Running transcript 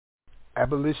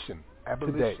Abolition.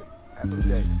 Today.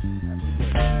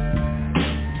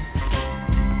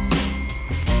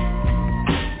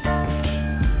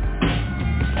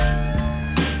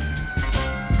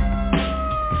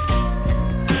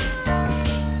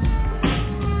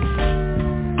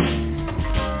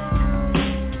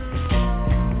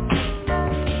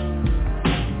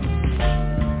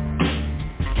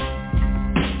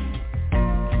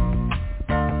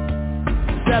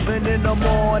 In the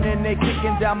morning, they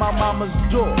kicking down my mama's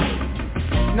door.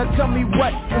 Now tell me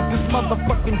what is this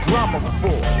motherfucking drama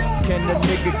for? Can the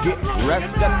nigga get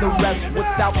rest at the rest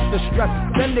without the stress?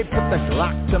 Then they put the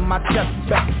Glock to my chest.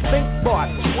 Back think for I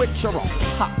switch or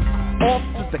I'll pop. Off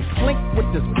to the clink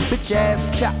with this bitch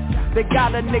ass chop. They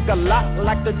got a nigga locked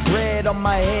like the dread on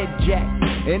my head jack.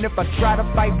 And if I try to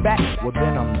fight back, well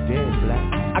then I'm dead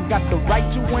black. I got the right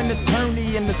to an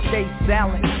attorney and to stay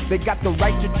silent. They got the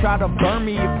right to try to burn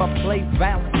me if I play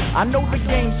violent. I know the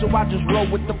game, so I just roll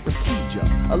with the procedure.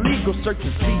 A legal search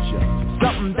and seizure,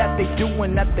 something that they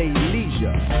doing at their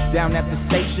leisure. Down at the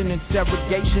station,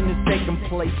 interrogation is taking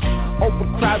place.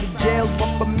 Overcrowded jails,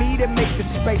 but for me they make the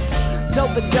space. Tell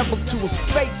the devil to his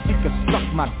face, he can suck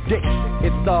my dick.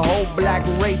 It's the whole black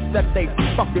race that they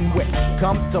fucking with.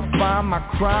 Come to find my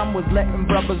crime was letting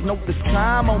brothers know the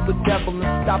time on the devil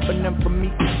and stopping them from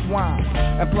eating swine.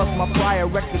 And plus my prior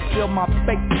record seal my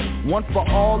fate. One for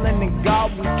all and in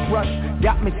God we trust.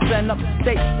 Got me sent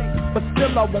upstate, but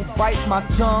still I won't bite my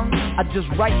tongue. I just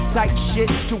write tight shit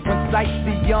to incite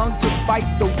the young to fight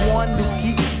the one who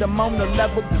keeps them on the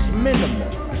level that's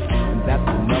minimal. And that's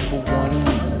the number one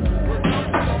reason.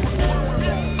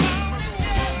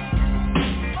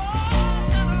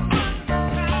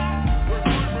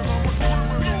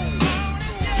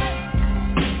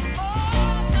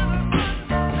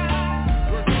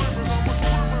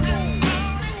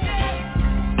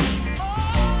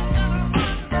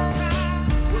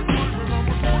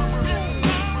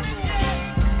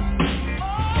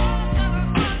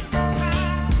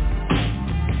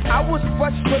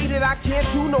 Frustrated, I can't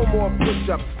do no more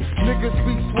push-ups. Niggas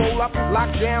be swole up,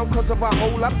 locked down cause of a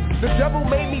hole up. The devil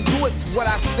made me do it, what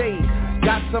I say.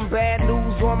 Got some bad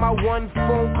news on my one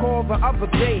phone call the other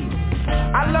day.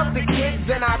 I love the kids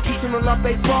and I teach them to love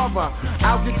their father.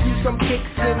 I'll get you some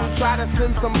kicks and try to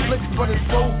send some flicks, but it's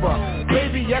over.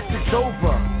 Baby, yes, it's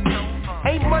over.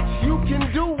 Ain't much you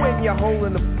can do when you're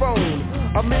holding the phone.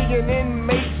 1 million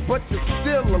inmates, but you're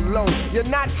still alone. You're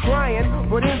not crying,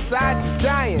 but inside you're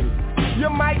dying. You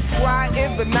might cry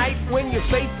in the night when you're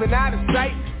safe and out of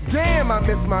sight. Damn, I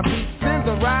miss my beats and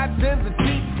the rides and the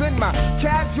jeeps and my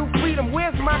casual freedom.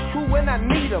 Where's my crew when I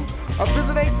need them? A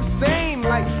visit ain't the same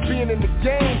like being in the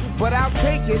game, but I'll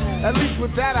take it. At least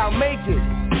with that I'll make it.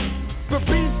 The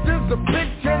beast is a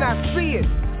bitch and I see it.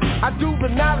 I do the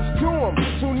knowledge to him,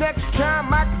 so next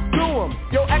time I can do him.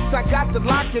 Yo, X, I got to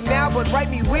lock you now, but write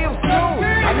me real soon.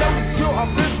 I know that you're a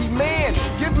busy man,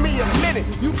 give me a minute.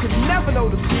 You could never know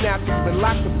the scene after you've been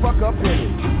locked the fuck up in it.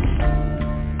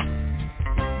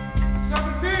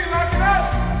 17, lock it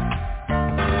up!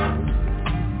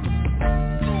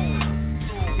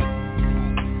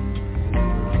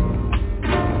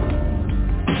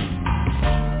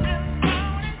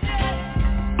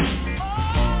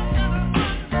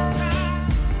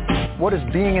 What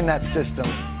does being in that system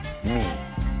mean?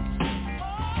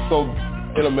 So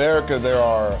in America, there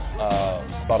are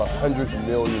about 100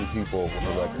 million people with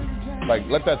a record. Like,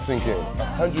 let that sink in.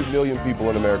 100 million people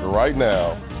in America right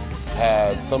now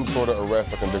have some sort of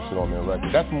arrest or conviction on their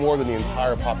record. That's more than the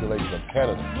entire population of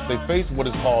Canada. They face what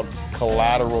is called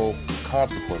collateral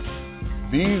consequences.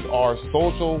 These are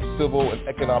social, civil, and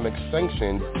economic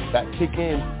sanctions that kick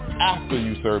in after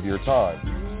you serve your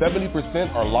time.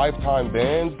 70% are lifetime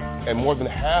bans, and more than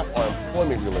half are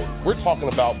employment related. We're talking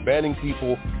about banning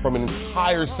people from an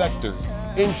entire sector: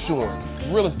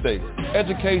 insurance, real estate,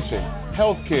 education,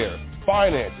 healthcare,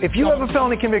 finance. If you have a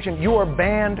felony conviction, you are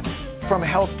banned from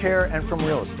healthcare and from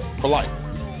real estate. For life.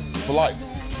 For life.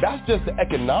 That's just the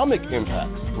economic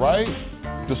impacts, right?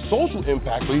 The social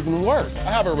impacts are even worse.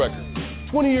 I have a record.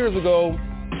 20 years ago,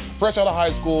 fresh out of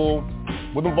high school,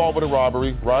 was involved with a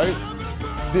robbery, right?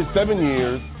 Did 7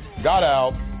 years, got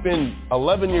out. It's been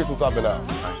 11 years since I've been out.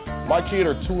 My kids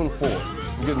are 2 and 4.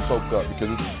 I'm getting choked up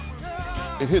because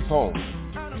it hits home.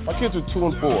 My kids are 2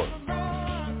 and 4.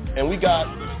 And we got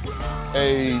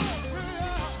a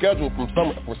schedule for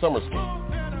summer school.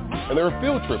 And there were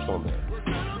field trips on there.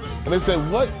 And they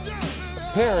said, what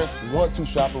parents want to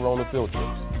chaperone the field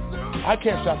trips? I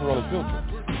can't chaperone the field trips.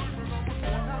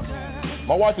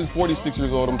 My wife is 46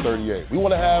 years old, I'm 38. We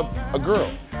want to have a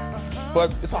girl, but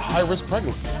it's a high-risk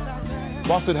pregnancy.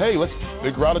 So I said, hey, let's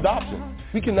figure out adoption.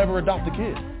 We can never adopt a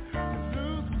kid.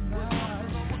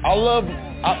 I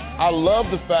love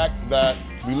the fact that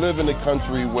we live in a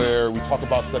country where we talk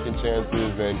about second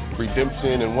chances and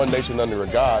redemption and one nation under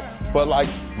a God, but like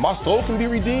my soul can be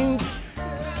redeemed,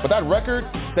 but that record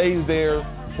stays there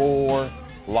for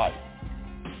life.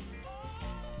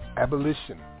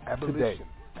 Abolition. Today.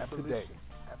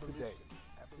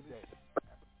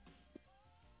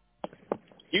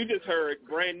 You just heard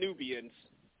Brand Nubians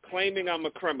claiming I'm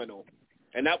a criminal,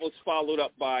 and that was followed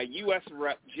up by U.S.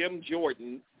 Rep. Jim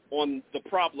Jordan on the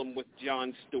problem with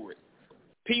Jon Stewart.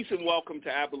 Peace and welcome to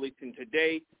Abolition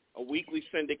Today, a weekly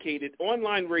syndicated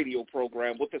online radio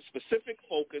program with a specific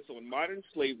focus on modern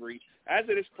slavery as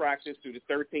it is practiced through the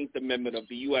 13th Amendment of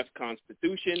the U.S.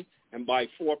 Constitution and by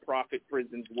for-profit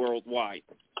prisons worldwide.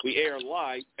 We air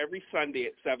live every Sunday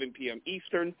at 7 p.m.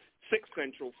 Eastern, 6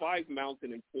 Central, 5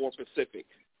 Mountain, and 4 Pacific.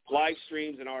 Live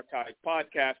streams and archived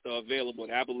podcasts are available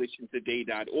at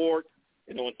abolitiontoday.org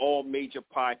and on all major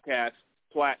podcast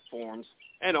platforms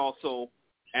and also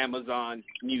Amazon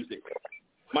Music.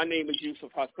 My name is Yusuf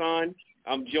Hassan.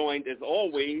 I'm joined, as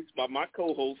always, by my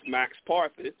co-host, Max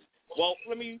Parthis. Well,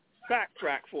 let me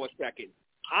backtrack for a second.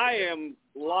 I am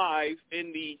live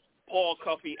in the Paul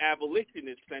Cuffey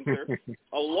Abolitionist Center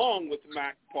along with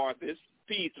Max Parthis.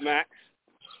 Peace, Max.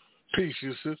 Peace,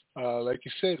 Yusuf. Like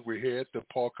you said, we're here at the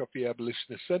Paul Cuffey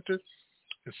Abolitionist Center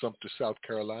in Sumter, South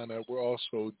Carolina. We're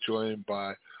also joined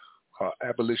by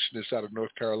abolitionists out of North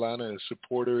Carolina and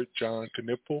supporter John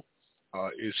Knipple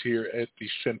is here at the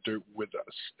center with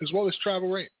us, as well as Travel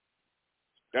Rain.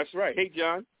 That's right. Hey,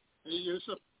 John. Hey,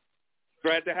 Yusuf.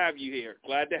 Glad to have you here.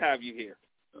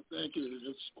 Thank you.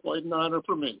 It's quite an honor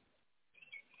for me.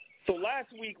 So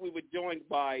last week we were joined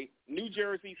by New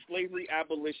Jersey slavery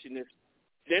abolitionists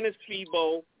Dennis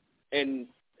Febo and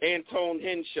Antone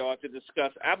Henshaw to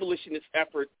discuss abolitionist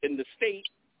efforts in the state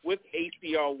with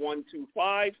ACR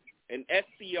 125 and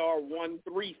SCR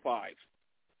 135.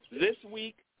 This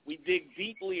week, we dig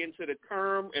deeply into the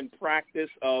term and practice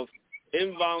of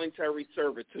involuntary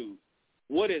servitude.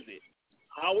 What is it?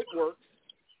 How it works,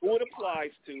 who it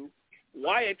applies to,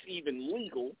 why it's even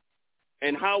legal,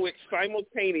 and how it's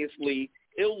simultaneously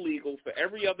illegal for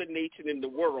every other nation in the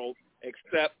world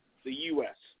except the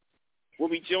U.S. We'll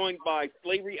be joined by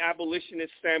slavery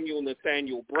abolitionist Samuel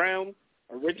Nathaniel Brown,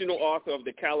 original author of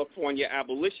the California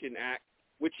Abolition Act,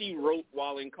 which he wrote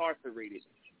while incarcerated.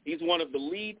 He's one of the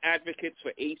lead advocates for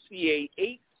ACA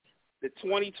 8, the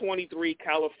 2023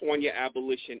 California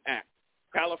Abolition Act.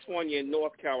 California and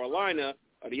North Carolina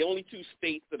are the only two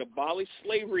states that abolished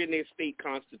slavery in their state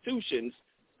constitutions,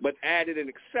 but added an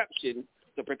exception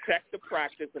to protect the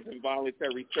practice of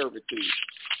involuntary servitude.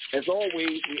 As always,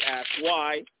 we ask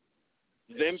why,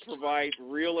 then provide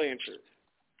real answers.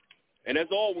 And as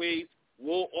always,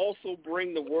 we'll also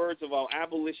bring the words of our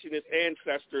abolitionist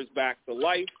ancestors back to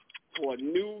life for a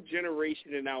new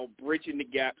generation in our Bridging the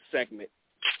Gap segment.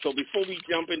 So before we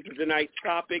jump into tonight's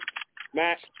topic,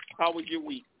 Matt, how was your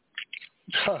week?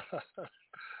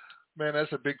 Man,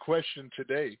 that's a big question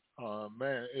today.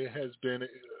 Man, it has been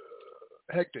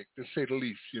hectic, to say the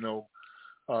least. You know,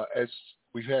 as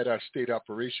we've had our state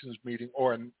operations meeting,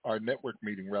 or our network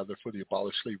meeting, rather, for the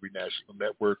Abolished Slavery National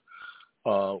Network.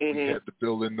 We had the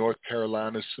bill in North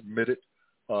Carolina submitted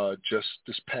just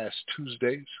this past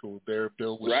Tuesday. So their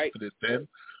bill was submitted then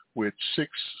with 6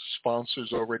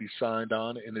 sponsors already signed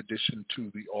on in addition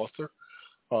to the author.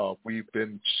 We've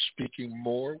been speaking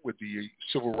more with the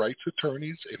civil rights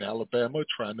attorneys in Alabama,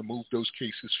 trying to move those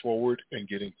cases forward and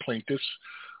getting plaintiffs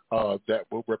that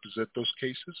will represent those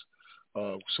cases.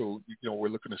 So, you know, we're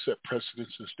looking to set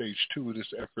precedents in stage 2 of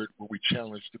this effort where we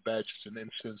challenge the badges and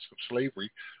incidents of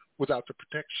slavery without the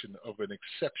protection of an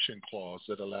exception clause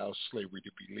that allows slavery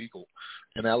to be legal.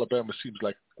 And Alabama seems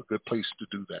like a good place to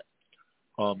do that.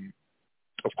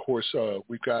 Of course,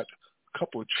 we've got a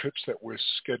couple of trips that we're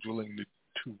scheduling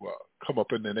to come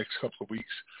up in the next couple of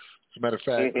weeks. As a matter of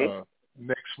fact,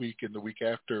 next week and the week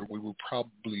after, we will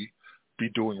probably be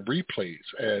doing replays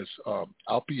as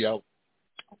I'll be out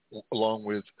along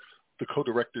with the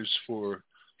co-directors for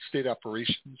state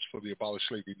operations for the Abolished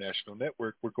Slavery National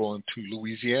Network. We're going to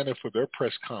Louisiana for their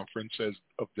press conference as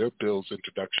of their bill's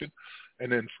introduction.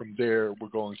 And then from there, we're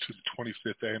going to the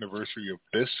 25th anniversary of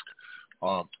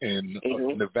BISC in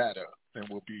Nevada. And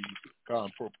we'll be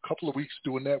gone for a couple of weeks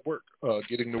doing that work,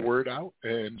 getting the word out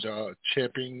and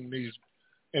championing these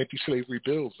anti-slavery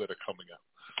bills that are coming out.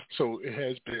 So it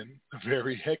has been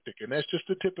very hectic. And that's just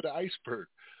the tip of the iceberg,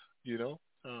 you know.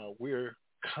 We're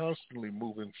constantly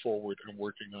moving forward and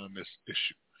working on this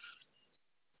issue.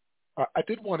 I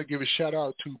did want to give a shout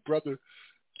out to Brother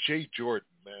Jay Jordan,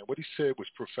 man. What he said was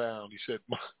profound. He said,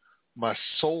 my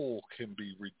soul can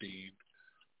be redeemed,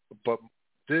 but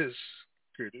this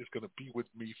is going to be with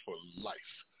me for life.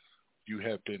 You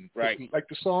have been, right. like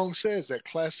the song says, that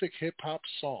classic hip-hop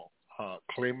song,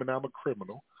 Claiming I'm a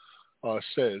Criminal,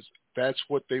 says that's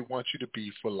what they want you to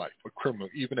be for life, a criminal.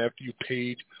 Even after you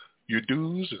paid your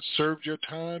dues and served your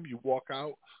time, you walk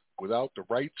out without the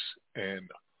rights and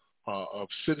of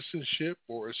citizenship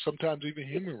or sometimes even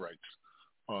human rights.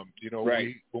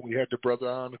 Right. When we had the brother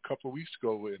on a couple of weeks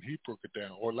ago and he broke it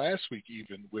down, or last week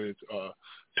even with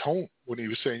Tone, when he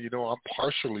was saying, I'm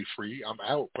partially free, I'm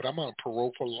out, but I'm on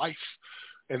parole for life.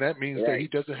 And that means that he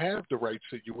doesn't have the rights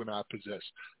that you and I possess.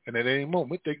 And at any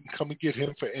moment, they can come and get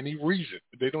him for any reason.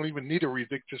 They don't even need a reason.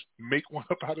 They just make one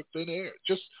up out of thin air.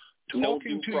 Just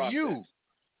talking to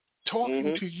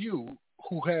you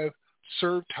who have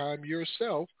served time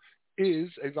yourself is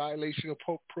a violation of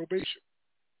probation.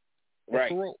 Right.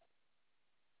 Parole.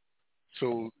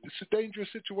 So it's a dangerous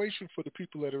situation for the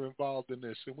people that are involved in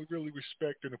this, and we really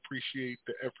respect and appreciate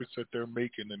the efforts that they're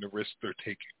making and the risks they're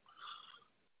taking.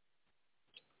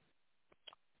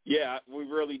 Yeah, we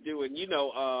really do. And,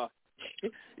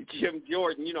 Jim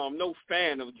Jordan, I'm no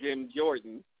fan of Jim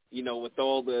Jordan, with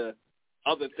all the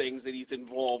other things that he's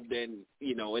involved in,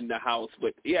 in the House.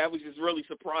 But, yeah, it was just really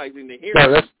surprising to hear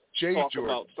him talk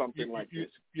about something like this.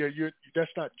 Yeah,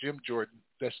 that's not Jim Jordan.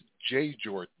 That's Jay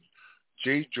Jordan.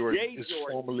 Jay Jordan is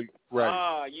formerly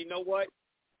right. You know what?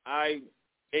 I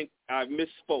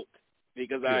misspoke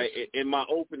because in my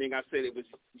opening I said it was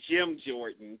Jim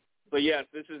Jordan. But yes,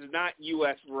 this is not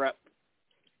U.S. Rep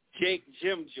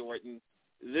Jim Jordan.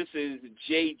 This is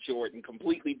Jay Jordan,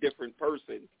 completely different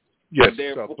person. Yes,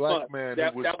 a black man.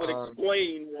 That would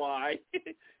explain why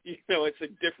it's a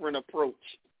different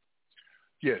approach.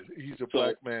 Yeah, he's a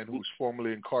black man who was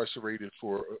formerly incarcerated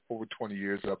for over 20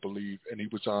 years, I believe, and he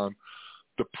was on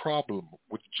The Problem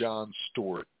with Jon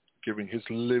Stewart, giving his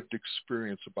lived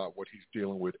experience about what he's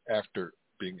dealing with after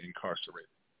being incarcerated.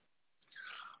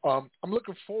 I'm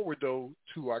looking forward, though,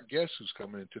 to our guest who's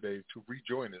coming in today to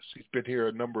rejoin us. He's been here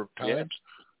a number of times.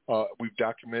 Yeah. We've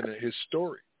documented his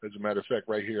story, as a matter of fact,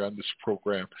 right here on this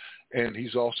program. And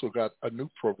he's also got a new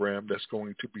program that's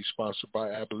going to be sponsored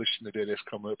by Abolition today that's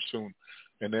coming up soon.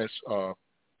 And that's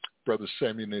Brother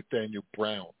Samuel Nathaniel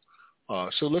Brown.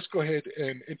 So let's go ahead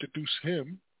and introduce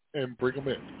him and bring him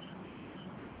in.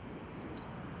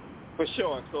 For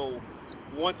sure. So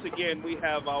once again, we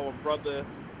have our brother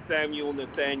Samuel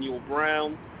Nathaniel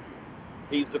Brown.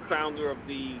 He's the founder of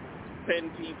the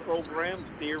 10P program,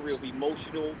 Theory of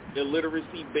Emotional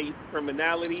Illiteracy-Based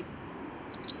Criminality.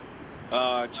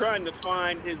 Trying to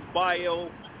find his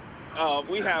bio.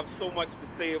 We have so much to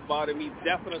say about him. He's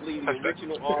definitely the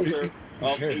original author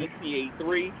of ACA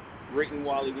 3, written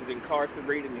while he was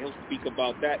incarcerated, and he'll speak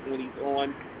about that when he's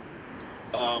on.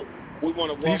 We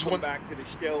want to welcome him back to the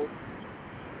show.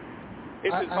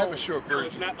 It's his home. I have a short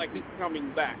version. So it's not like he's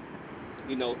coming back,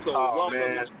 so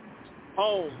welcome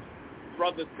home,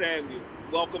 Brother Samuel.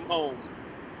 Welcome home.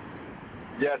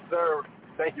 Yes, sir.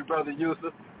 Thank you, Brother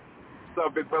Yusuf. What's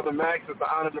up, Big Brother Max? It's an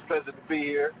honor and a pleasure to be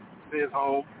here. This is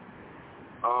home.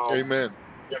 Amen.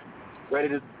 Ready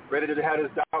to have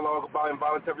this dialogue about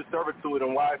involuntary servitude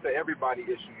and why it's an everybody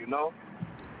issue,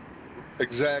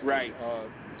 Exactly. Right.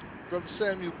 Brother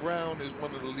Samuel Brown is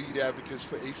one of the lead advocates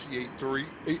for ACA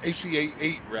 8,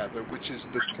 which is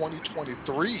the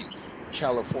 2023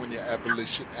 California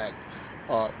Abolition Act.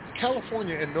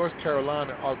 California and North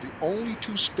Carolina are the only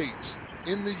two states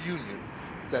in the Union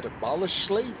that abolished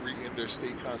slavery in their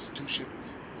state constitution,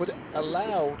 but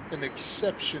allowed an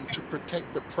exception to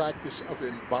protect the practice of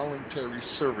involuntary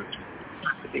servitude.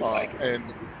 And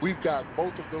we've got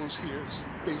both of those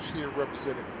states here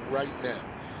represented right now.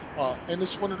 And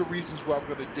it's one of the reasons why I'm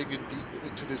going to dig in deep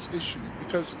into this issue,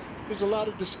 because there's a lot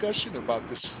of discussion about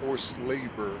this forced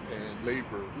labor and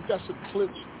labor. We've got some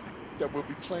clips that we'll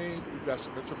be playing. We've got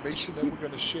some information that we're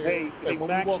going to share. Hey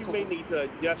Max, you may need to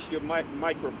adjust your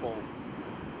microphone.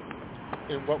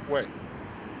 In what way?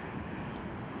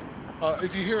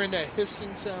 If you're hearing that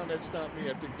hissing sound, that's not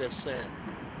me. I think that's Sam.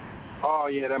 Oh,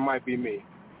 yeah, that might be me.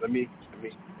 Let me.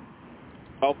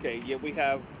 Okay, yeah, we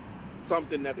have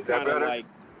something that's kind of like...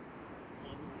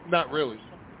 Not really.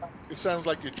 It sounds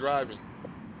like you're driving.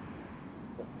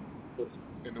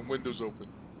 And the window's open.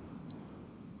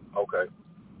 Okay.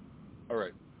 All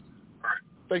right.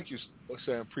 Thank you,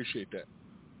 Sam. Appreciate that.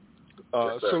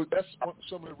 So that's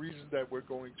some of the reasons that we're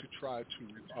going to try to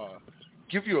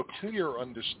give you a clear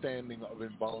understanding of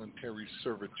involuntary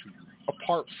servitude,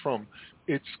 apart from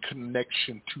its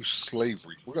connection to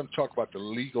slavery. We're going to talk about the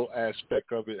legal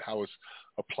aspect of it, how it's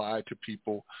applied to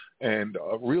people, and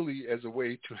really as a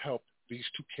way to help these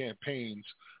two campaigns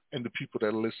and the people that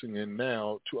are listening in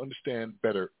now to understand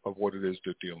better of what it is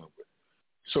they're dealing with.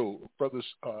 So, brothers,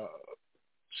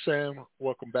 Sam,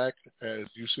 welcome back, as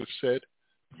Yusuf said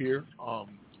here.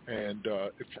 And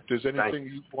if there's anything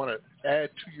you want to add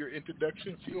to your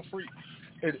introduction, feel free.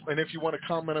 And if you want to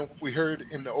comment on what we heard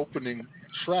in the opening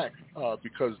track,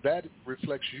 because that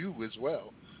reflects you as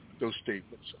well, those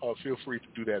statements, feel free to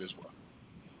do that as well.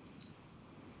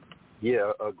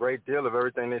 Yeah, a great deal of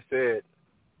everything they said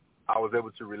I was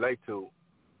able to relate to.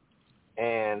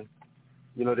 And,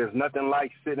 you know, there's nothing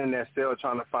like sitting in that cell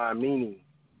trying to find meaning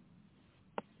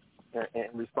in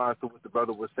response to what the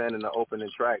brother was saying in the opening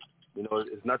track. You know,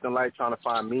 it's nothing like trying to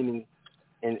find meaning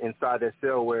inside that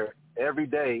cell where every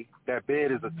day that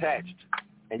bed is attached.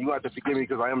 And you have to forgive me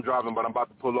because I am driving, but I'm about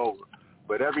to pull over.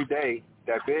 But every day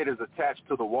that bed is attached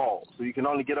to the wall. So you can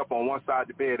only get up on one side of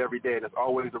the bed every day, and it's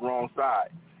always the wrong side.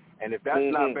 And if that's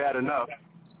not bad enough,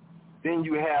 then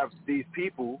you have these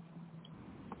people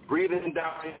breathing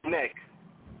down your neck,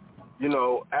 you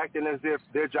know, acting as if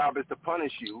their job is to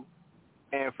punish you.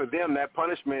 And for them, that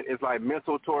punishment is like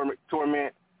mental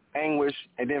torment, anguish,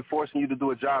 and then forcing you to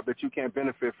do a job that you can't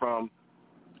benefit from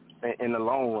in the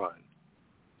long run.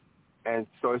 And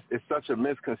so it's such a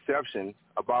misconception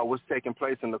about what's taking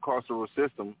place in the carceral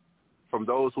system from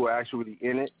those who are actually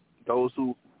in it, those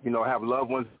who, you know, have loved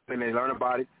ones and they learn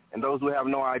about it, and those who have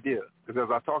no idea. Because as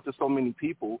I talk to so many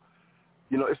people,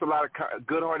 you know, it's a lot of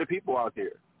good-hearted people out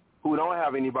there who don't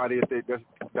have anybody that's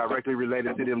directly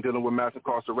related to them dealing with mass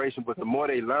incarceration. But the more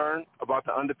they learn about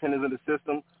the underpinnings of the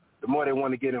system, the more they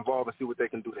want to get involved and see what they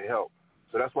can do to help.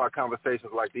 So that's why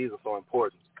conversations like these are so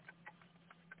important.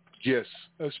 Yes,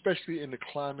 especially in the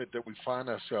climate that we find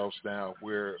ourselves now,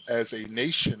 where as a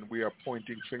nation we are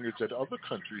pointing fingers at other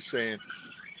countries saying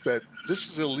that this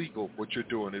is illegal, what you're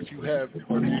doing. If you have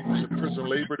or if you're using prison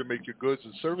labor to make your goods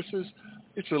and services,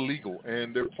 it's illegal.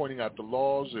 And they're pointing out the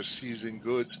laws. They're seizing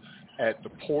goods at the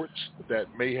ports that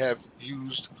may have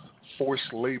used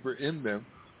forced labor in them,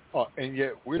 and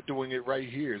yet we're doing it right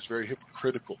here. It's very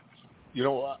hypocritical. You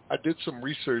know, I did some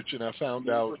research and I found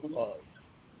out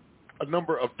a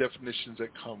number of definitions that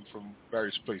come from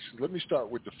various places. Let me start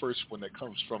with the first one that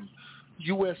comes from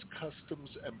U.S. Customs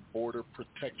and Border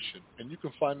Protection. And you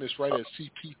can find this right at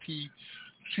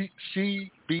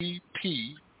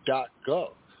cbp.gov.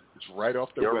 It's right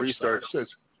off their website.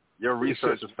 Your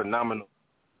research is phenomenal.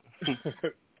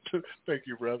 Thank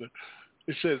you, brother.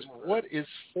 It says, what is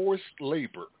forced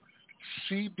labor?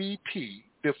 CBP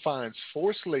defines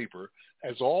forced labor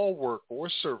as all work or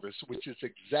service which is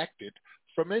exacted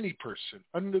from any person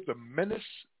under the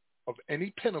menace of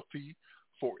any penalty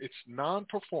for its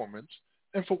non-performance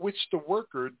and for which the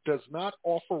worker does not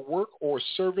offer work or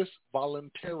service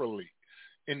voluntarily.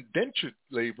 Indentured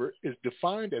labor is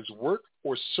defined as work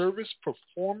or service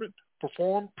performed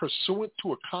pursuant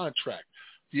to a contract,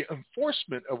 the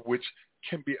enforcement of which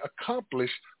can be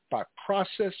accomplished by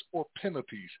process or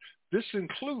penalties. This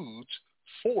includes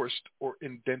forced or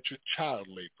indentured child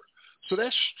labor. So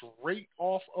that's straight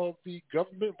off of the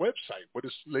government website, what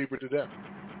is labor to them.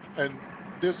 And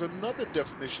there's another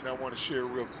definition I want to share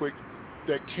real quick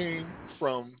that came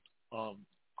from,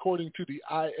 according to the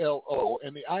ILO,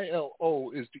 and the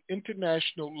ILO is the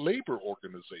International Labor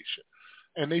Organization.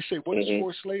 And they say, what is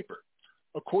forced labor?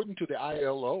 According to the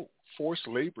ILO, forced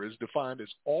labor is defined as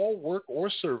all work or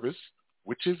service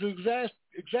which is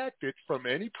exacted from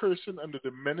any person under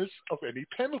the menace of any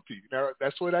penalty. Now,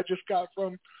 that's what I just got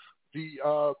from the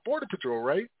Border Patrol,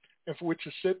 right? And for which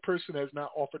a said person has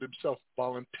not offered himself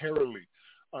voluntarily.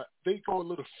 They go a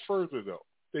little further, though.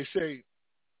 They say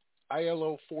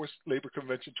ILO Forced Labor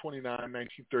Convention 29,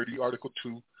 1930, Article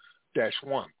 2-1.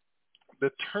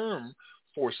 The term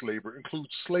forced labor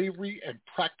includes slavery and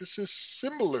practices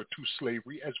similar to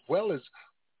slavery as well as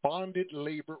bonded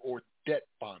labor or debt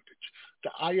bondage.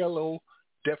 The ILO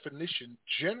definition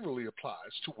generally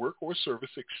applies to work or service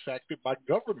exacted by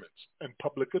governments and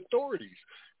public authorities,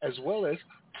 as well as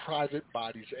private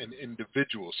bodies and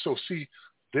individuals. So see,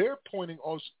 they're pointing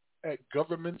also at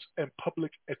governments and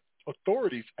public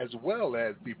authorities as well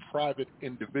as the private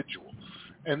individual.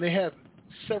 And they have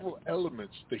several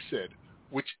elements, they said,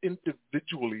 which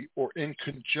individually or in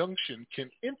conjunction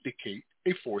can indicate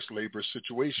a forced labor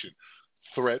situation.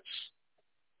 Threats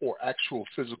or actual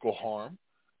physical harm.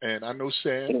 And I know,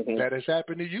 Sam, that has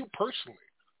happened to you personally.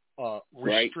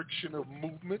 Restriction of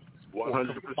movement,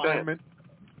 100%. Confinement.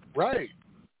 Right.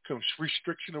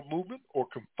 Restriction of movement or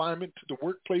confinement to the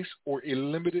workplace or a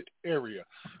limited area.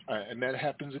 And that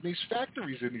happens in these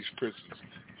factories, in these prisons.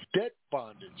 Debt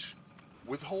bondage,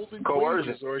 withholding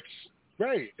coercion. Wages or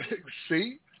right.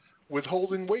 See?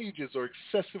 Withholding wages or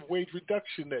excessive wage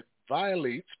reduction that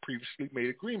violates previously made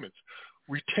agreements,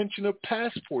 retention of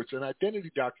passports and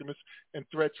identity documents, and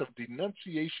threats of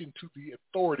denunciation to the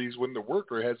authorities when the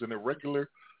worker has an irregular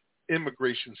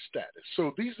immigration status.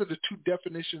 So these are the two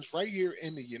definitions right here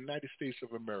in the United States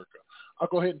of America. I'll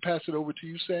go ahead and pass it over to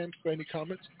you, Sam, for any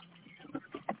comments.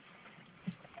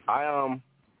 I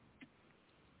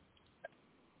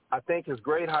think it's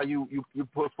great how you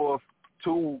put forth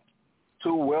two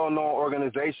well-known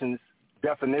organizations'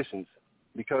 definitions,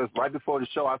 because right before the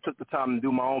show I took the time to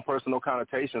do my own personal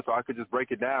connotation so I could just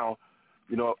break it down,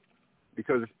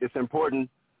 because it's important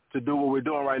to do what we're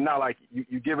doing right now. Like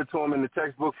you give it to them in the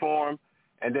textbook form,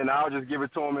 and then I'll just give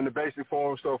it to them in the basic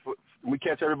form so we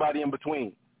catch everybody in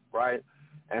between, right?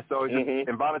 And so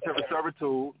involuntary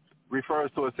servitude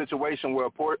refers to a situation where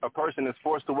a person is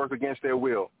forced to work against their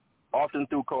will, often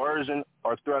through coercion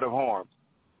or threat of harm.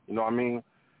 You know what I mean?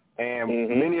 And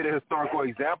many of the historical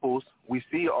examples we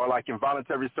see are like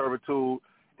involuntary servitude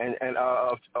and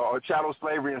chattel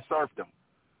slavery and serfdom.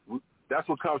 That's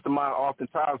what comes to mind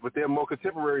oftentimes, but there are more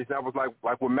contemporary examples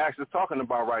like what Max is talking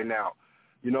about right now.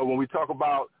 When we talk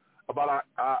about our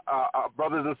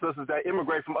brothers and sisters that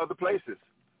immigrate from other places,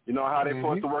 how they're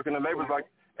forced to work in the labors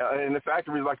in the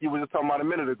factories like you were just talking about a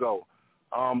minute ago.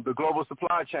 The global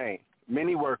supply chain,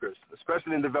 many workers,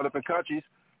 especially in developing countries,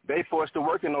 they forced to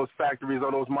work in those factories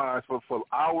or those mines for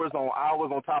hours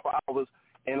on top of hours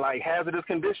in like hazardous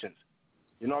conditions.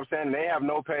 You know what I'm saying? They have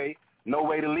no pay, no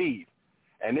way to leave.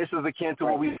 And this is akin to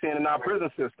what we've seen in our prison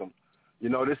system.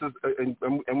 This is,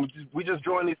 and we just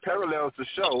drawing these parallels to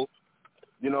show,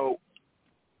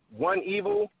 one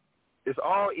evil is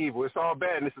all evil. It's all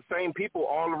bad. And it's the same people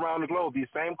all around the globe, these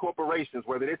same corporations,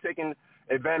 whether they're taking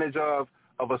advantage of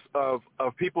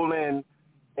people in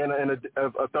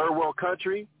a third world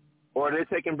country, or they're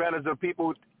taking advantage of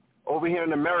people over here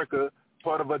in America,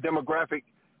 part of a demographic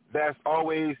that's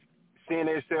always seeing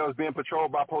themselves being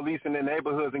patrolled by police in their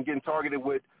neighborhoods and getting targeted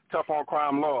with tough on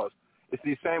crime laws. It's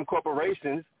these same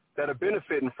corporations that are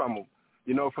benefiting from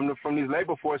them, from these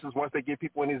labor forces once they get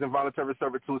people in these involuntary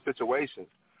servitude situations.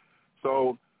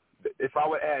 So if I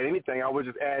would add anything, I would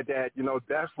just add that,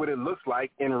 that's what it looks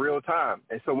like in real time.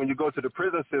 And so when you go to the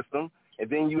prison system, and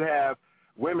then you have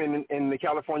women in the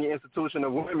California Institution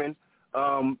of Women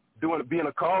being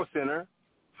a call center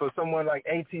for someone like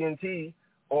AT&T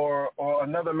or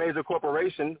another major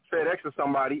corporation, FedEx or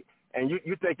somebody, and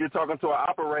you think you're talking to an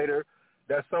operator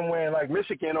that's somewhere in like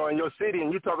Michigan or in your city,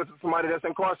 and you're talking to somebody that's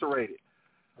incarcerated.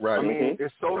 Right. I mean,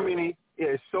 there's so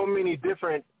many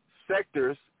different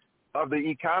sectors of the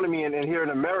economy and here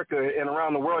in America and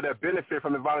around the world that benefit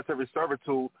from involuntary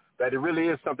servitude, that it really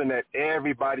is something that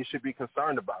everybody should be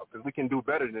concerned about, because we can do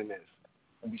better than this,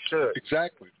 and we should.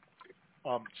 Exactly.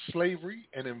 Slavery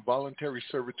and involuntary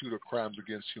servitude are crimes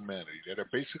against humanity that are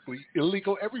basically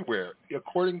illegal everywhere,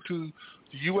 according to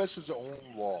the U.S.'s own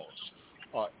laws.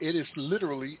 It is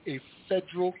literally a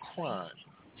federal crime,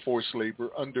 forced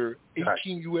labor, under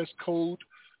 18 U.S. Code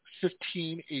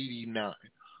 1589.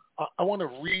 I want to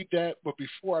read that, but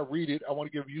before I read it, I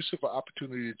want to give Yusuf an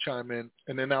opportunity to chime in,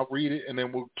 and then I'll read it, and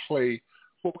then we'll play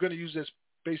what we're going to use as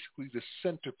basically the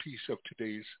centerpiece of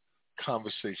today's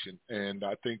conversation. And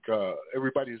I think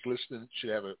everybody who's listening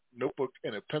should have a notebook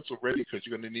and a pencil ready, because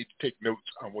you're going to need to take notes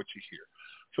on what you hear.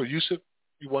 So, Yusuf,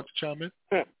 you want to chime in?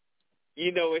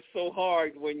 It's so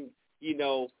hard when,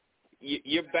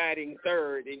 you're batting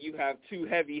third and you have two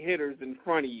heavy hitters in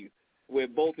front of you, where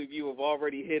both of you have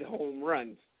already hit home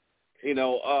runs.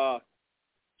 I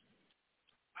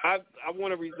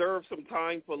want to reserve some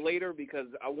time for later, because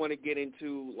I want to get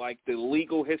into like the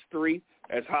legal history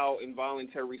as how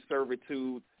involuntary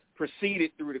servitude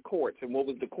proceeded through the courts and what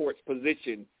was the court's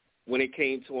position when it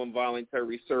came to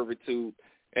involuntary servitude,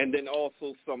 and then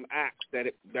also some acts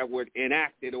that were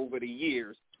enacted over the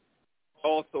years,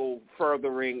 also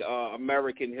furthering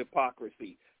American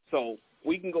hypocrisy. So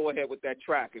we can go ahead with that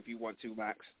track if you want to,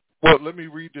 Max. Well, let me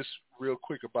read this real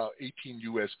quick about 18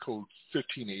 U.S. Code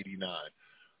 1589.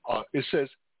 It says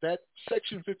that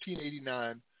Section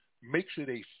 1589 makes it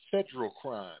a federal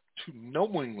crime to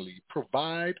knowingly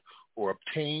provide or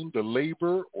obtain the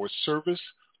labor or service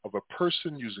of a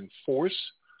person using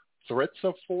force, threats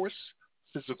of force,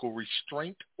 physical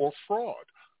restraint, or fraud,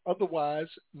 otherwise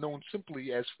known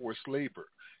simply as forced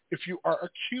labor. If you are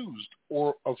accused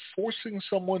of forcing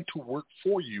someone to work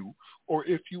for you, or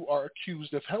if you are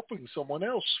accused of helping someone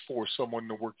else force someone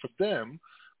to work for them,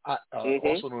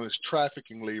 also known as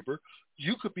trafficking labor,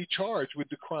 you could be charged with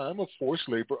the crime of forced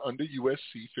labor under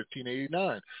U.S.C.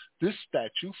 1589. This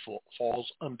statute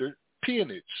falls under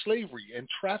peonage, slavery, and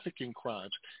trafficking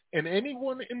crimes, and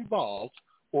anyone involved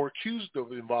or accused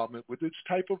of involvement with this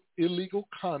type of illegal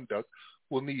conduct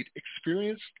will need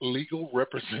experienced legal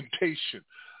representation.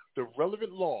 The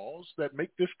relevant laws that make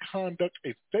this conduct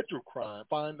a federal crime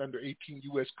find under 18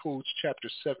 U.S. Codes Chapter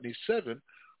 77,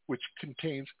 which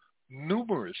contains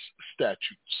numerous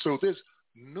statutes. So there's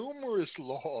numerous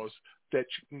laws that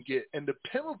you can get, and the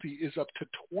penalty is up to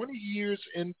 20 years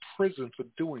in prison for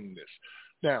doing this.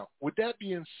 Now, with that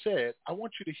being said, I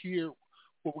want you to hear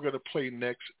what we're going to play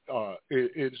next.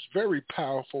 It's very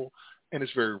powerful, and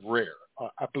it's very rare.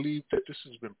 I believe that this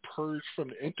has been purged from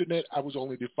the internet. I was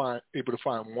only able to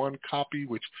find one copy,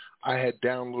 which I had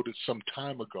downloaded some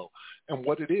time ago. And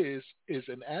what it is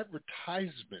an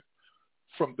advertisement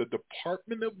from the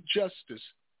Department of Justice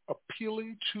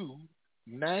appealing to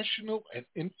national and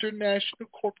international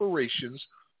corporations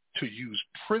to use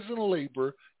prison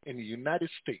labor in the United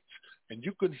States. And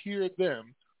you can hear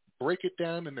them break it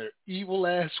down in their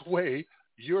evil-ass way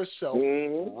yourself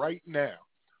right now.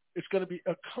 It's going to be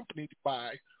accompanied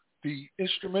by the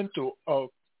instrumental of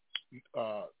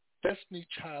Destiny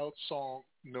Child's song,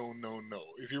 No, No, No,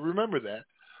 if you remember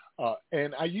that.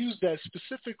 And I use that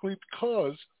specifically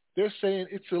because they're saying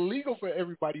it's illegal for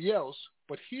everybody else,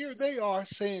 but here they are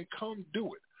saying, come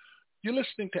do it. You're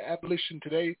listening to Abolition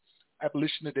Today,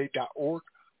 abolitiontoday.org,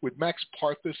 with Max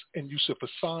Parthas and Yusuf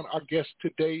Hassan. Our guest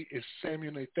today is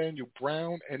Samuel Nathaniel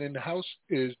Brown, and in the house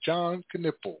is John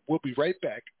Knipple. We'll be right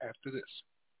back after this.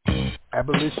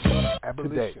 Abolition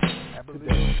today.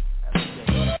 Abolition.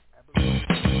 Abolition.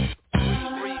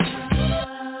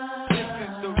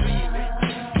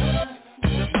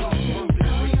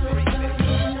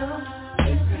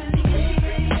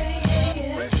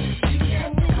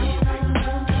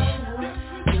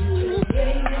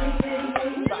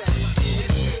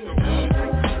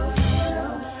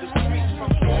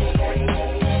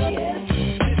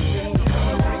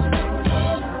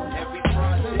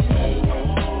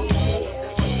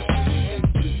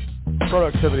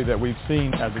 Productivity that we've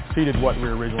seen has exceeded what we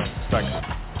originally expected,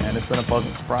 and it's been a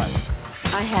pleasant surprise.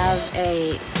 I have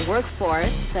a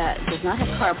workforce that does not have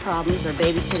car problems or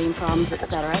babysitting problems,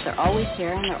 etc. They're always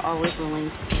here and they're always willing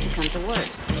to come to work.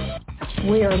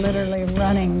 We are literally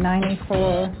running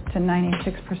 94 to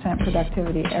 96%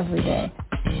 productivity every day.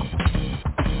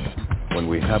 When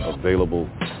we have available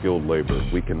skilled labor,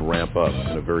 we can ramp up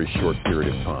in a very short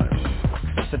period of time.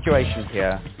 The situation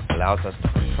here allows us to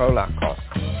control our costs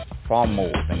far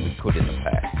more than we could in the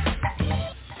past.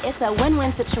 It's a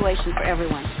win-win situation for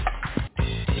everyone.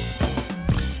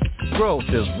 Growth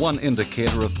is one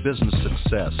indicator of business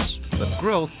success, but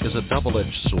growth is a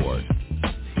double-edged sword.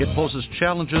 It poses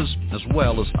challenges as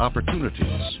well as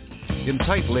opportunities. In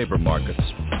tight labor markets,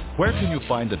 where can you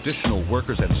find additional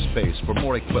workers and space for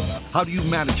more equipment? How do you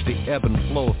manage the ebb and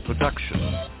flow of production?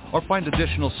 Or find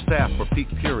additional staff for peak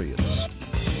periods?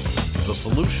 The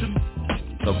solution?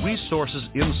 The resources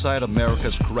inside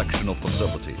America's correctional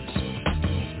facilities.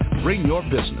 Bring your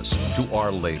business to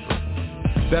our labor.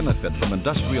 Benefit from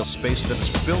industrial space that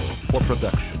is built for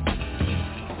production.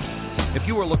 If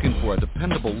you are looking for a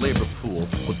dependable labor pool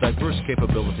with diverse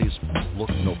capabilities,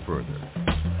 look no further.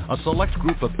 A select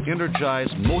group of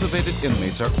energized, motivated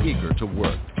inmates are eager to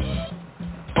work.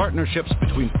 Partnerships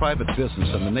between private business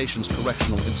and the nation's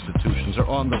correctional institutions are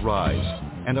on the rise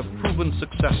and have proven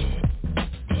successful.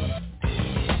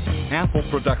 Ample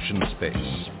production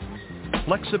space,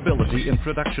 flexibility in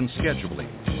production scheduling.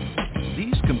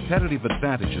 These competitive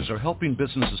advantages are helping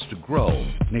businesses to grow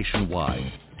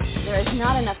nationwide. There is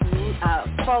not enough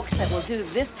folks that will do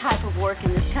this type of work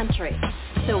in this country.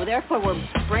 So therefore we're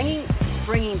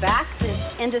bringing back this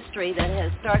industry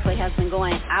that historically has been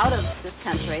going out of this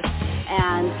country,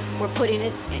 and we're putting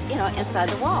it, inside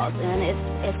the walls, and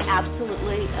it's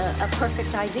absolutely a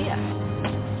perfect idea.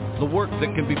 The work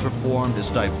that can be performed is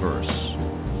diverse.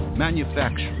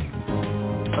 Manufacturing,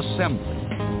 assembly,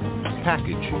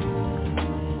 packaging,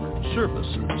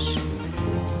 services.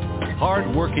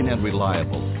 Hard-working and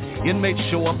reliable, inmates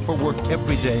show up for work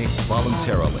every day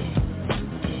voluntarily.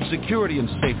 Security and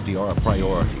safety are a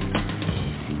priority.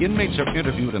 Inmates are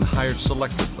interviewed and hired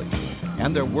selectively,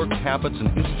 and their work habits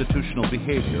and institutional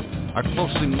behavior are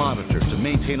closely monitored to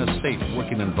maintain a safe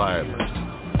working environment.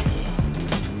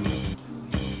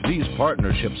 These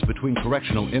partnerships between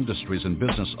correctional industries and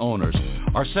business owners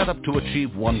are set up to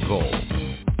achieve one goal: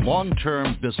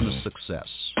 long-term business success.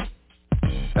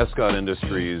 Escott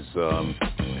Industries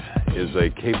is a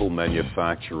cable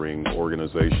manufacturing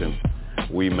organization.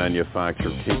 We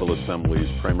manufacture cable assemblies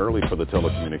primarily for the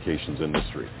telecommunications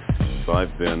industry. So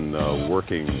I've been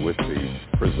working with the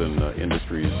Prison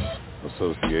Industries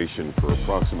Association for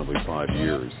approximately 5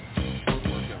 years.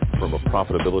 from a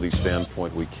profitability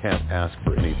standpoint, we can't ask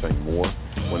for anything more.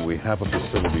 When we have a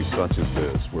facility such as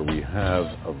this, where we have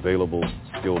available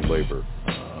skilled labor,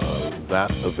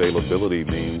 that availability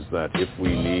means that if we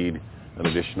need an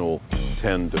additional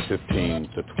 10 to 15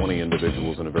 to 20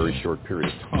 individuals in a very short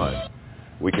period of time,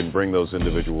 we can bring those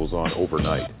individuals on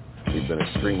overnight. We've been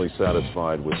extremely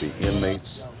satisfied with the inmates.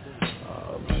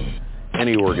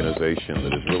 Any organization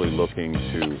that is really looking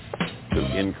to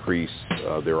increase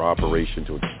their operation,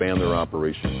 to expand their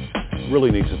operation,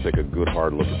 really needs to take a good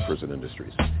hard look at prison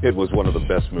industries. It was one of the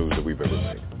best moves that we've ever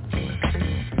made.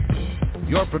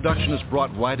 Your production is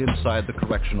brought right inside the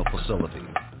correctional facility.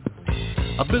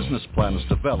 A business plan is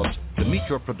developed to meet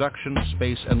your production,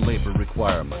 space, and labor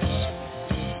requirements.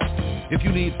 If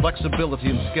you need flexibility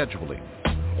in scheduling,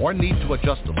 or need to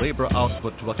adjust the labor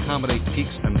output to accommodate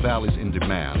peaks and valleys in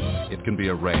demand, it can be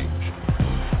arranged.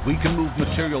 We can move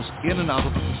materials in and out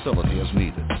of the facility as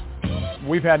needed.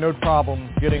 We've had no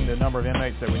problem getting the number of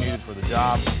inmates that we needed for the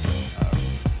job.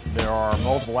 There are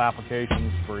multiple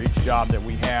applications for each job that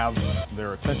we have.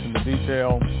 Their attention to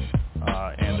detail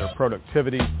and their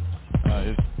productivity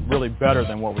is really better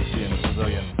than what we see in the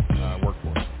civilian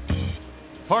workforce.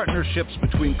 Partnerships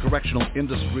between correctional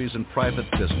industries and private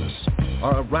business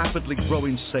are a rapidly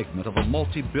growing segment of a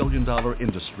multi-billion-dollar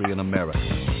industry in America.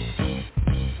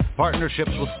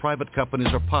 Partnerships with private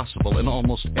companies are possible in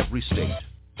almost every state.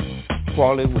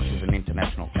 Qualu, which is an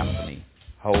international company,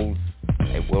 holds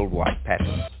a worldwide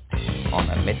patent on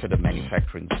a method of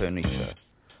manufacturing furniture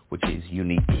which is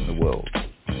unique in the world.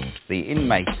 The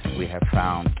inmate we have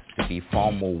found to be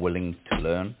far more willing to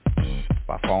learn,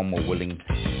 far more willing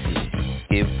to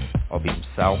give of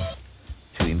himself,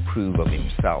 to improve of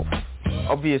himself.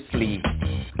 Obviously,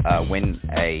 when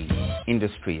a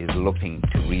industry is looking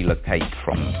to relocate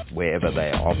from wherever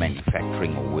they are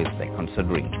manufacturing or where they're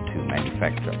considering to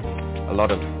manufacture, a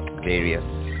lot of various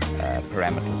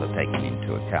parameters are taken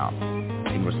into account.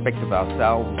 In respect of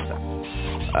ourselves,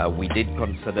 we did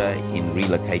consider in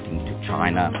relocating to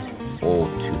China or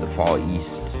to the Far East,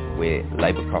 where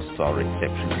labor costs are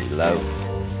exceptionally low,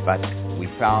 but we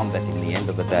found that in the end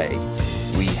of the day,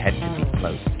 we had to be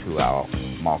close to our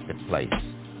marketplace.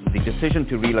 The decision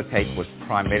to relocate was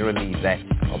primarily that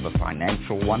of a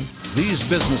financial one. These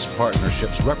business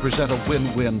partnerships represent a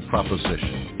win-win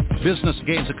proposition. Business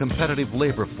gains a competitive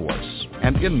labor force,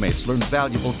 and inmates learn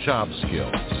valuable job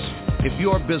skills. If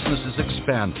your business is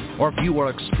expanding, or if you are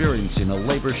experiencing a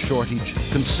labor shortage,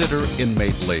 consider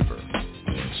inmate labor.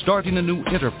 Starting a new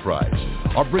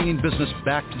enterprise, or bringing business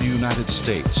back to the United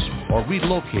States, or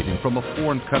relocating from a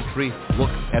foreign country, look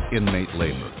at inmate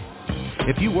labor.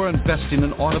 If you are investing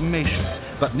in automation,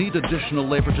 but need additional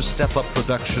labor to step up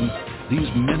production, these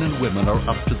men and women are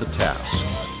up to the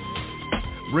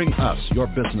task. Bring us your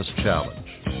business challenge.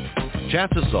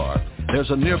 Chances are, there's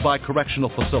a nearby correctional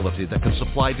facility that can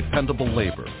supply dependable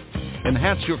labor,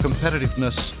 enhance your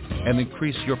competitiveness, and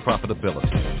increase your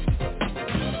profitability.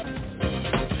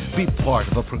 Be part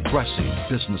of a progressive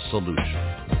business solution.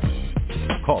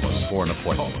 Call us for an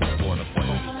appointment.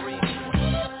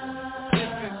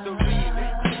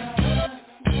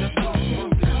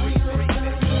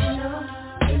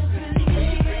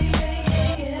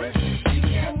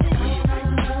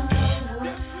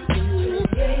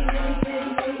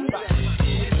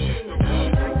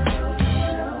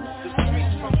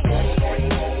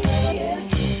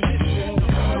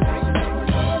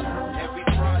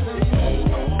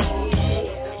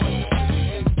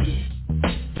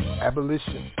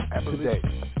 Abolition today.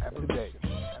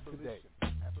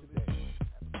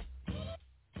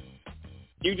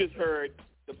 You just heard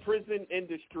the Prison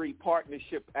Industry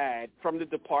Partnership ad from the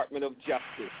Department of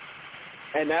Justice.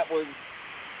 And that was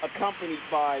accompanied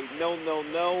by No, No,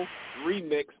 No,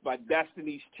 remixed by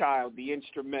Destiny's Child, the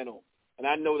instrumental. And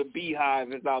I know the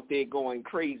Beehive is out there going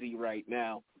crazy right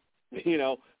now, you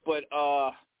know. But,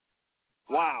 wow.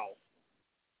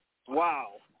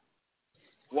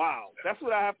 That's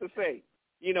what I have to say.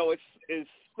 You know, it's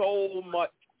so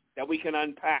much that we can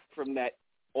unpack from that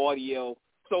audio.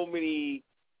 So many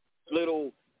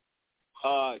little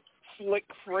slick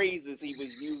phrases he was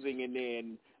using in there,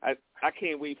 and I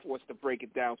can't wait for us to break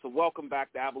it down. So welcome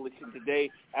back to Abolition Today,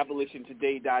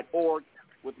 abolitiontoday.org,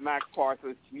 with Max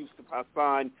Parsons, Yusuf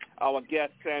Hassan, our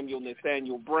guest Samuel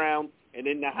Nathaniel Brown, and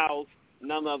in the house,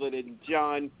 none other than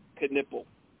John Knipple.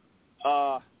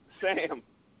 Sam.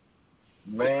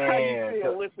 Man, how you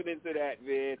feel listening to that,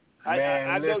 man?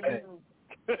 I know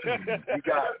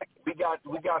we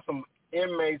got some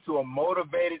inmates who are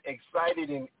motivated,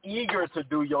 excited, and eager to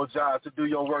do your job, to do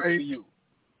your work for you,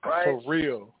 right? For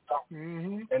real.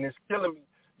 And it's killing me.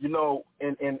 you know,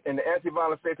 in the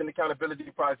Anti-Violent Safety and Accountability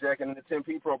Project and in the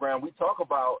 10P program, we talk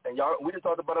about, and y'all, we didn't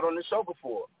talk about it on this show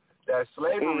before, that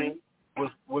slavery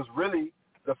was really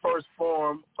the first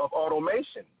form of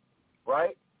automation,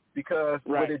 right? Because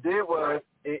what it did was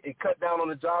it cut down on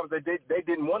the jobs that they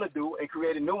didn't want to do and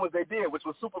created new ones they did, which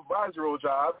was supervisorial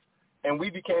jobs, and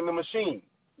we became the machine,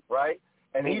 right?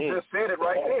 And he just said it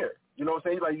right there. You know what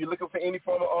I'm saying? Like, you're looking for any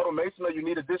form of automation or you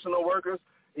need additional workers,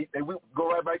 and we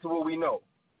go right back to what we know,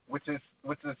 which is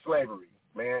slavery,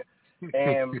 man.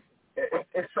 And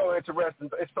it's so interesting.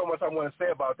 It's so much I want to say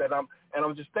about that.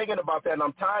 I'm just thinking about that, and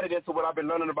I'm tying it into what I've been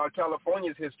learning about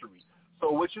California's history.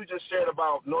 So what you just shared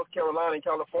about North Carolina and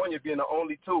California being the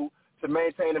only two to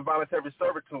maintain involuntary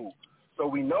servitude. So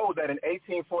we know that in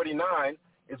 1849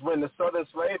 is when the southern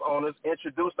slave owners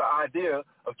introduced the idea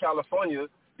of California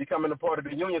becoming a part of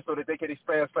the Union so that they could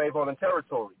expand slaveholding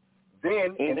territory.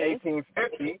 Then in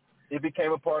 1850, it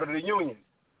became a part of the Union.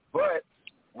 But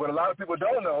what a lot of people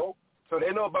don't know, so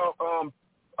they know about,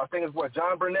 I think it's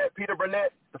Peter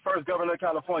Burnett, the first governor of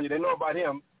California. They know about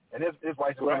him and his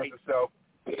white supremacist self.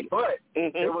 But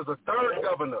there was a third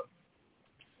governor.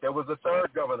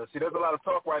 See, there's a lot of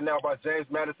talk right now about James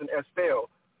Madison Estelle,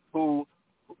 who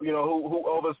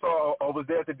was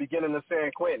there at the beginning of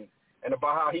San Quentin, and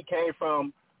about how he came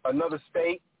from another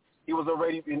state. He was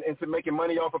already into making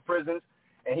money off of prisons,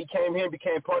 and he came here and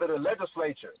became part of the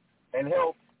legislature and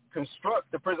helped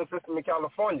construct the prison system in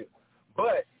California.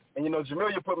 But, and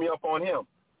Jamelia put me up on him,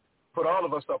 put all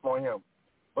of us up on him.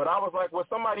 But I was like, well,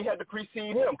 somebody had to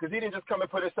precede him because he didn't just come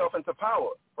and put himself into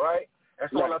power, right? And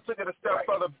so when I took it a step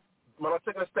further, when I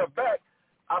took it a step back,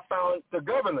 I found the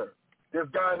governor, this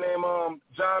guy named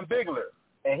John Bigler,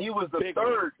 and he was the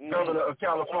third governor of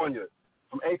California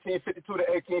from 1852 to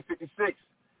 1856.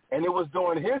 And it was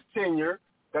during his tenure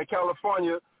that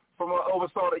California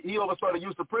oversaw the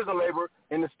use of prison labor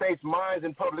in the state's mines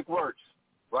and public works,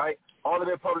 right? All of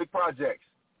their public projects.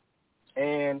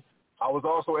 And I was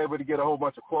also able to get a whole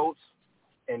bunch of quotes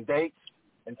and dates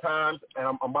and times, and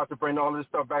I'm about to bring all of this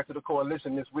stuff back to the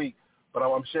coalition this week, but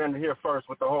I'm sharing it here first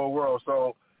with the whole world.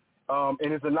 So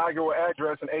in his inaugural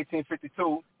address in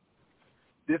 1852,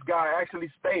 this guy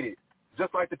actually stated,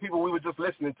 just like the people we were just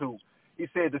listening to, he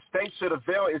said the state should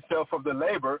avail itself of the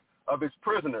labor of its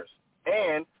prisoners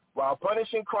and, while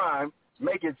punishing crime,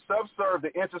 make it subserve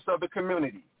the interests of the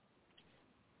community.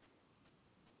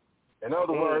 In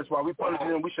other words, while we punish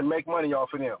them, we should make money off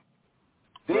of them.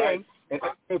 Then, in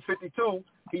 1852,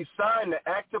 he signed the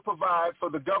Act to Provide for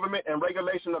the Government and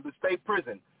Regulation of the State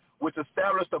Prison, which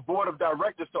established a board of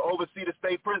directors to oversee the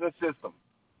state prison system.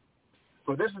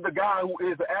 So this is the guy who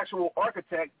is the actual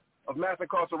architect of mass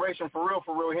incarceration for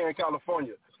real here in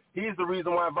California. He's the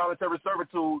reason why involuntary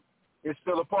servitude is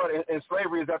still a part, and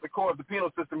slavery is at the core of the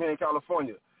penal system here in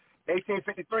California.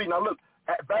 1853, now look,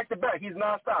 back to back, he's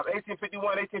nonstop, 1851,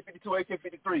 1852,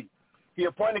 1853. He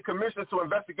appointed commissioners to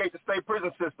investigate the state prison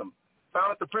system,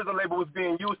 found that the prison labor was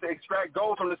being used to extract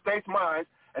gold from the state's mines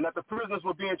and that the prisoners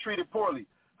were being treated poorly.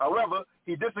 However,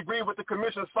 he disagreed with the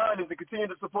commission's findings and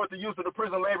continued to support the use of the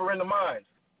prison labor in the mines.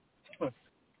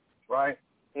 Right?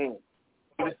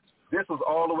 This was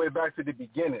all the way back to the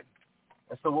beginning.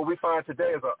 And so what we find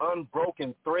today is an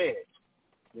unbroken thread,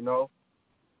 an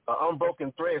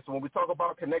unbroken thread. So when we talk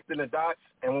about connecting the dots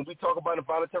and when we talk about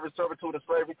involuntary servitude and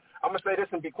slavery, I'm going to say this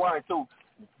and be quiet too.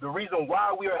 The reason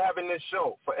why we are having this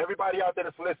show, for everybody out there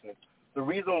that's listening, the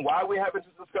reason why we're having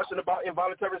this discussion about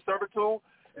involuntary servitude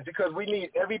is because we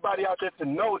need everybody out there to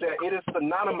know that it is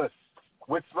synonymous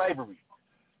with slavery.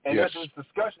 And there's this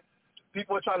discussion.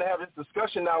 People are trying to have this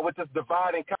discussion now with this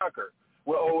divide and conquer.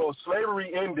 Well,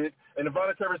 slavery ended and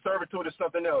involuntary servitude is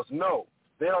something else. No,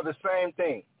 they are the same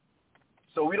thing.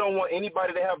 So we don't want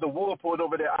anybody to have the wool pulled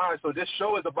over their eyes. So this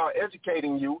show is about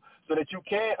educating you so that you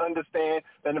can understand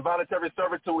that involuntary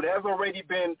servitude has already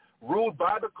been ruled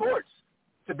by the courts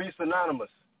to be synonymous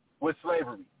with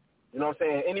slavery. You know what I'm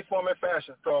saying? Any form and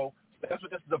fashion. So that's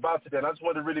what this is about today. And I just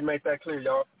wanted to really make that clear,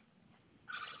 y'all.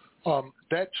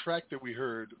 That track that we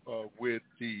heard with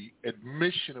the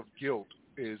admission of guilt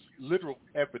is literal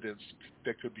evidence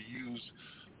that could be used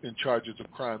in charges of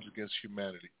crimes against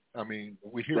humanity. I mean,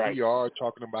 we are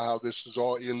talking about how this is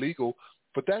all illegal,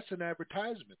 but that's an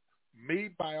advertisement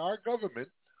made by our government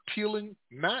appealing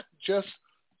not just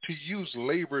to use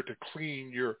labor to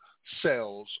clean your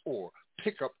cells or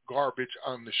pick up garbage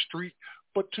on the street,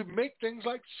 but to make things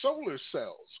like solar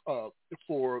cells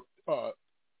for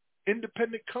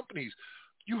independent companies.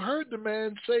 You heard the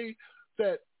man say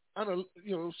that on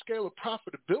a scale of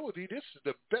profitability, this is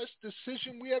the best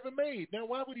decision we ever made. Now,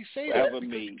 why would he say that? Because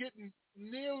he's getting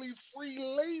nearly free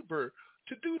labor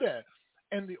to do that.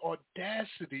 And the audacity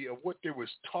audacity of what they was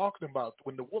talking about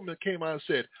when the woman came out and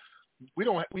said, we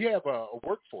have a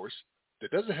workforce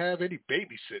that doesn't have any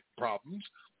babysit problems.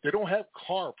 They don't have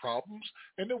car problems,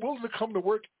 and they're willing to come to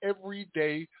work every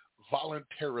day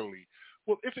voluntarily.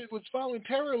 Well, if it was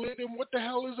voluntarily, then what the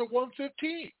hell is a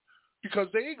 115? Because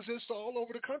they exist all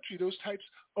over the country, those types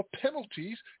of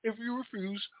penalties if you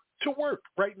refuse to work.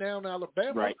 Right now in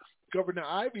Alabama, Governor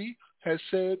Ivey has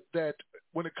said that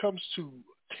when it comes to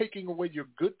taking away your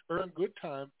earned good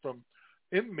time from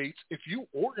inmates, if you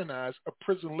organize a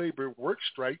prison labor work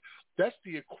strike, that's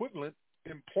the equivalent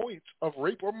in points of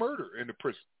rape or murder in the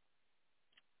prison.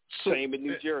 Same in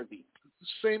New Jersey.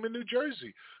 Same in New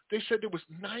Jersey. They said there was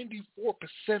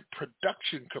 94%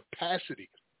 production capacity,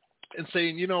 and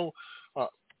saying,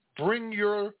 bring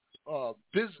your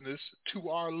business to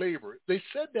our labor. They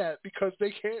said that because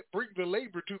they can't bring the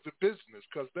labor to the business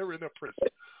because they're in a prison.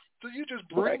 So you just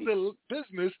bring the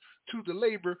business to the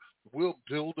labor. We'll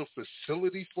build a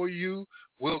facility for you.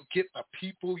 We'll get the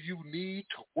people you need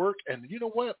to work. And you know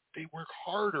what? They work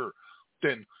harder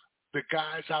than the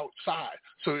guys outside.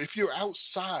 So if you're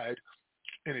outside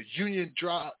in a union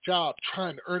job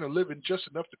trying to earn a living just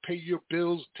enough to pay your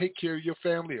bills, take care of your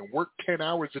family, and work 10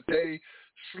 hours a day,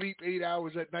 sleep 8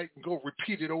 hours at night, and go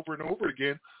repeat it over and over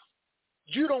again,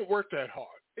 you don't work that hard.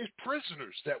 It's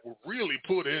prisoners that will really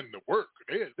put in the work.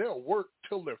 They'll work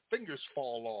till their fingers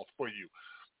fall off for you.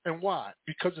 And why?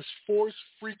 Because it's forced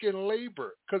freaking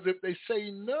labor. Because if they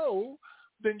say no,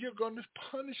 then you're going to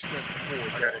punish them for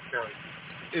that.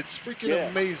 It's freaking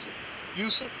amazing.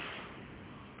 Yusuf?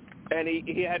 And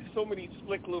he had so many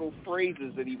slick little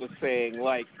phrases that he was saying,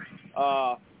 like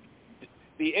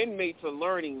the inmates are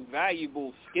learning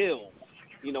valuable skills,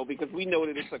 because we know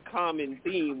that it's a common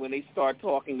theme when they start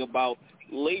talking about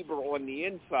labor on the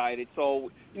inside. It's all,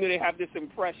 they have this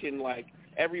impression like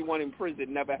everyone in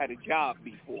prison never had a job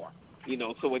before,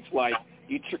 so it's like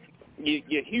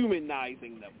you're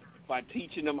humanizing them by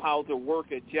teaching them how to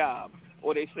work a job.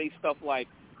 Or they say stuff like,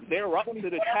 they're up to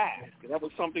the task. That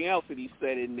was something else that he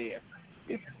said in there.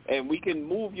 And we can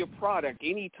move your product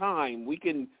anytime. We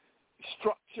can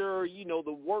structure,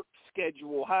 the work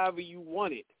schedule however you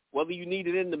want it. Whether you need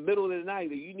it in the middle of the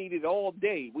night or you need it all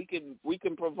day, we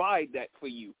can provide that for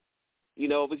you. It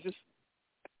was just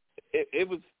it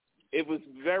was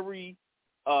very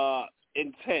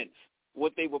intense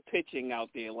what they were pitching out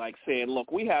there, like saying,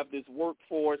 look, we have this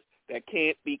workforce that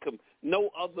can't be no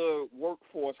other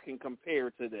workforce can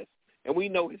compare to this. And we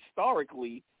know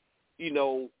historically,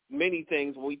 many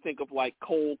things when we think of like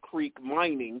Coal Creek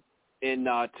mining in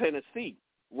Tennessee,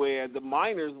 where the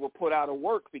miners were put out of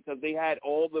work because they had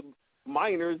all the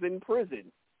miners in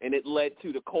prison. And it led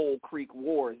to the Coal Creek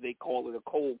Wars. They call it a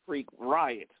Coal Creek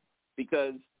riot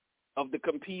because of the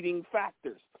competing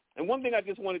factors. And one thing I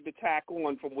just wanted to tack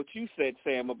on from what you said,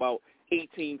 Sam, about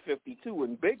 1852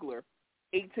 in Bigler,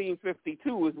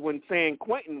 1852 is when San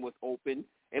Quentin was open,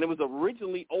 and it was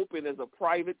originally open as a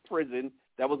private prison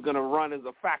that was going to run as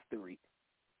a factory.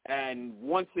 And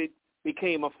once it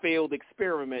became a failed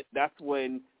experiment, that's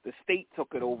when the state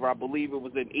took it over. I believe it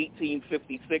was in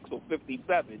 1856 or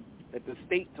 57 that the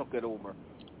state took it over.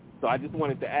 So I just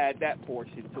wanted to add that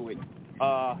portion to it.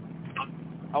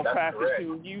 I'll pass it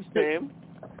to you, Sam.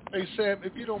 Hey, Sam,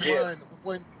 if you don't mind,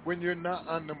 when you're not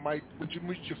on the mic, would you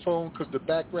mute your phone? Because the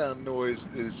background noise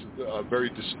is very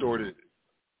distorted.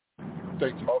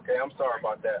 Thank you. Okay, I'm sorry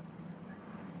about that.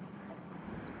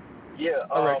 Yeah.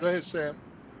 All right, go ahead, Sam.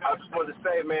 I just wanted to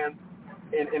say, man,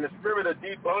 in the spirit of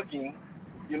debunking,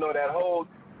 that whole,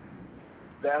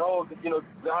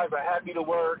 guys are happy to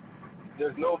work.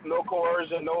 There's no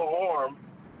coercion, no harm.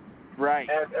 Right.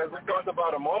 As we talked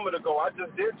about a moment ago, I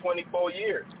just did 24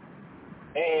 years.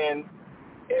 And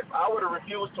if I would have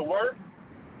refused to work,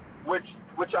 which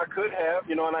I could have,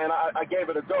 and I gave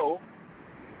it a go,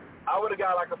 I would have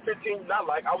got I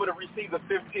would have received a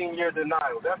 15-year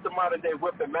denial. That's the modern-day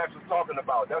whip that Max was talking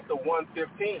about. That's the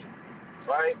 115,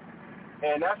 right?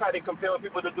 And that's how they compel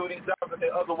people to do these jobs that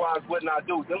they otherwise would not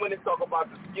do. Then when they talk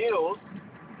about the skills,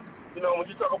 when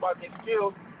you talk about these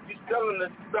skills, he's telling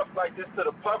this stuff like this to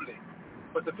the public.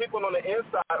 But the people on the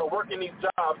inside are working these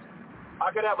jobs. I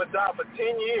could have a job for 10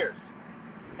 years.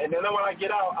 And then when I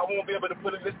get out, I won't be able to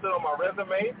put it listed on my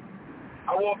resume.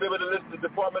 I won't be able to list the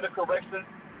Department of Corrections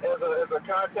as a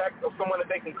contact of someone that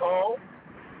they can call.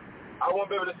 I won't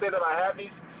be able to say that I have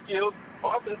these skills.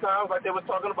 Oftentimes, like they were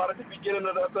talking about at the beginning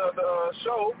of the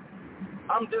show,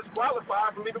 I'm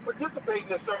disqualified for me to participate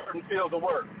in certain fields of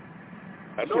work.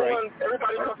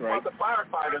 Everybody talks about the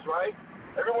firefighters, right?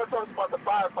 Everyone talks about the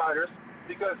firefighters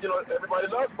because, everybody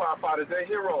loves firefighters. They're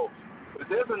heroes. But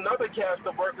there's another cast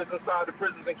of workers inside the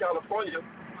prisons in California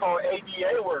called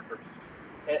ADA workers.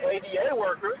 And ADA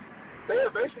workers, they are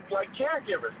basically like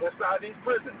caregivers inside these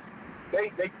prisons.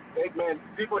 They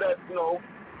people that,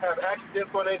 have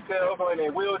accidents on their cells, or in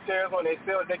their wheelchairs, on their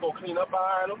cells, they go clean up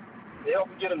behind them. They help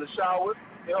them get in the showers.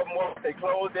 They help them wash their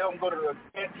clothes. They help them go to the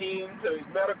canteen, to the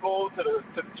medical, to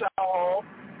the child hall,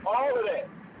 all of that.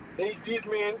 These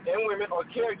men and women are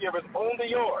caregivers on the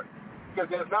yard because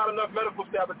there's not enough medical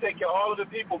staff to take care of all of the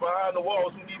people behind the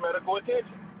walls who need medical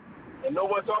attention. And no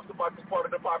one talks about this part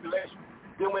of the population.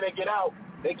 Then when they get out,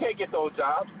 they can't get those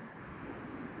jobs.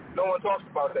 No one talks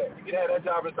about that. You can have that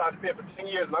job inside the pen for 10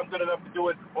 years, and I'm good enough to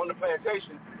do it on the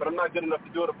plantation, but I'm not good enough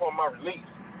to do it upon my release.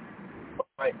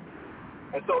 Right?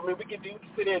 And so, we can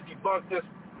sit here and debunk this,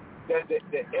 that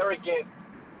arrogant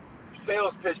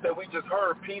sales pitch that we just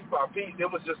heard piece by piece.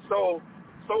 It was just so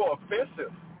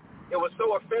offensive. It was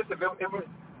so offensive.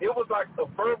 It was like a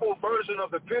verbal version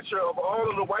of the picture of all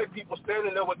of the white people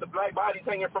standing there with the black bodies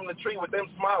hanging from the tree with them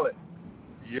smiling.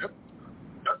 Yep.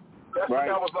 That's right. What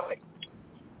that was like.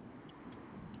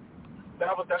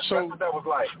 That's what that was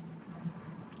like.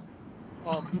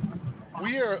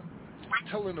 We are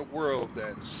telling the world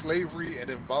that slavery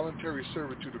and involuntary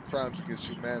servitude are crimes against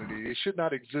humanity. They should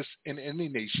not exist in any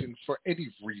nation for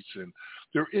any reason.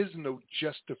 There is no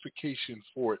justification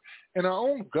for it. And our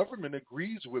own government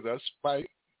agrees with us by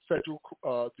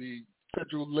the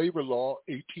Federal Labor Law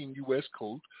 18 U.S.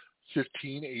 Code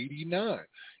 1589.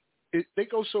 They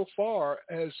go so far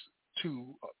as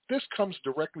to, this comes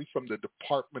directly from the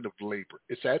Department of Labor.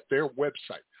 It's at their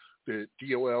website, the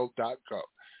DOL.gov.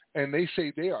 And they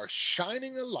say they are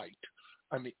shining a light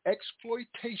on the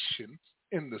exploitation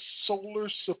in the solar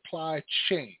supply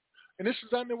chain. And this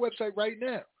is on their website right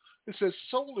now. It says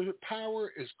solar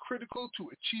power is critical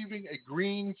to achieving a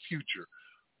green future,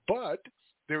 but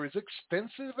there is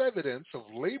extensive evidence of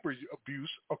labor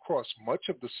abuse across much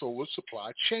of the solar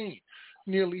supply chain.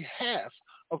 Nearly half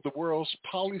of the world's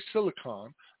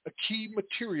polysilicon, a key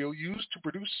material used to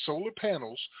produce solar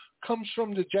panels, comes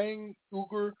from the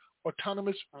Uyghur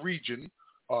Autonomous Region,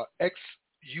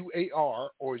 XUAR,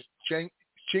 or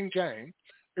Xinjiang,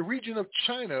 a region of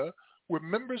China where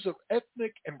members of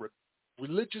ethnic and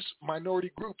religious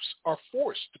minority groups are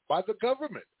forced by the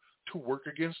government to work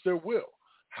against their will.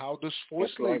 How does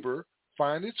forced labor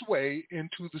find its way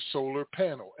into the solar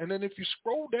panel? And then if you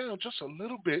scroll down just a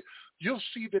little bit, you'll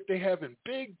see that they have in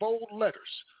big, bold letters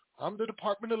on the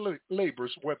Department of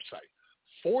Labor's website,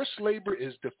 forced labor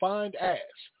is defined as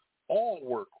all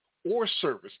work or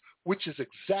service which is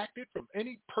exacted from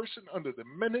any person under the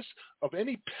menace of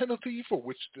any penalty for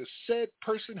which the said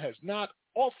person has not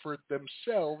offered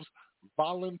themselves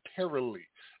voluntarily.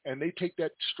 And they take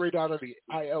that straight out of the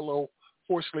ILO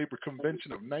Forced Labor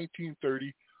Convention of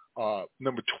 1930,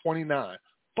 number 29.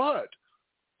 But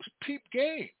peep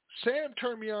game. Sam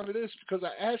turned me on to this because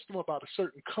I asked him about a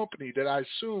certain company that I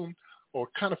assumed or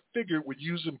kind of figured would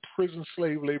use prison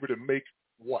slave labor to make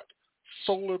what?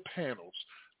 Solar panels.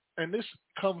 And this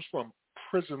comes from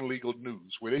Prison Legal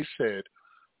News, where they said,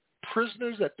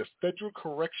 prisoners at the Federal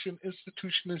Correction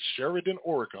Institution in Sheridan,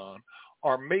 Oregon,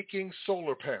 are making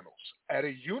solar panels at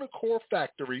a Unicor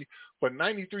factory for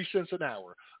 93 cents an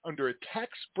hour under a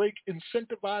tax break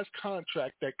incentivized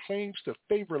contract that claims to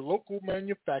favor local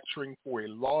manufacturing for a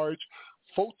large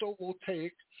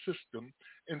photovoltaic system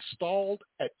installed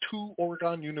at 2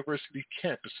 Oregon University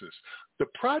campuses. The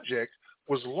project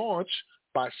was launched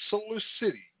by Solar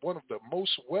City, one of the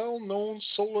most well-known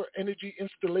solar energy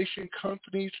installation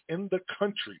companies in the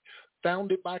country,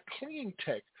 founded by clean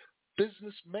tech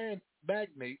businessman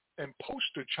magnate and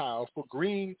poster child for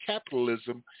green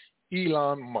capitalism,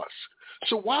 Elon Musk.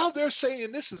 So while they're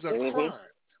saying this is a crime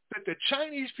that the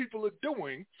Chinese people are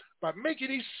doing by making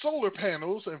these solar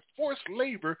panels and forced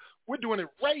labor, we're doing it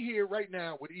right here, right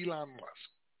now with Elon Musk.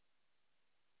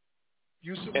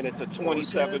 And it's a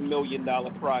 $27 million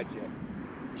project.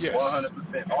 Yes.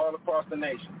 100%, all across the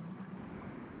nation.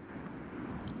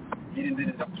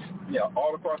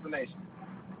 All across the nation.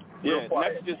 Yeah,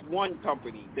 that's just one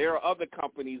company. There are other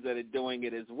companies that are doing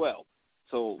it as well.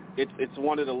 So it's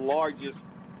one of the largest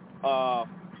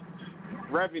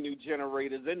revenue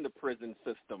generators in the prison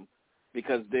system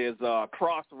because there's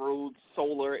Crossroads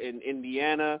Solar in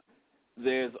Indiana.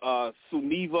 There's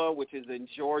Suniva, which is in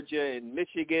Georgia and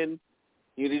Michigan.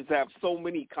 You just have so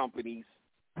many companies.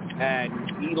 And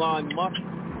Elon Musk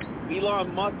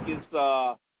is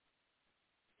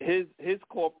his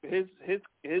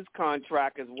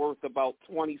contract is worth about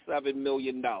 $27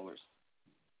 million. And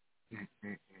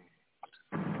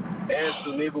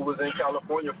Suniva was in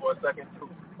California for a second too.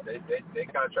 They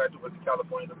contracted with the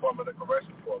California Department of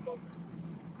Corrections for a moment.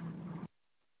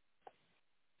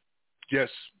 Yes.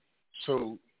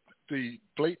 So the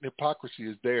blatant hypocrisy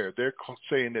is there. They're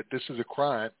saying that this is a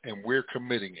crime and we're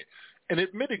committing it and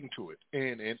admitting to it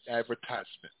in an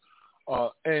advertisement.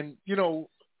 And, you know,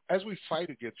 as we fight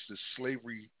against this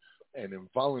slavery and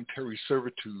involuntary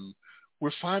servitude,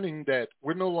 we're finding that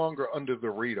we're no longer under the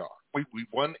radar. We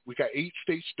got 8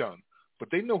 states done, but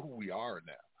they know who we are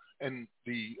now. And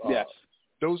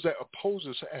those that oppose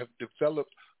us have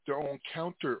developed their own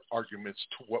counter arguments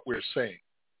to what we're saying.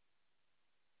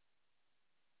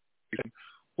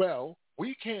 Well,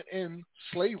 we can't end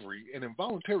slavery and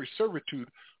involuntary servitude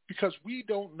because we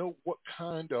don't know what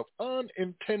kind of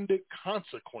unintended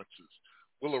consequences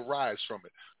will arise from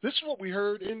it. This is what we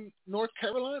heard in North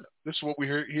Carolina. This is what we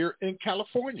heard here in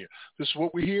California. This is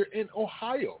what we hear in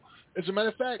Ohio. As a matter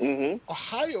of fact,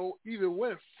 Ohio even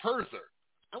went further.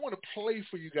 I want to play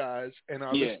for you guys and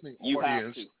our listening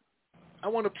audience. I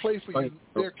want to play for you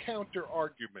their counter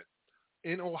argument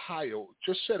in Ohio,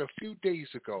 just said a few days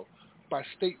ago by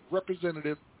State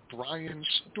Representative Brian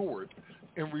Stewart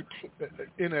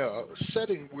in a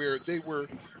setting where they were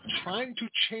trying to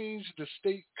change the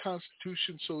state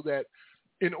constitution so that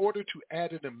in order to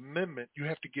add an amendment, you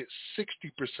have to get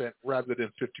 60% rather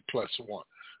than 50+1.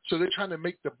 So they're trying to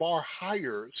make the bar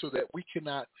higher so that we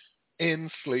cannot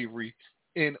end slavery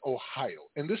in Ohio.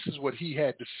 And this is what he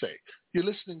had to say. You're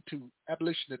listening to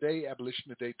Abolition Today,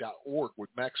 abolitiontoday.org with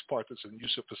Max Parthas and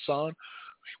Yusuf Hassan.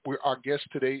 Our guest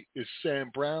today is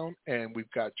Sam Brown, and we've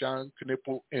got John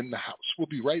Knipple in the house. We'll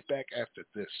be right back after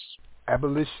this.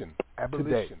 Abolition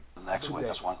Today. The next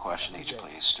witness, one question each,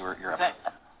 please. Stuart, you're up.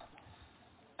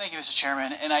 Thank you, Mr.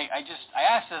 Chairman. And I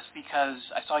asked this because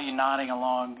I saw you nodding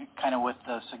along kind of with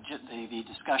the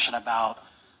discussion about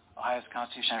Ohio's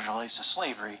Constitution as it relates to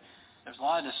slavery. There's a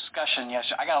lot of discussion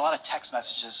yesterday. I got a lot of text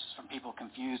messages from people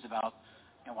confused about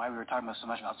why we were talking so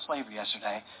much about slavery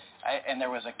yesterday. And there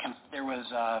was a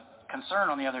concern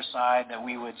on the other side that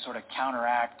we would sort of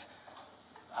counteract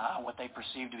what they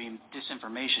perceived to be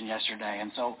disinformation yesterday.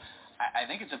 And so I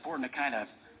think it's important to kind of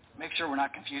make sure we're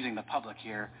not confusing the public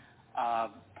here.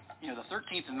 The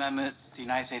 13th Amendment to the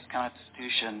United States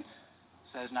Constitution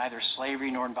says neither slavery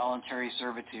nor involuntary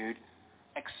servitude,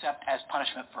 except as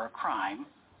punishment for a crime,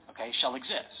 shall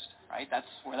exist, right? That's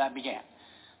where that began.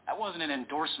 That wasn't an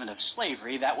endorsement of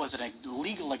slavery. That was a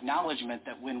legal acknowledgement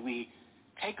that when we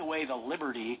take away the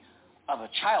liberty of a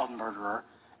child murderer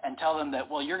and tell them that,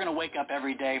 well, you're going to wake up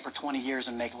every day for 20 years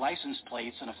and make license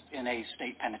plates in a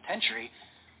state penitentiary,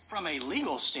 from a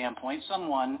legal standpoint,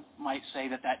 someone might say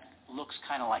that looks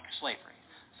kind of like slavery.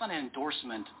 It's not an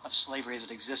endorsement of slavery as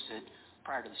it existed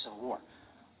prior to the Civil War.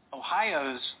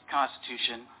 Ohio's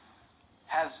Constitution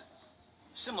has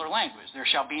similar language. There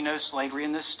shall be no slavery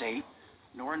in this state,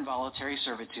 nor involuntary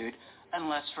servitude,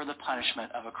 unless for the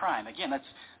punishment of a crime. Again, that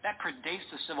predates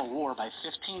the Civil War by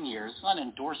 15 years. It's not an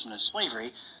endorsement of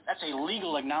slavery. That's a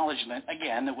legal acknowledgement,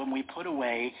 again, that when we put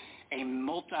away a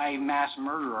multi-mass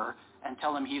murderer and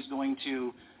tell him he's going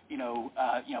to,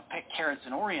 pick carrots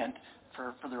in Orient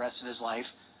for the rest of his life,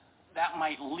 that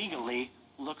might legally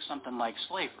look something like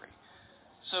slavery.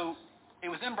 So it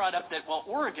was then brought up that, well,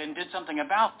 Oregon did something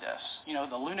about this.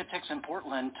 The lunatics in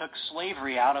Portland took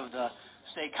slavery out of the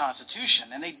state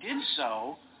constitution, and they did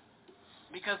so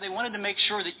because they wanted to make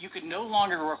sure that you could no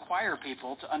longer require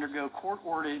people to undergo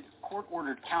court-ordered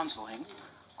counseling,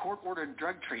 court-ordered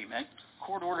drug treatment,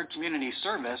 court-ordered community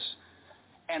service,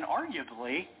 and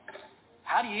arguably,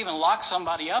 how do you even lock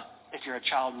somebody up if you're a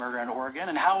child murderer in Oregon?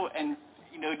 And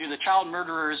do the child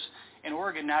murderers in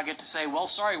Oregon now get to say, well,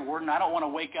 sorry, warden, I don't want to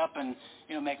wake up and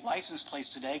make license plates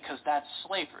today because that's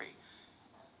slavery?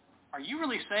 Are you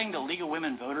really saying the League of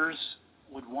Women Voters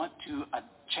would want to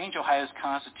change Ohio's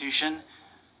Constitution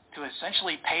to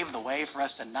essentially pave the way for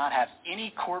us to not have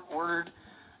any court-ordered,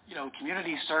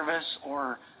 community service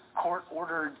or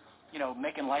court-ordered,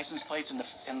 making license plates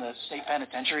in the state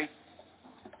penitentiary?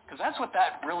 Because that's what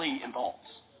that really involves.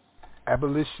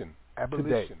 Abolition.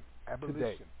 Today.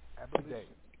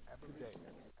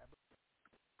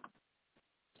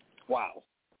 Wow.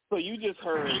 So you just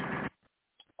heard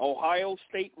Ohio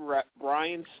State Rep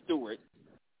Brian Stewart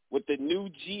with the new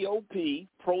GOP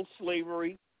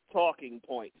pro-slavery talking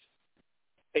points.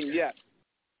 And yes,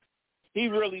 he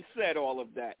really said all of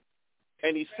that.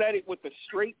 And he said it with a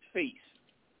straight face.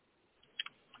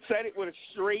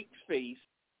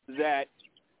 That,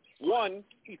 one,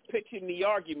 he's pitching the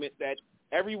argument that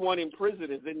everyone in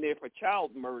prison is in there for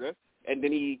child murder, and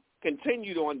then he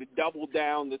continued on to double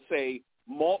down to say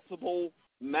multiple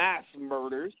mass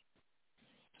murders,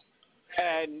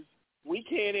 and we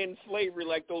can't end slavery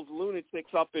like those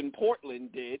lunatics up in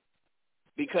Portland did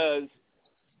because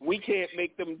we can't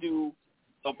make them do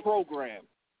a program.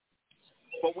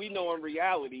 But we know in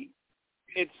reality,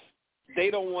 they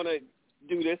don't want to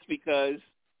do this because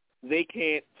they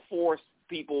can't force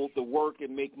people to work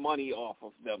and make money off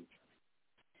of them.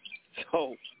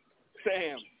 So,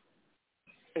 Sam,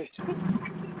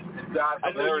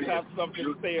 I know you have something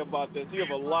to say about this. You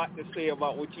have a lot to say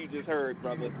about what you just heard,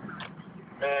 brother.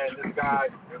 Man, this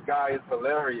guy is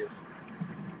hilarious.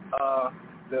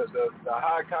 The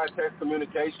high context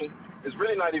communication is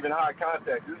really not even high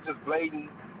context. This is just blatant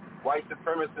white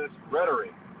supremacist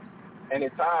rhetoric. And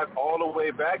it ties all the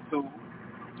way back to,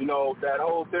 that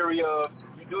whole theory of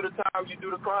you do the time, you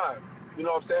do the crime. You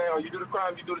know what I'm saying? Or you do the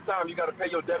crime, you do the time. You got to pay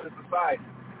your debt to society.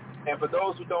 And for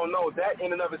those who don't know, that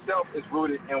in and of itself is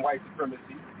rooted in white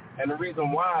supremacy. And the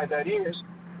reason why that is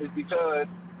because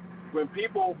when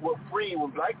people were free, when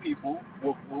black people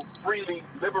were freely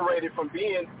liberated from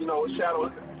being,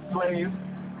 shadow slaves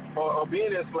or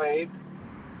being enslaved,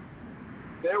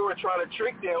 they were trying to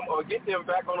trick them or get them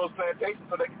back on those plantations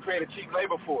so they could create a cheap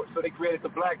labor force. So they created the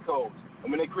black codes. And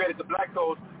when they created the black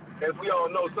codes, as we all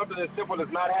know, something as simple as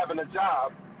not having a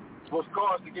job was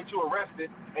cause to get you arrested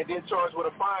and then charged with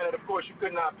a fine that, of course, you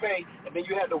could not pay, and then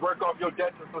you had to work off your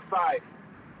debt to society.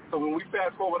 So when we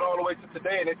fast forward all the way to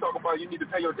today and they talk about you need to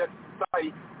pay your debt to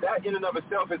society, that in and of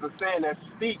itself is a saying that's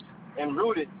steeped and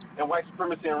rooted in white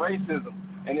supremacy and racism.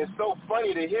 And it's so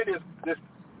funny to hear this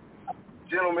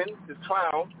gentleman, this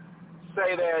clown,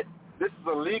 say that this is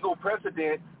a legal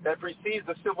precedent that precedes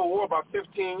the Civil War about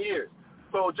 15 years.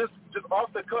 So just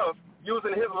off the cuff,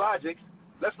 using his logic,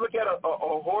 let's look at a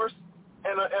horse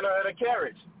and a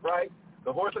carriage, right?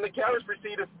 The horse and the carriage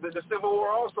preceded the Civil War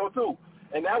also too,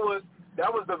 and that was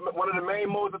one of the main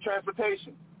modes of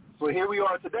transportation. So here we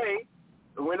are today,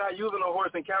 and we're not using a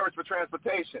horse and carriage for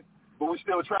transportation, but we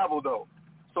still travel though.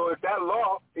 So if that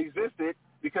law existed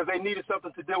because they needed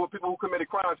something to deal with people who committed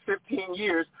crimes 15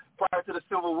 years prior to the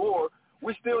Civil War,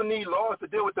 we still need laws to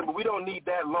deal with them, but we don't need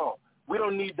that law. We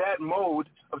don't need that mode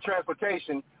of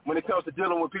transportation when it comes to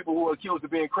dealing with people who are accused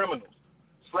of being criminals.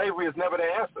 Slavery is never the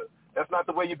answer. That's not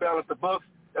the way you balance the books.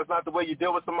 That's not the way you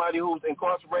deal with somebody who's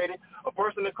incarcerated. A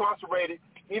person incarcerated,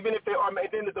 even if they are,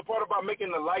 then the part about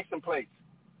making the license plates.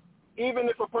 Even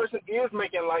if a person is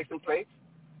making license plates,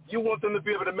 you want them to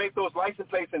be able to make those license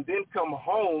plates and then come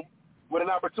home with an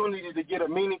opportunity to get a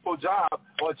meaningful job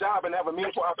or a job and have a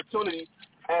meaningful opportunity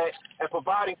at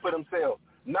providing for themselves.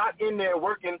 Not in there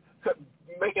working,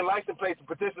 making license plates and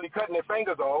potentially cutting their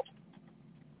fingers off,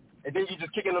 and then you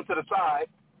just kicking them to the side,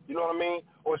 you know what I mean,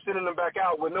 or sending them back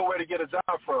out with nowhere to get a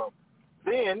job from.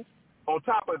 Then, on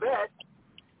top of that,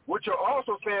 what you're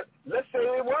also saying, let's say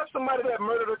it was somebody that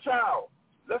murdered a child.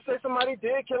 Let's say somebody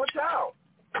did kill a child,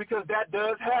 because that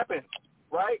does happen,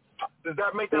 right? Does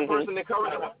that make that person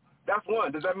encourageable? That's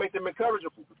one. Does that make them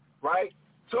encourageable, right?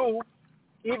 Two,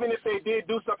 even if they did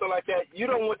do something like that, you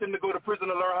don't want them to go to prison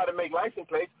to learn how to make license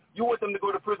plates. You want them to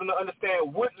go to prison to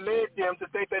understand what led them to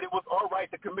think that it was all right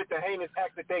to commit the heinous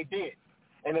act that they did.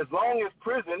 And as long as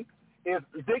prison is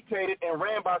dictated and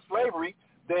ran by slavery,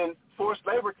 then forced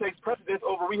labor takes precedence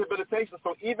over rehabilitation.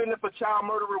 So even if a child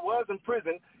murderer was in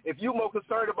prison, if you're more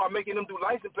concerned about making them do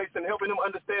license plates and helping them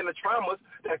understand the traumas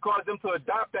that caused them to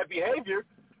adopt that behavior,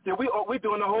 then we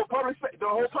doing the whole public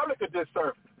a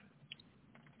disservice.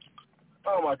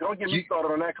 Oh my! Don't get me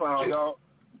started on that clown, y'all.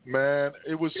 Man,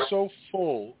 it was so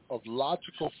full of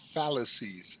logical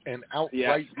fallacies and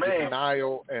outright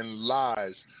denial and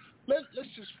lies. Let's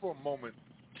just for a moment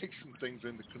take some things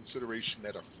into consideration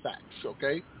that are facts,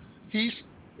 okay? He's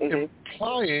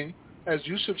implying, as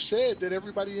Yusuf said, that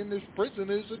everybody in this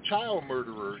prison is a child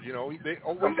murderer. You know, they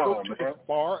always go to the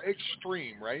far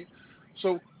extreme, right?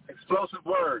 So explosive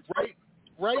words.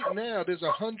 Right now, there's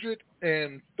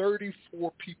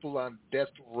 134 people on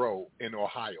death row in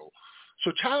Ohio.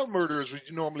 So child murderers would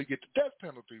normally get the death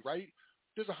penalty, right?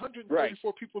 There's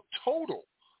 134 people total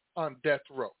on death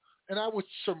row. And I would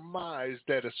surmise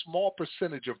that a small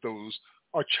percentage of those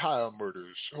are child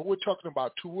murderers. So we're talking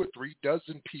about 2 or 3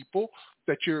 dozen people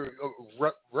that you're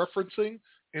referencing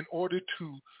in order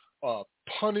to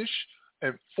punish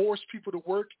and force people to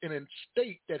work in a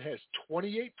state that has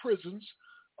 28 prisons,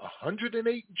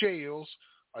 108 jails,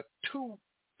 a $2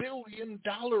 billion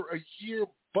a year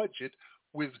budget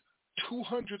with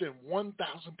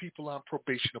 201,000 people on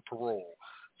probation or parole,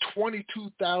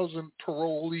 22,000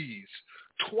 parolees,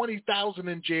 20,000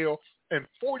 in jail, and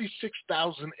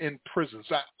 46,000 in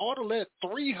prisons. I ought to let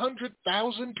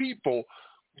 300,000 people,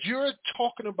 you're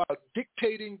talking about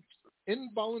dictating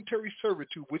involuntary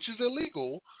servitude, which is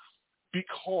illegal,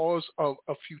 because of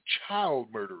a few child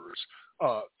murderers,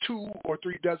 2 or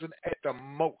 3 dozen at the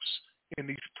most in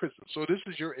these prisons. So this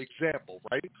is your example,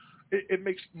 right? It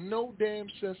makes no damn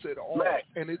sense at all. Mac,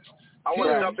 and it's. I want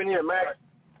to jump in here, Mac.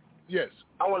 Yes.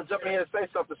 I want to jump in here and say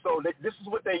something. So this is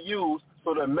what they use.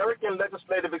 So the American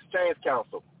Legislative Exchange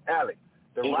Council, ALEC,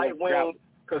 the right-wing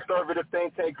conservative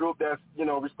think tank group that's,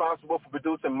 responsible for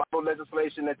producing model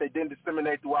legislation that they then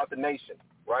disseminate throughout the nation,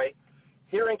 right?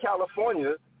 Here in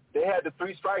California, they had the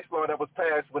 3 strikes law that was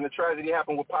passed when the tragedy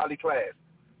happened with Polly Klaas.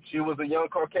 She was a young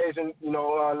Caucasian,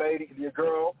 lady, a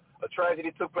girl. A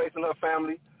tragedy took place in her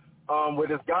family where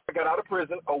this guy got out of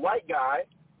prison, a white guy,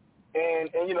 and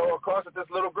of course, this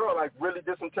little girl, really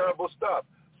did some terrible stuff.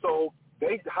 So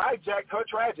they hijacked her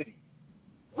tragedy.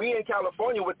 We in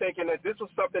California were thinking that this was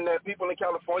something that people in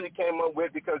California came up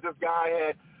with because this guy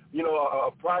had,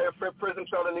 a prior prison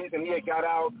felonies and he had got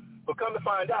out. But come to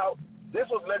find out, this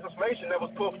was legislation that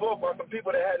was put forth by some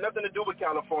people that had nothing to do with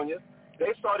California.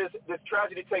 They saw this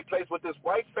tragedy take place with this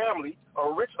white family,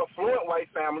 a rich, affluent white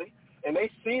family, and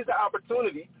they seized the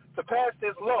opportunity to pass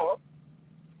this law,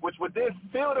 which would then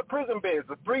fill the prison beds,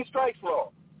 the 3 strikes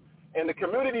law. And the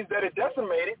communities that it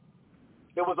decimated,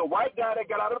 there was a white guy that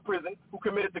got out of prison who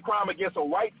committed the crime against a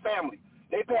white family.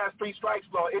 They passed 3 strikes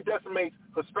law. It decimates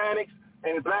Hispanics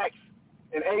and blacks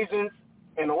and Asians,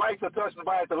 and the whites are touched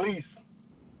by it the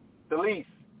least,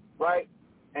 right?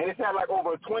 And it's had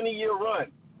over a 20-year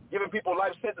run, giving people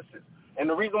life sentences. And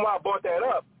the reason why I brought that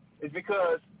up is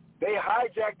because they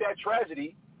hijacked that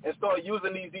tragedy and started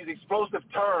using these explosive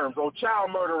terms,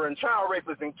 child murderer and child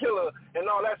rapist and killer and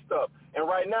all that stuff. And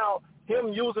right now,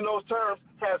 him using those terms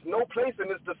has no place in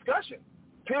this discussion,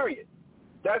 period.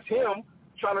 That's him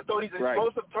trying to throw these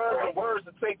explosive terms and words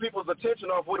to take people's attention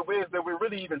off what it is that we're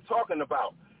really even talking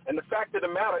about. And the fact of the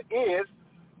matter is,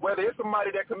 whether it's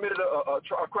somebody that committed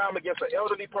a crime against an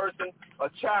elderly person, a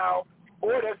child,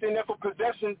 or that's in there for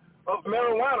possession of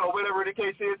marijuana or whatever the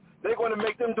case is, they're going to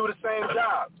make them do the same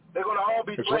job. They're going to all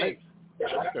be slaves.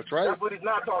 That's right. That's what he's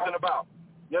not talking about.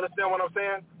 You understand what I'm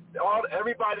saying?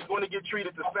 Everybody's going to get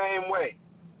treated the same way,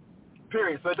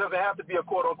 period. So it doesn't have to be a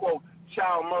quote-unquote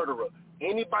child murderer.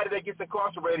 Anybody that gets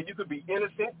incarcerated, you could be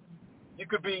innocent, you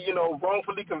could be,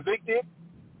 wrongfully convicted,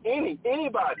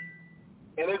 anybody.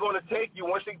 And they're going to take you,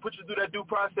 once they put you through that due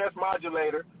process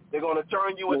modulator, they're going to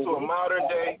turn you into a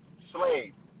modern-day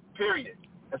slave, period.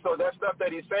 And so that stuff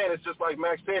that he's saying is just like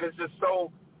Max said, it's just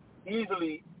so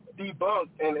easily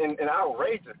debunked and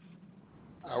outrageous.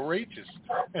 Outrageous.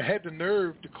 And had the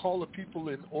nerve to call the people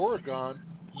in Oregon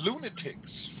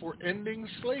lunatics for ending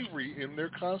slavery in their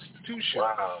constitution.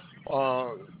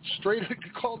 Wow. Straight up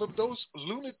call them those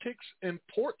lunatics in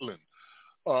Portland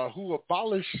who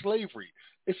abolished slavery.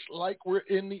 It's like we're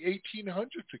in the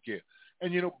 1800s again.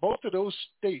 And, both of those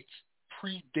states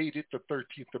predated the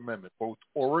 13th Amendment. Both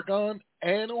Oregon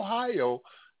and Ohio,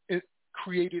 it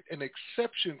created an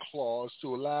exception clause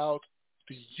to allow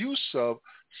the use of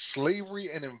slavery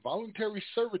and involuntary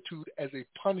servitude as a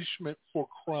punishment for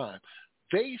crime.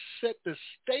 They set the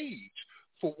stage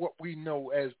for what we know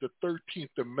as the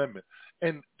 13th Amendment.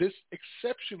 And this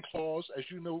exception clause, as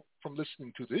you know from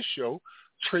listening to this show,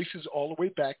 traces all the way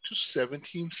back to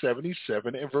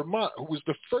 1777 in Vermont, who was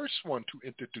the first one to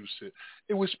introduce it.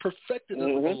 It was perfected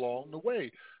along the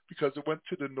way because it went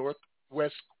to the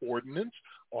Northwest Ordinance.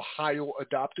 Ohio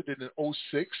adopted it in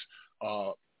 2006.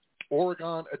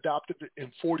 Oregon adopted it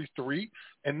in 1943.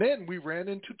 And then we ran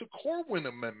into the Corwin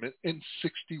Amendment in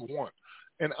 1961.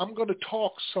 And I'm going to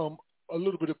talk a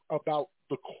little bit about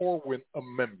the Corwin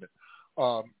Amendment.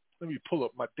 Let me pull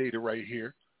up my data right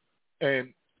here.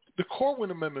 And the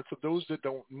Corwin Amendment, for those that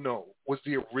don't know, was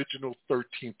the original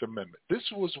 13th Amendment. This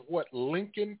was what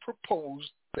Lincoln proposed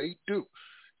they do.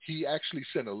 He actually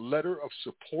sent a letter of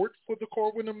support for the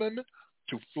Corwin Amendment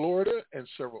to Florida and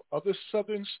several other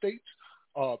southern states.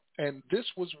 And this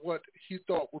was what he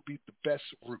thought would be the best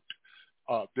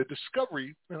route. The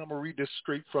discovery, and I'm going to read this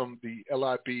straight from the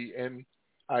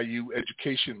LIB-NIU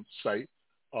education site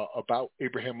about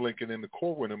Abraham Lincoln and the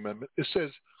Corwin Amendment. It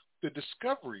says, the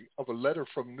discovery of a letter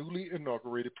from newly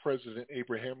inaugurated President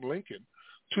Abraham Lincoln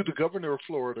to the governor of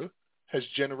Florida has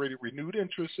generated renewed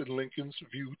interest in Lincoln's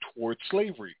view toward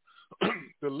slavery.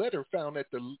 The letter found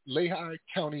at the Lehigh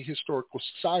County Historical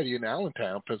Society in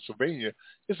Allentown, Pennsylvania,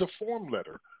 is a form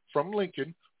letter from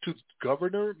Lincoln to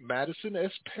Governor Madison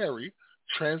S. Perry,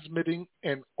 transmitting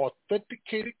an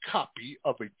authenticated copy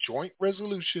of a joint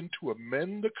resolution to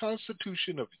amend the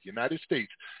Constitution of the United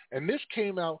States. And this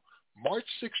came out March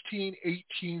 16,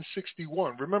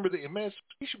 1861. Remember, the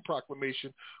Emancipation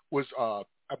Proclamation was,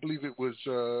 I believe it was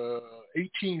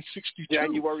 1862.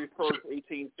 January 1st,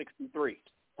 1863.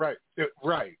 Right,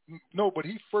 right. No, but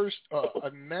he first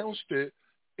announced it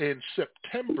in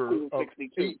September of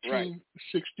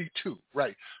 1862.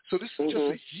 Right. So this is just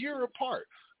a year apart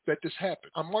that this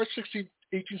happened. On March 16,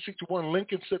 1861,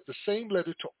 Lincoln sent the same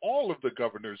letter to all of the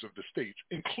governors of the states,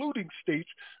 including states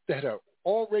that had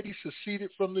already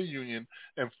seceded from the Union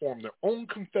and formed their own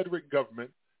Confederate government.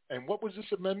 And what was this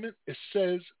amendment? It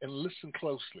says, and listen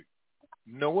closely,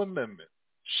 no amendment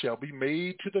shall be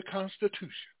made to the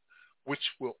Constitution which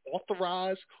will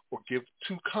authorize or give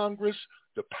to Congress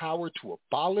the power to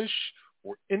abolish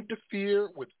or interfere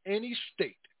with any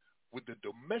state with the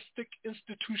domestic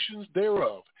institutions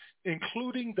thereof,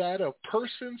 including that of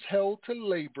persons held to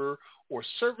labor or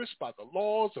service by the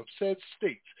laws of said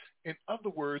states. In other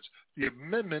words, the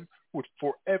amendment would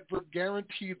forever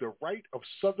guarantee the right of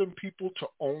Southern people to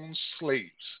own slaves.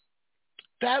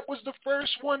 That was the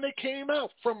first one that came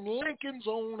out from Lincoln's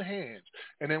own hands.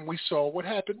 And then we saw what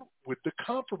happened with the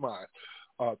compromise.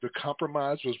 The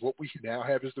compromise was what we now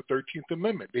have as the 13th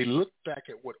Amendment. They looked back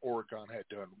at what Oregon had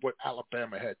done, what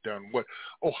Alabama had done, what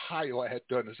Ohio had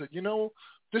done, and said, you know,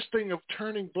 this thing of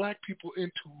turning black people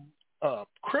into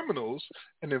criminals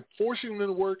and then forcing them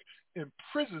to work in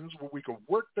prisons where we can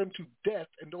work them to death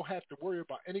and don't have to worry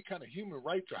about any kind of human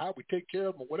rights or how we take care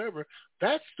of them or whatever,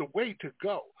 that's the way to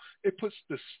go. It puts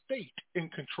the state in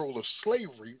control of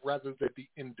slavery rather than the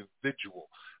individual.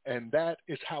 And that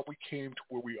is how we came to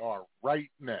where we are right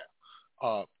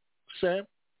now. Sam?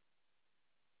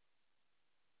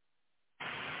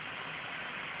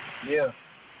 Yeah.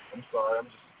 I'm sorry.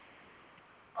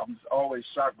 I'm just always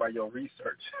shocked by your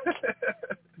research.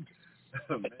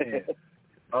 Man.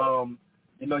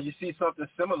 You know, you see something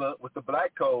similar with the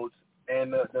black codes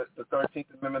and the 13th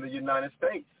Amendment of the United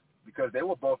States, because they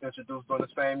were both introduced during the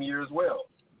same year as well.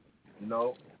 You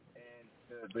know, and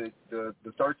the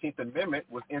 13th Amendment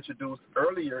was introduced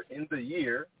earlier in the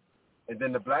year, and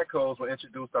then the black codes were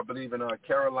introduced, I believe, in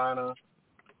Carolina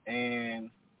and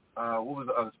what was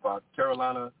the other spot?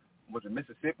 Carolina, was it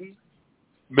Mississippi?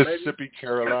 Mississippi, maybe?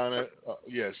 Carolina,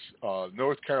 yes.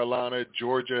 North Carolina,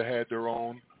 Georgia had their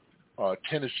own.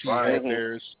 Tennessee had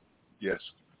theirs. Yes.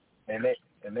 And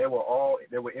they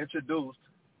were introduced,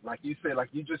 like you said,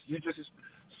 like you just.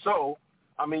 So,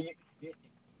 I mean,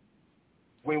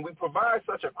 when we provide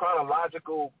such a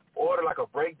chronological order, like a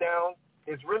breakdown,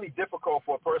 it's really difficult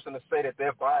for a person to say that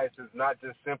their bias is not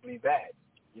just simply that.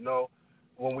 You know,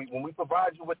 when we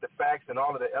provide you with the facts and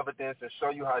all of the evidence and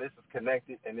show you how this is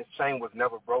connected and this chain was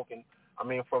never broken. I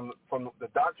mean, from the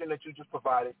doctrine that you just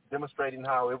provided, demonstrating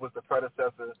how it was the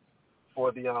predecessor for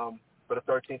the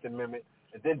 13th Amendment,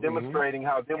 and then demonstrating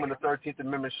how then when the 13th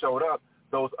Amendment showed up,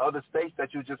 those other states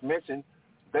that you just mentioned,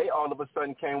 they all of a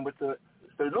sudden came with the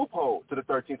loophole to the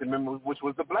 13th Amendment, which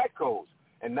was the black codes.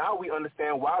 And now we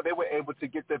understand why they were able to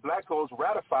get their black codes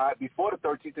ratified before the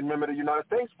 13th Amendment of the United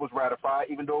States was ratified,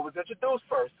 even though it was introduced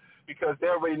first, because they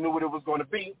already knew what it was going to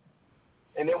be,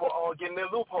 and they were all getting their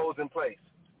loopholes in place.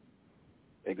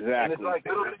 Exactly. And it's like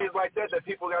little things like that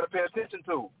people got to pay attention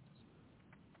to.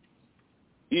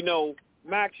 You know,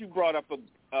 Max, you brought up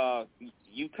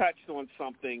you touched on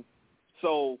something.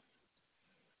 So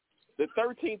the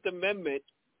 13th Amendment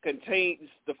contains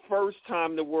the first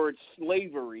time the word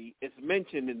slavery is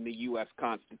mentioned in the U.S.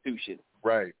 Constitution.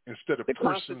 Right. Instead of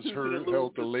persons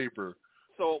held to labor.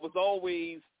 So it was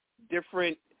always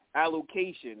different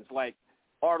allocations, like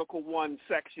Article 1,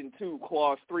 Section 2,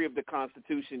 Clause 3 of the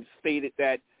Constitution stated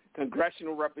that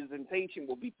congressional representation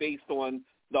will be based on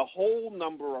the whole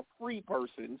number of free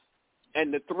persons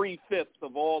and the 3/5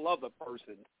 of all other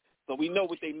persons. So we know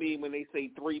what they mean when they say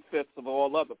 3/5 of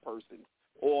all other persons.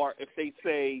 Or if they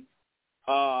say,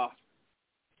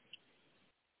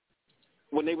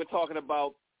 when they were talking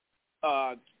about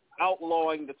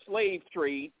outlawing the slave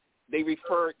trade, they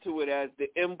referred to it as the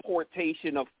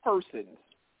importation of persons.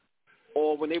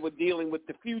 Or when they were dealing with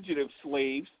the fugitive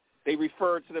slaves, they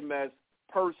referred to them as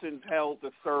persons held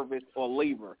to service or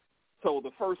labor. So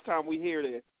the first time we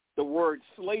hear the word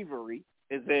slavery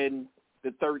is in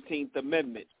the 13th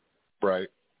Amendment. Right.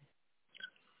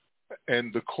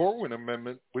 And the Corwin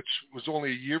Amendment, which was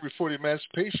only a year before the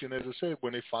Emancipation, as I said,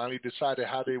 when they finally decided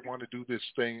how they want to do this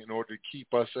thing in order to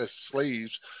keep us as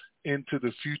slaves into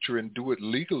the future and do it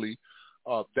legally,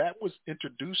 that was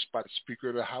introduced by the Speaker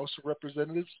of the House of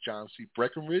Representatives, John C.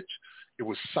 Breckinridge. It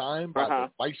was signed by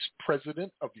the Vice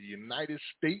President of the United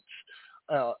States,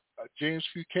 James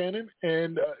Buchanan,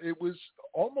 and it was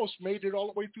almost made it all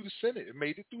the way through the Senate. It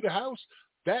made it through the House.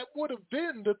 That would have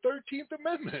been the 13th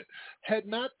Amendment had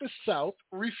not the South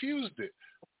refused it.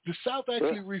 The South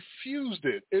actually refused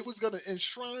it. It was going to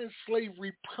enshrine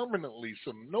slavery permanently,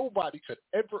 so nobody could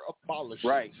ever abolish it.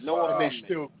 Right, no amendment. And they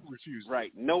still refused it.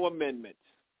 Right, no amendments.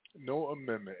 No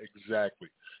amendment, exactly.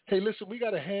 Hey, listen, we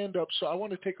got a hand up, so I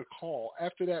want to take a call.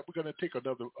 After that, we're going to take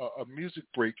another a music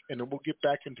break, and then we'll get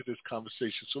back into this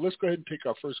conversation. So let's go ahead and take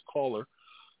our first caller.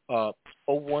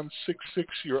 0166,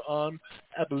 you're on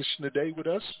Abolition Today with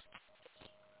us.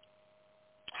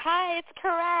 Hi, it's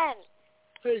Karen.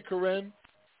 Hey, Karen.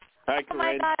 Hi, Karen. Oh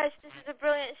my gosh, this is a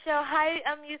brilliant show. Hi,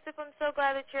 Yusuf. I'm so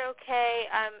glad that you're okay.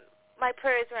 My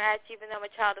prayers were at you, even though I'm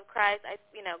a child of Christ.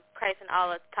 Christ and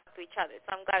Allah talk to each other,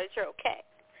 so I'm glad that you're okay.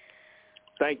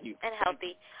 Thank you. And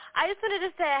healthy. I just wanted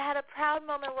to say I had a proud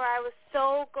moment where I was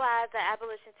so glad that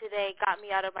Abolition Today got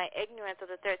me out of my ignorance of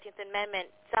the 13th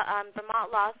Amendment. So, Vermont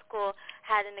Law School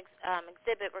had an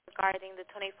exhibit regarding the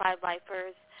 25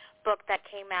 Lifers book that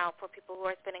came out for people who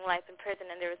are spending life in prison,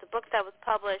 and there was a book that was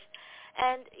published.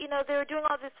 And, they were doing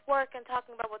all this work and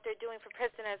talking about what they're doing for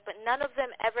prisoners, but none of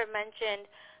them ever mentioned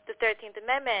the 13th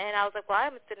Amendment. And I was like, well,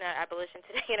 I'm a student at Abolition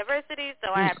Today University,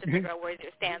 so I have to figure out where's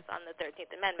your stance on the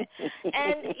 13th Amendment.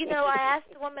 And, I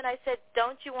asked the woman, I said,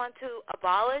 don't you want to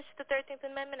abolish the 13th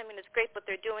Amendment? I mean, it's great what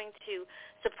they're doing to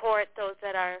support those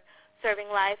that are serving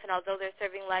life, and although they're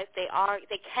serving life, they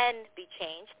can be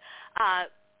changed.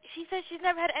 She said she's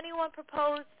never had anyone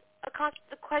propose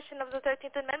the question of the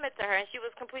 13th Amendment to her, and she was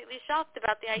completely shocked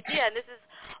about the idea. And this is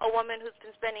a woman who's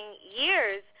been spending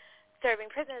years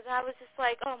serving prisoners, and I was just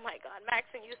like, oh my God, Max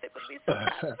and Yusuf would be so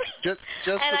proud.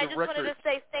 And I just wanted to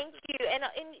say thank you. And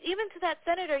even to that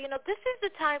senator, this is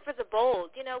the time for the bold.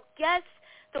 Yes,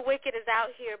 the wicked is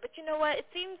out here, but you know what? It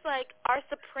seems like our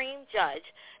supreme judge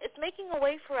is making a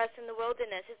way for us in the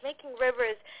wilderness. He's making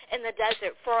rivers in the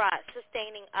desert for us,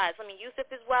 sustaining us. I mean, Yusuf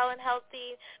is well and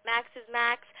healthy. Max is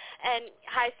Max. And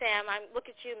hi, Sam. Look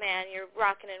at you, man. You're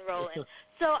rocking and rolling.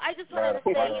 So I just wanted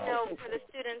to say, for the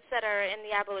students that are in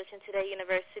the Abolition Today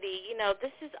University,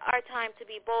 this is our time to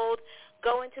be bold,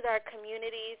 go into our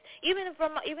communities, even if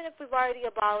we've already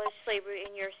abolished slavery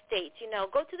in your state,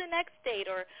 go to the next state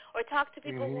or talk to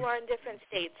people who are in different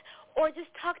states, or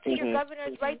just talk to your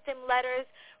governors, write them letters,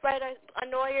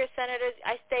 annoy your senators.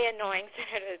 I say annoying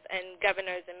senators and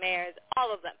governors and mayors, all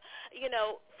of them,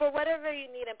 for whatever you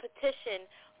need, and petition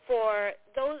for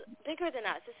those bigger than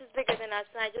us. This is bigger than us,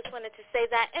 and I just wanted to say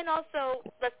that. And also,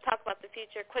 let's talk about the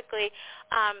future quickly.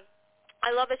 I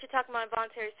love that you're talking about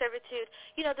involuntary servitude.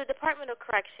 The Department of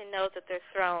Correction knows that their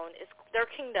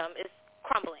kingdom is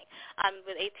crumbling.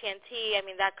 With AT&T,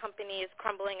 that company is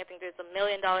crumbling. I think there's $1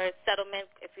 million settlement.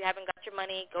 If you haven't got your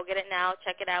money, go get it now.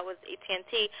 Check it out with AT&T.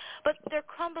 But they're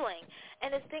crumbling,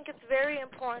 and I think it's very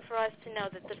important for us to know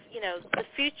that the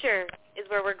future is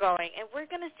where we're going, and we're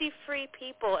going to see free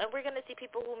people, and we're going to see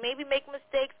people who maybe make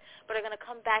mistakes, but are going to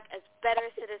come back as better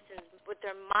citizens with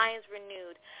their minds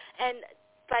renewed. And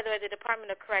by the way, the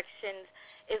Department of Corrections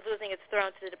is losing its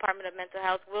throne to the Department of Mental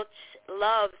Health, which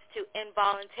loves to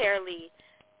involuntarily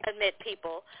admit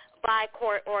people by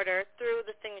court order through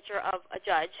the signature of a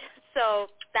judge. So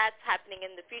that's happening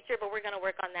in the future, but we're going to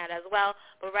work on that as well.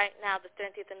 But right now, the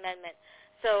 13th Amendment.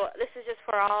 So this is just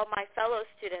for all my fellow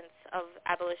students of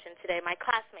Abolition Today, my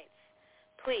classmates.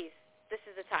 Please, this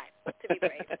is the time to be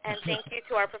brave. And thank you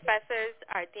to our professors,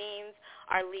 our deans,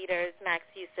 our leaders, Max,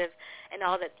 Yusuf, and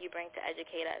all that you bring to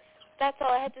educate us. That's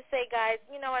all I had to say, guys.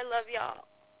 I love y'all.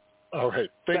 All right.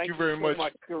 Thank you very so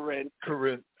much,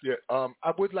 Corinne. Yeah.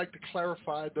 I would like to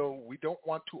clarify, though, we don't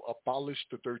want to abolish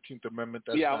the 13th Amendment.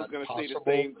 That's I was going to say the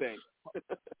same thing.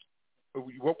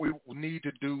 What we need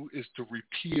to do is to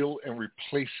repeal and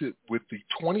replace it with the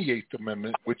 28th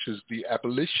Amendment, which is the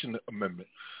Abolition Amendment.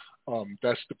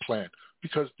 That's the plan,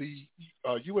 because the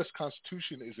U.S.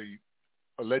 Constitution is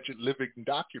a alleged living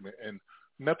document, and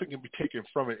nothing can be taken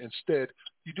from it. Instead,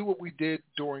 you do what we did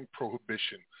during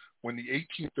Prohibition. When the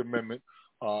 18th Amendment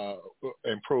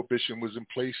and Prohibition was in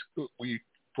place, we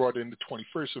brought in the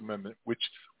 21st Amendment, which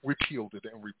repealed it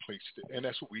and replaced it. And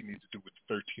that's what we need to do with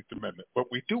the 13th Amendment. But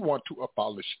we do want to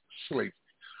abolish slavery.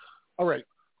 All right.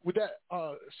 With that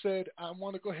said, I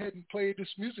want to go ahead and play this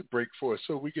music break for us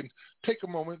so we can take a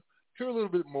moment, hear a little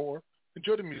bit more,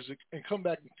 enjoy the music, and come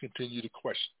back and continue the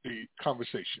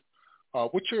conversation.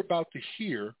 What you're about to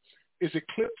hear is a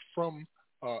clip from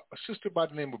a sister by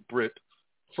the name of Britt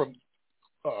from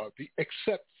the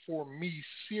Except for Me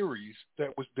series that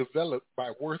was developed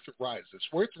by Worth Rises.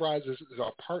 Worth Rises is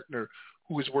our partner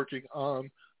who is working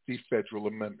on the federal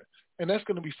amendment. And that's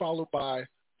going to be followed by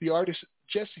the artist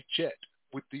Jesse Jett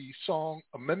with the song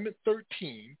Amendment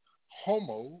 13,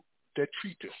 Homo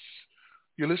Detritus.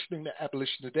 You're listening to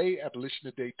Abolition Today,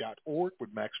 abolitiontoday.org with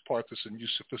Max Parthas and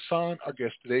Yusuf Hassan. Our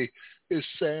guest today is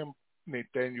Samuel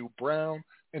Nathaniel Brown,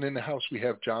 and in the house we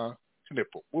have John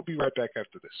Knipple. We'll be right back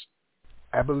after this.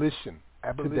 Abolition.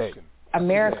 Today.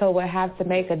 America would have to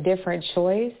make a different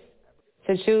choice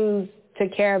to choose to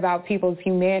care about people's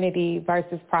humanity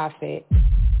versus profit.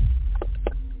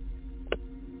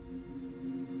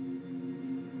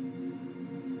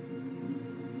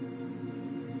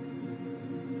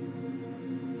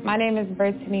 My name is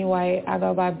Brittany White. I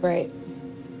go by Britt.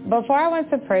 Before I went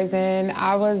to prison,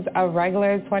 I was a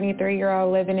regular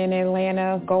 23-year-old living in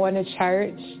Atlanta, going to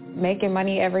church, making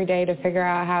money every day to figure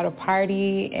out how to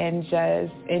party and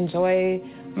just enjoy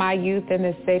my youth in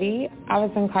the city. I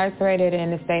was incarcerated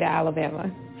in the state of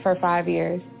Alabama for 5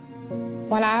 years.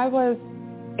 When I was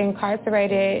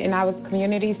incarcerated and I was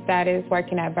community status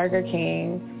working at Burger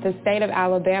King, the state of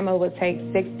Alabama would take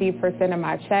 60% of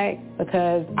my check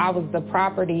because I was the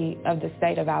property of the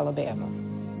state of Alabama.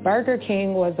 Burger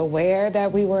King was aware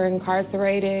that we were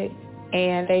incarcerated,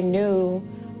 and they knew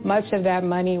much of that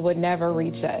money would never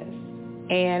reach us.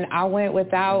 And I went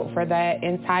without for that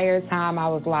entire time I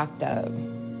was locked up.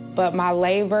 But my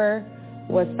labor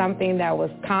was something that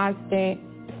was constant.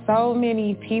 So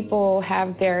many people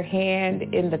have their hand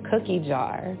in the cookie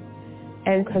jar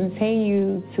and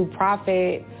continue to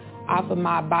profit off of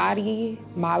my body,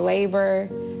 my labor,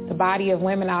 the body of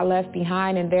women I left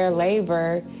behind and their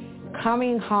labor.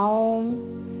 Coming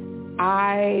home,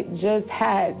 I just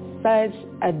had such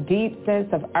a deep sense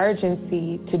of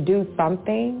urgency to do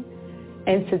something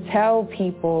and to tell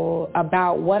people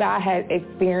about what I had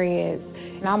experienced.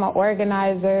 And I'm an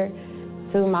organizer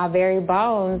to my very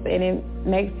bones, and it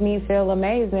makes me feel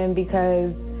amazing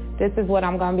because this is what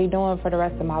I'm going to be doing for the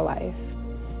rest of my life.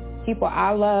 People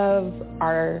I love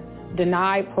are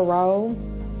denied parole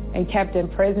and kept in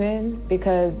prison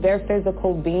because their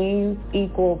physical beings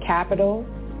equal capital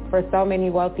for so many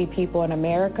wealthy people in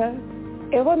America.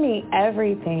 It would mean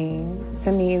everything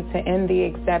to me to end the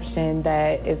exception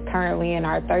that is currently in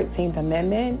our 13th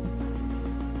Amendment,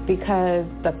 because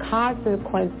the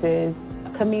consequences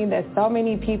could mean that so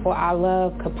many people I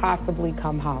love could possibly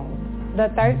come home. The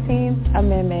 13th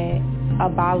Amendment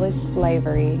abolished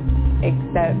slavery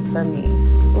except for me.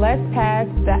 Let's pass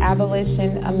the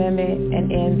Abolition Amendment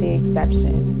and end the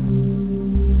exception.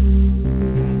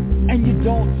 And you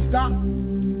don't stop.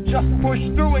 Just push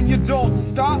through and you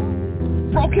don't stop.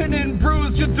 Broken and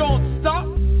bruised, you don't stop.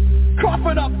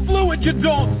 Coughing up fluid, you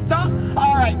don't stop.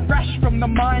 Alright, fresh from the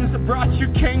mines that brought you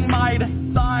King Midas.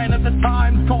 Sign at the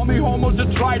times, call me Homo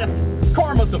detritus.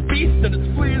 Karma's a beast and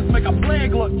its fleas make a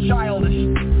plague look childish.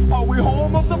 Are we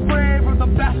home of the brave or the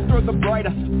best or the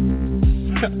brightest?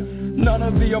 None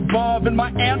of the above, and my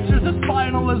answer's as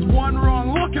final as one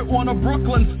wrong look at one of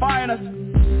Brooklyn's finest.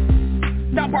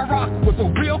 Now Barack was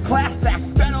a real class act,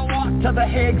 spent a lot to the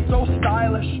Hague, so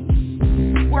stylish,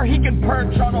 where he could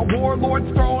perch on a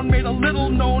warlord's throne, made a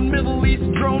little-known Middle East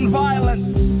drone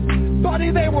violence.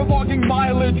 Buddy, they were logging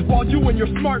mileage while you and your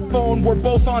smartphone were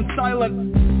both on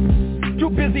silent. Too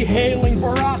busy hailing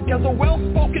Barack as a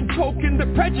well-spoken token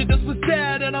that prejudice was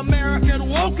dead and America had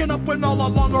woken up when all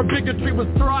along our bigotry was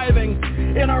thriving.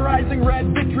 In a rising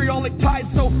red vitriolic tide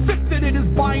so thick that it is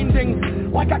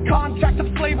binding, like a contract of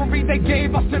slavery they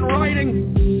gave us in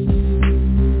writing.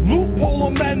 Loophole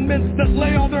amendments that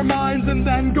lay on their minds and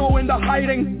then go into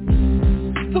hiding,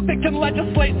 so they can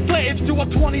legislate slaves to a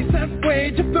 20-cent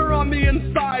wage if they're on the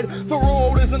inside. The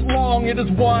road isn't long, it is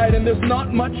wide, and there's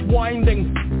not much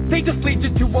winding. They just lead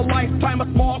you to a lifetime of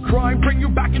small crime, bring you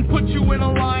back and put you in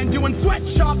a line, doing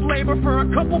sweatshop labor for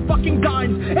a couple fucking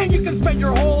dimes. And you can spend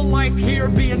your whole life here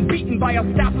being beaten by a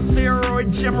staff of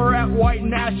steroid gym rat white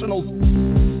nationals.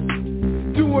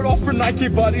 Do it all for Nike,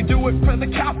 buddy, do it for the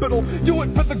Capitol. Do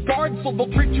it for the guards so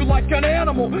they'll treat you like an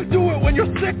animal. Do it when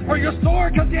you're sick or you're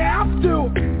sore cause you have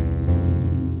to.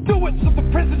 Do it so the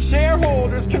prison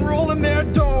shareholders can roll in their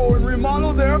dough and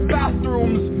remodel their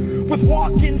bathrooms with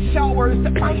walk-in showers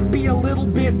that might be a little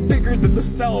bit bigger than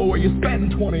the cell where you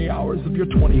spend 20 hours of your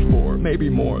 24, maybe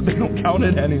more. They don't count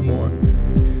it anymore.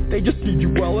 They just feed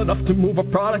you well enough to move a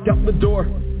product out the door.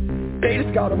 They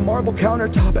just got a marble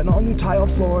countertop and all new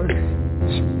tiled floors,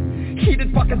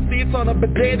 heated fucking seats on a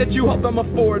bidet that you help them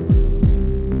afford.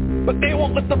 But they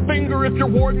won't lift a finger if your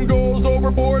warden goes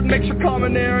overboard, makes your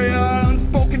common area an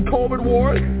unspoken COVID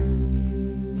ward,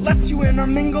 lets you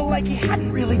intermingle like you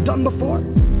hadn't really done before.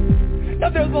 Now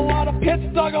there's a lot of pits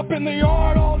dug up in the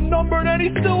yard, all numbered, and he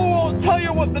still won't tell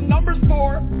you what the number's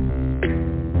for.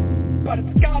 But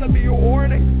it's gotta be a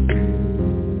warning.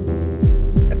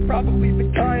 It's probably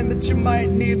the kind that you might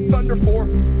need thunder for.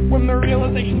 When the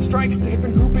realization strikes, they've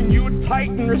been grouping you tight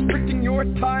and restricting your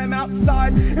time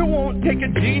outside. It won't take a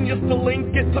genius to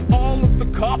link it to all of the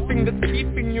coughing that's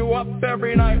keeping you up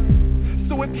every night.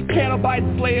 So if you can't abide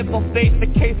slaves, I'll state the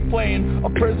case plain. A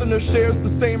prisoner shares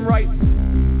the same rights.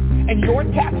 And your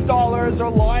tax dollars are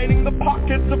lining the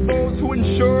pockets of those who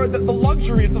ensure that the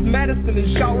luxuries of medicine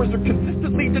and showers are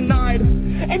consistently denied.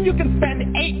 And you can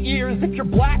spend 8 years if you're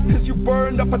black because you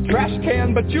burned up a trash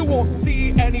can, but you won't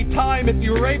see any time if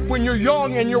you rape when you're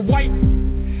young and you're white.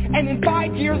 And in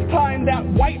 5 years' time, that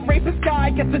white rapist guy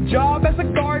gets a job as a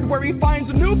guard where he finds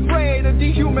a new prey to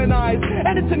dehumanize.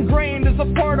 And it's ingrained as a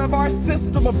part of our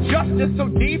system of justice so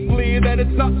deeply that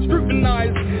it's not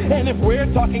scrutinized. And if we're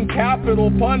talking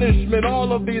capital punishment,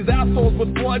 all of these assholes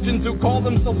with bludgeons who call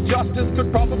themselves justice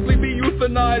could probably be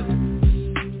euthanized.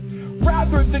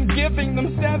 Rather than giving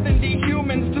them 70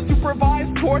 humans to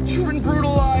supervise, torture, and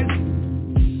brutalize.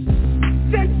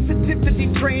 Sensitivity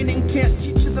training can't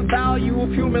teach you the value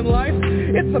of human life.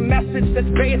 It's a message that's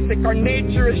basic. Our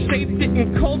nature has shaped it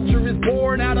and culture is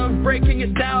born out of breaking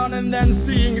it down and then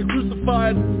seeing it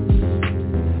crucified.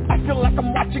 I feel like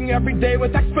I'm watching every day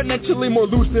with exponentially more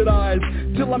lucid eyes,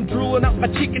 till I'm drooling out my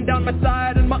cheek and down my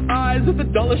side, and my eyes are the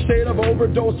dullest shade of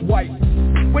overdose white,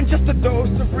 when just a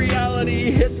dose of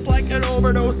reality hits like an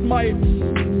overdose might.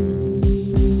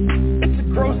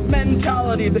 Gross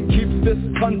mentality that keeps this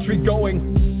country going.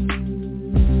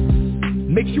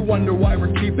 Makes you wonder why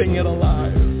we're keeping it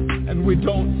alive. And we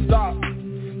don't stop.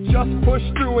 Just push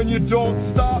through and you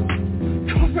don't stop.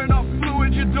 Coughing up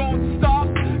fluid, you don't stop.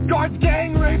 Guards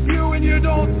gang rape you and you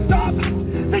don't stop.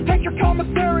 They take your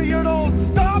commissary, you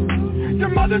don't stop. Your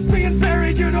mother's being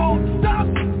buried, you don't stop.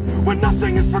 When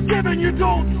nothing is forgiven, you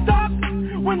don't stop.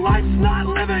 When life's not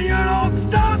living, you don't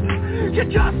stop. You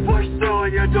just push through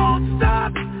and you don't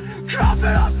stop. Coughing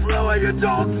up fluid, you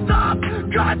don't stop.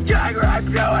 God gang rape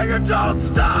you and you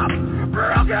don't stop.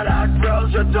 Broken heart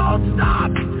drills, you don't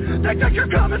stop. They take your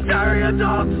commissary, you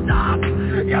don't stop.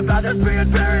 Your mother's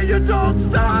being buried, you don't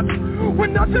stop.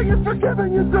 When nothing is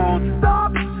forgiven, you don't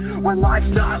stop. When life's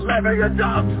not living, you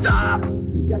don't stop.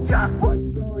 You just push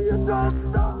through, you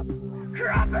don't stop.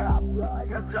 Coughing up fluid,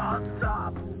 you don't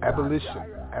stop. Abolition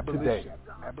today.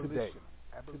 Abolition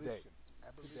today.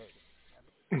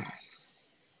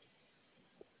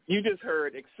 You just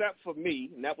heard, except for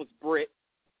me, and that was Britt,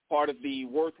 part of the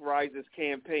Worth Rises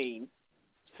campaign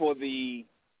for the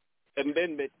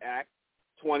Amendment Act,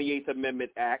 28th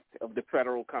Amendment Act of the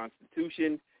Federal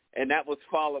Constitution, and that was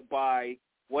followed by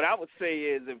what I would say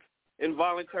is if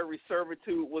Involuntary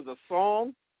Servitude was a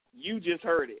song, you just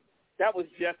heard it. That was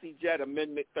Jesse Jett,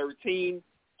 Amendment 13,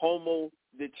 Homo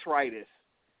Detritus.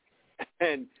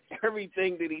 And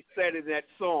everything that he said in that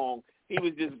song, he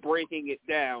was just breaking it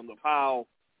down of how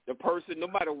the person, no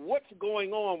matter what's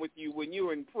going on with you when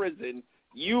you're in prison,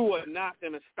 you are not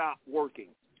going to stop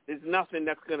working. There's nothing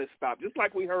that's going to stop. Just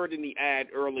like we heard in the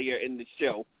ad earlier in the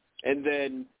show. And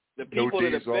then the people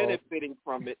that are benefiting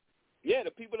from it,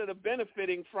 the people that are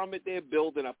benefiting from it, they're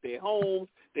building up their homes.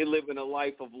 They're living a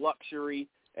life of luxury,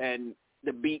 and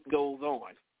the beat goes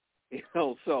on.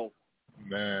 So.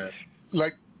 Man.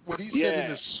 Like what he said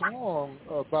in the song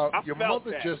about your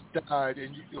mother just died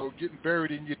and you're getting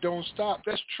buried and you don't stop.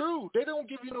 That's true. They don't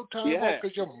give you no time off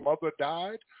because your mother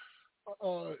died.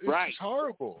 It's just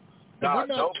horrible.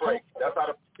 No break.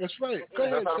 That's right. Go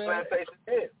ahead, that's how the plantation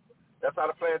is. That's how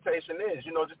the plantation is.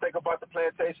 Just think about the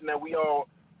plantation that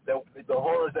the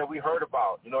horrors that we heard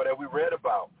about, that we read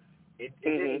about. It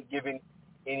didn't give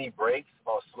any breaks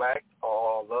or slack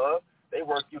or love. They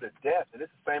work you to death, and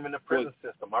it's the same in the prison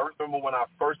system. I remember when I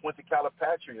first went to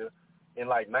Calipatria in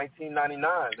like 1999,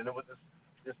 and it was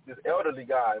this elderly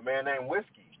guy, a man named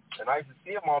Whiskey, and I used to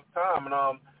see him all the time,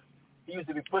 and he used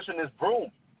to be pushing this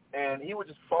broom, and he would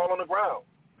just fall on the ground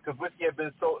because Whiskey had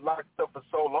been so locked up for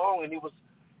so long, and he was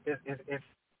and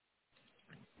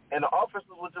the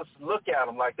officers would just look at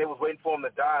him like they was waiting for him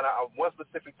to die. And one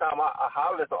specific time, I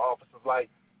hollered at the officers like,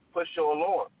 "Push your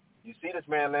alarm. You see this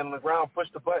man laying on the ground?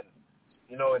 Push the button."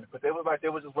 But they was like they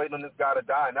was just waiting on this guy to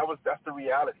die, and that's the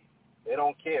reality. They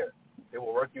don't care. They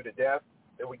will work you to death.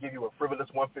 They will give you a frivolous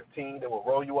 115. They will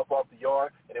roll you up off the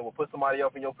yard, and they will put somebody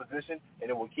else in your position, and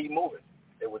it will keep moving.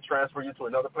 They will transfer you to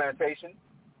another plantation.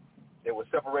 They will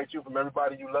separate you from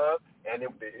everybody you love, and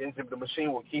the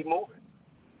machine will keep moving.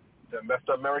 The messed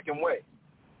up American way.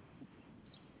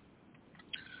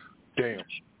 Damn.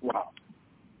 Wow.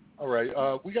 All right.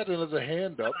 We got another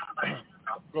hand up.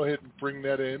 Go ahead and bring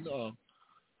that in.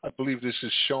 I believe this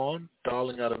is Sean,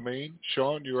 dialing out of Maine.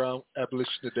 Sean, you're on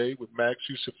Abolition Today with Max,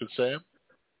 Yusuf, and Sam.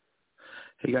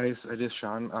 Hey, guys. It is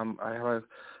Sean. I have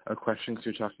a question because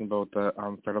you're talking about the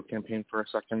federal campaign for a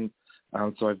second.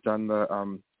 So I've done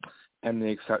the end the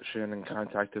exception and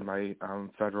contacted my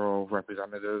federal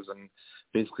representatives, and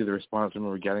basically the response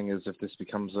we're getting is if this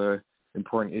becomes a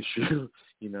important issue,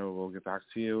 we'll get back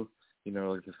to you.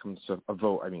 like this comes to a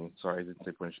vote. I didn't say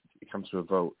when it comes to a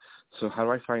vote. So how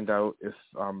do I find out if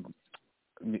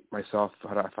myself,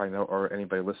 how do I find out, or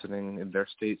anybody listening in their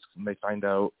states, can they find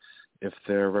out if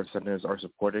their representatives are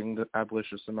supporting the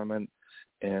abolitionist amendment?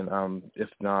 And if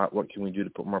not, what can we do to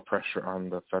put more pressure on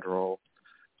the federal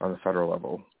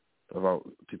level about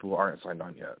people who aren't signed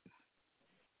on yet?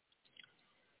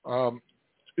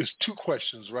 It's two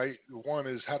questions, right? One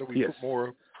is how do we put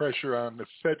more pressure on the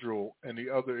federal, and the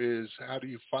other is how do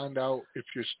you find out if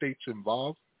your state's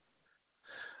involved?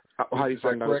 How do you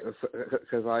find out?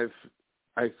 Because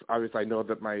I know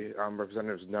that my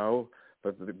representatives know,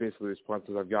 but basically the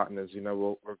responses I've gotten is,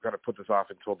 we're going to put this off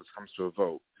until this comes to a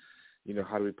vote.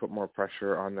 How do we put more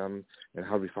pressure on them, and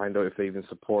how do we find out if they even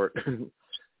support, the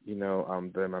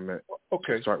amendment?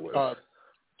 Okay. To start with.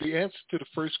 The answer to the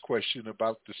first question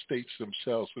about the states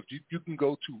themselves, you can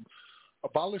go to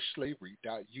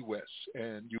abolishslavery.us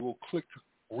and you will click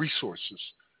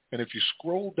resources. And if you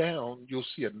scroll down, you'll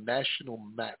see a national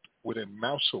map with a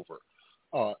mouse over.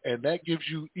 And that gives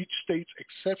you each state's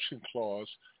exception clause.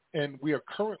 And we are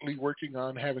currently working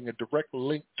on having a direct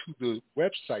link to the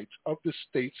websites of the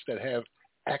states that have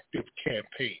active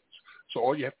campaigns. So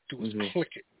all you have to do is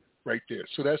click it right there.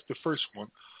 So that's the first one.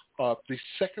 The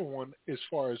second one, as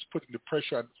far as putting the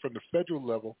pressure on from the federal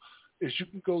level, is you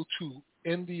can go to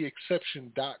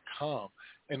endtheexception.com,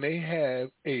 and they have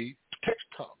a text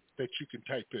prompt that you can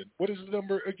type in. What is the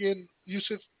number again,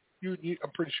 Yusuf?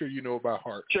 I'm pretty sure you know about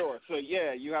heart. Sure. So,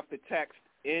 you have to text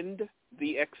end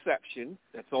the exception,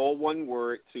 that's all one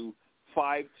word, to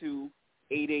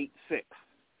 52886.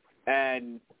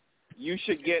 And you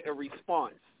should get a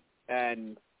response.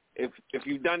 And if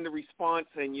you've done the response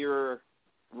and your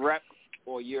rep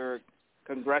or your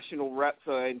congressional reps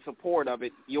are in support of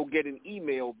it, you'll get an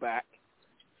email back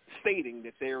stating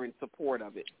that they're in support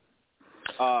of it.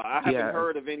 I haven't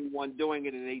heard of anyone doing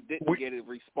it and they didn't get a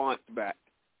response back.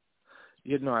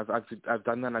 I've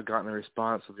done that and I've gotten a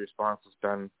response. So the response has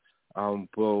been,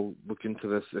 we'll look into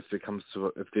this if the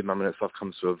amendment itself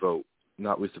comes to a vote.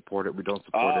 Not we support it, we don't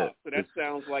support it. So that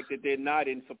sounds like that they're not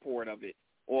in support of it,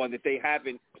 or that they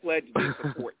haven't pledged their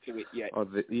support to it yet.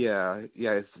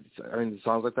 It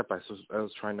sounds like that, but I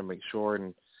was trying to make sure,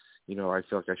 and I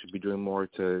feel like I should be doing more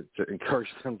to encourage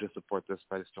them to support this,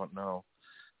 but I just don't know.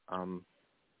 I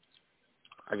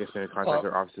guess maybe contact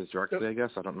their offices directly. I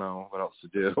guess I don't know what else to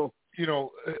do.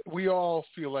 We all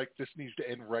feel like this needs to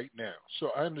end right now.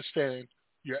 So I understand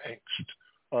your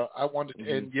angst. I wanted to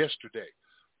end yesterday.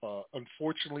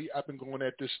 Unfortunately, I've been going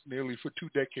at this nearly for 2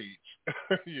 decades,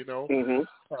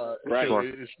 Right. So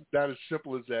it's not as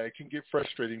simple as that. It can get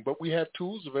frustrating, but we have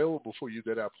tools available for you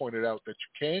that I pointed out that you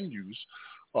can use.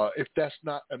 If that's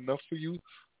not enough for you,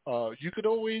 you could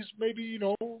always maybe,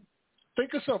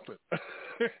 think of something.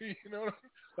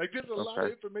 There's a lot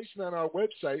of information on our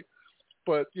website,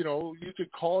 but, you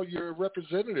could call your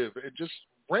representative and just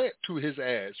rant to his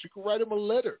ass. You could write him a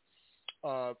letter.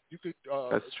 You could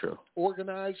That's true.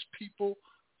 Organize people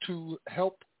to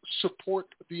help support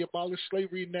the Abolish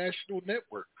Slavery National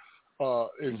Network.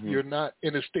 If you're not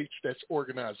in a state that's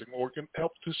organizing, or can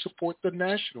help to support the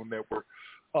national network.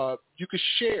 You can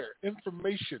share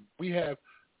information. We have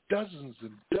dozens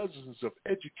and dozens of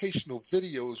educational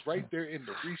videos right there in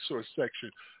the resource section.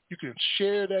 You can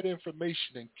share that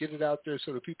information and get it out there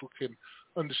so that people can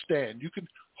understand. You can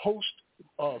host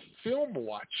film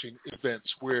watching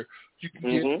events where you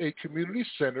can get a community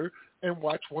center and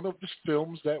watch one of the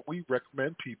films that we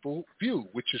recommend people view,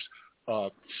 which is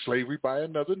Slavery by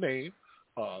Another Name,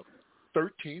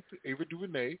 13th, Ava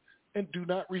DuVernay, and Do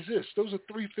Not Resist. Those are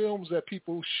 3 films that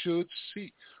people should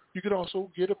see. You can also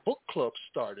get a book club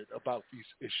started about these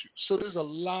issues. So there's a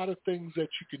lot of things that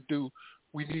you can do.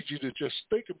 We need you to just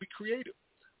think and be creative.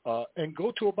 And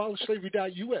go to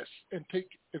abolishslavery.us and take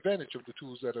advantage of the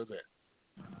tools that are there.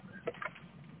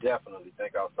 Definitely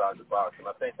think outside the box. And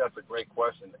I think that's a great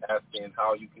question, asking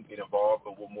how you can get involved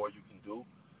and what more you can do.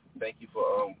 Thank you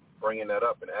for bringing that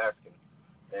up and asking.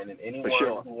 And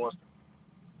anyone who wants to,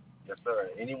 yes, sir,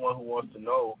 anyone who wants to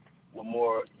know what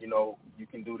more, you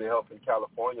can do to help in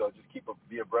California, or just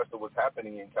be abreast of what's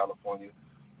happening in California,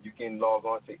 you can log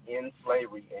on to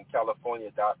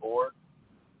endslaveryInCalifornia.org.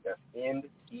 That's END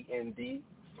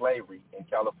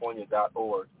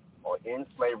slaveryInCalifornia.org, or End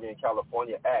Slavery in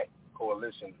California Act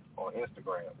Coalition on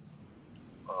Instagram.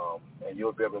 And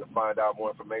you'll be able to find out more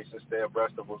information, stay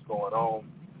abreast of what's going on.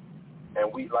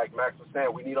 And we, like Max was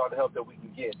saying, we need all the help that we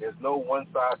can get. There's no one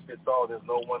size fits all. There's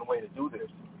no one way to do this.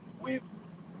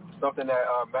 Something that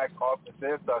Max often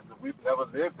says to us is we've never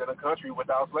lived in a country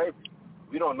without slavery.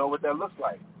 We don't know what that looks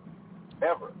like,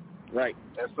 ever. Right.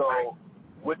 And so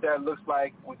what that looks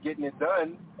like with getting it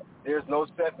done, there's no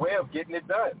set way of getting it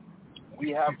done.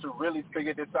 We have to really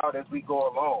figure this out as we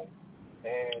go along.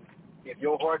 And if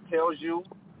your heart tells you,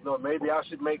 maybe I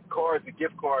should make cards and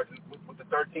gift cards with the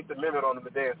 13th Amendment on them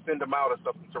today and send them out or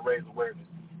something to raise awareness.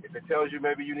 If it tells you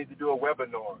maybe you need to do a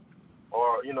webinar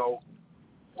or,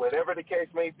 whatever the case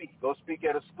may be, go speak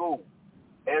at a school.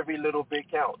 Every little bit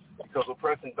counts because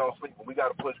oppression don't sleep. We got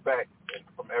to push back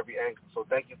from every angle. So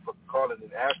thank you for calling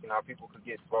and asking how people could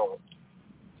get involved.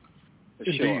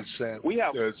 Indeed, Sam.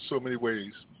 There's so many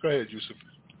ways. Go ahead, Yusuf.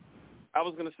 I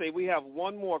was going to say we have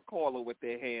one more caller with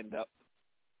their hand up.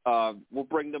 We'll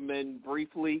bring them in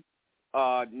briefly.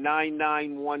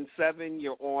 9917,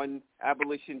 you're on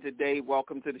Abolition Today.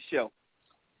 Welcome to the show.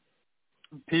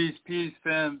 Peace,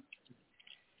 fam.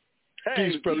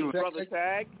 Hey, peace, brother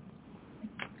Tag.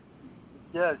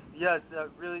 Yes.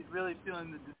 Really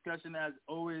feeling the discussion as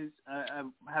always. I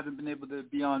haven't been able to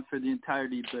be on for the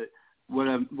entirety, but what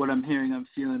I'm hearing, I'm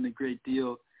feeling a great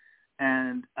deal.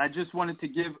 And I just wanted to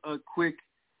give a quick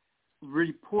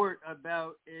report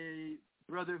about a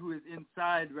brother who is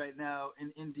inside right now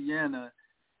in Indiana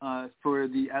for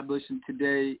the Abolition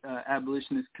Today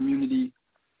abolitionist community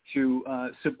to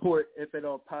support, if at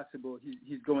all possible.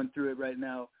 He's going through it right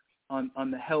now on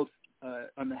the health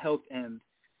end,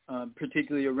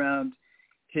 particularly around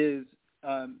his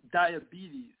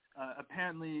diabetes.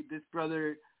 Apparently, this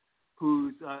brother,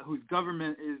 whose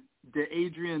government is the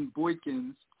Adrian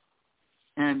Boykins,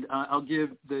 and I'll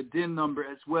give the DIN number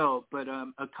as well, but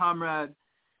a comrade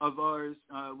of ours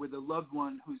with a loved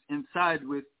one who's inside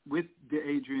with the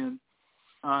Adrian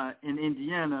in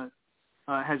Indiana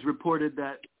has reported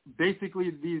that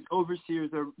basically these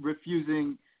overseers are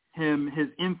refusing him his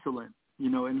insulin,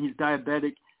 and he's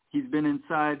diabetic. He's been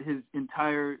inside his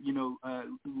entire,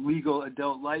 legal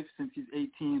adult life since he's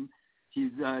 18.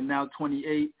 He's now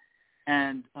 28.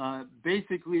 And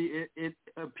basically it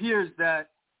appears that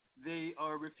they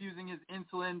are refusing his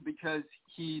insulin because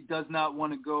he does not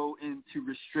want to go into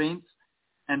restraints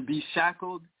and be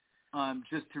shackled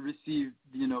just to receive,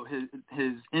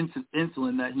 his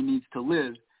insulin that he needs to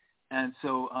live. And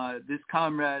so this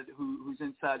comrade who's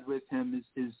inside with him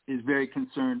is very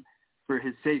concerned for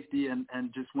his safety and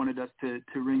just wanted us to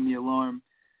ring the alarm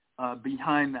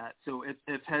behind that. So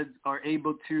if heads are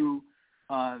able to,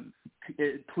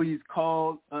 please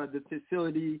call the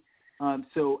facility.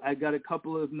 So I got a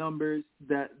couple of numbers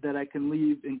that I can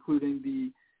leave, including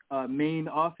the main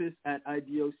office at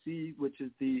IDOC, which is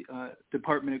the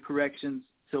Department of Corrections,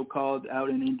 so-called, out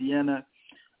in Indiana,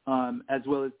 as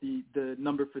well as the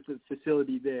number for the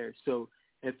facility there. So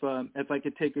if I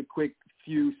could take a quick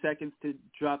few seconds to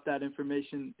drop that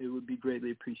information, it would be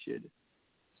greatly appreciated.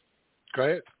 Go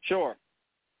ahead. Sure.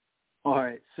 All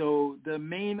right. So the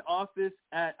main office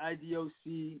at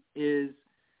IDOC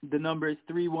the number is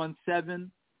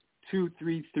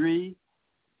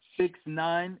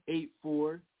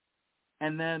 317-233-6984.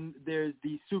 And then there's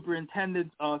the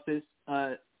superintendent's office.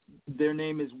 Their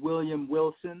name is William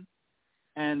Wilson.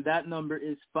 And that number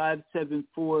is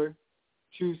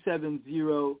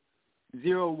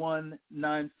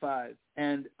 574-270-0195.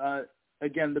 And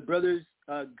again, the brother's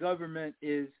government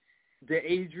is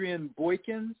the Adrian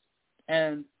Boykins,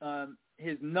 and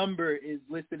his number is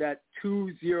listed at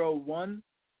 201-8201-883.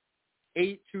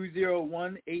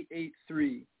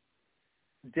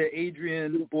 The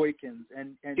Adrian Boykins.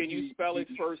 And can you spell his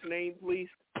first name, please?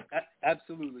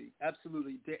 Absolutely.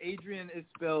 The Adrian is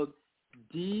spelled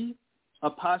D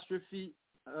apostrophe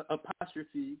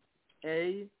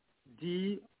A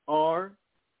D R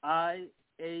I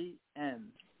A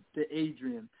N. The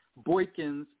Adrian.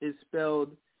 Boykins is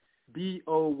spelled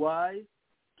BOYKINS.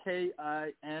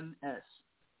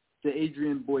 The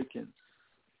Adrian Boykins.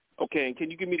 Okay, and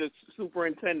can you give me the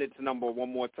superintendent's number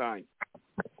one more time?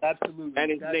 Absolutely.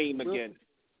 And his name again.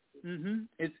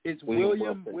 It's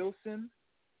William Wilson.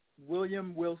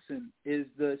 William Wilson is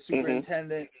the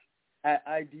superintendent at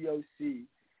IDOC,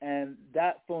 and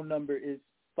that phone number is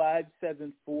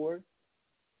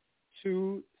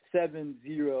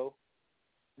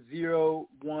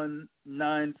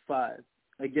 574-270-0195.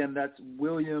 Again, that's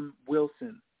William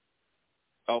Wilson.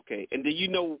 Okay, and do you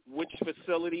know which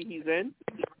facility he's in?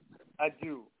 I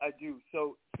do.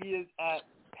 So he is at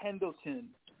Pendleton,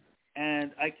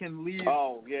 and I can leave.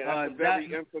 Oh, yeah, that's very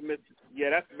infamous. Yeah,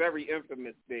 that's very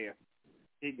infamous there.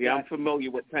 Exactly. Yeah, I'm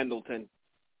familiar with Pendleton.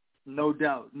 No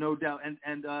doubt.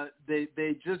 And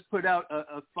they just put out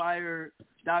a fire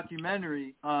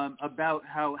documentary about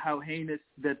how heinous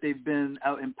that they've been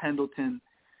out in Pendleton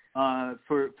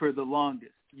for the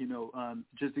longest.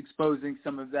 Just exposing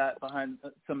some of that behind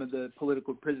some of the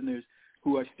political prisoners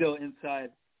who are still inside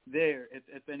there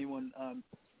if anyone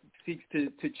seeks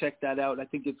to check that out. I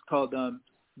think it's called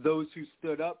Those Who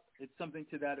Stood Up. It's something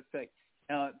to that effect.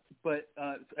 But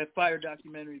a Fire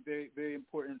documentary, very, very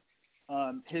important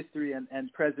history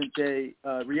and present-day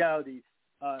reality.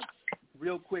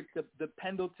 Real quick, the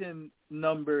Pendleton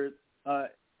number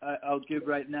I'll give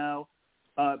right now.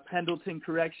 Pendleton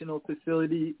Correctional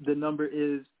Facility, the number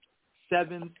is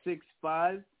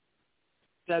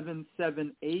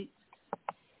 765-778-2107.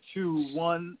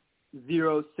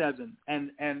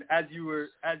 And as you were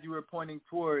pointing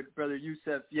forward, Brother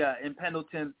Youssef, yeah, in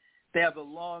Pendleton, they have a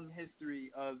long history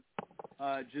of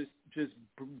just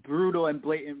brutal and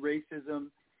blatant racism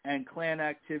and Klan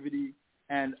activity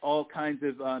and all kinds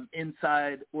of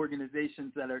inside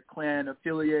organizations that are Klan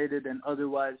affiliated and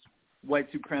otherwise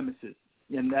white supremacists.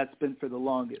 And that's been for the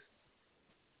longest.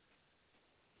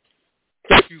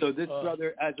 So this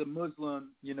brother, as a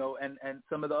Muslim, and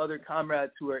some of the other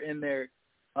comrades who are in there,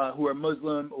 who are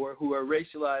Muslim or who are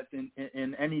racialized in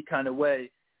any kind of way,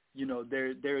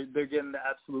 they're getting the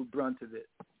absolute brunt of it.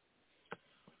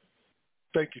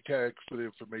 Thank you, Tag, for the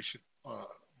information.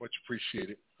 Much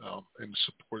appreciated. And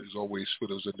support, as always, for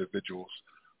those individuals.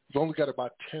 We've only got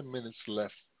about 10 minutes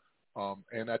left.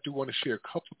 And I do want to share a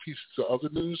couple of pieces of other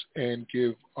news and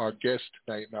give our guest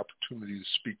tonight an opportunity to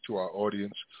speak to our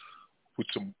audience with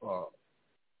some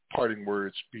parting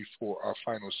words before our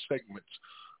final segments.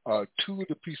 Two of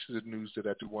the pieces of news that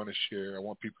I do want to share, I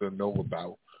want people to know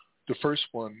about. The first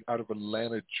one out of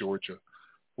Atlanta, Georgia,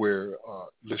 where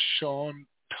LaShawn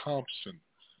Thompson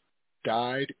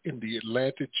died in the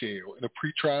Atlanta jail, in a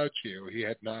pretrial jail. He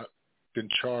had not been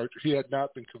charged. He had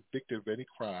not been convicted of any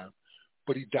crime,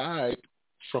 but he died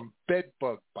from bed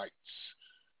bug bites.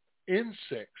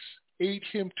 Insects ate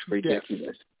him to death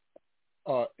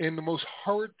in the most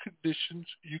horrid conditions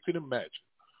you can imagine.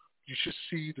 You should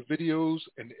see the videos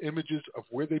and the images of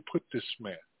where they put this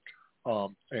man.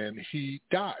 And he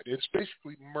died. It's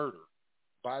basically murder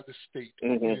by the state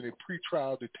in a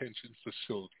pretrial detention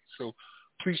facility. So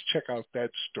please check out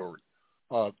that story.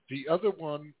 The other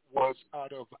one was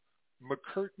out of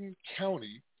McCurtain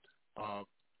County,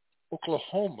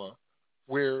 Oklahoma,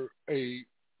 where a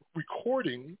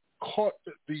recording caught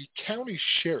the county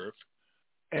sheriff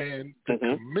and the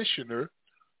commissioner.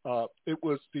 It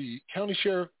was the county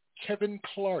sheriff, Kevin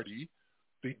Clardy,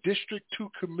 the District 2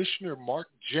 Commissioner, Mark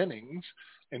Jennings,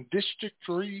 and District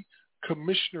 3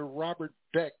 Commissioner Robert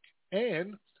Beck,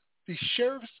 and the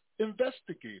sheriff's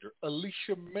investigator,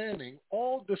 Alicia Manning,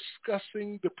 all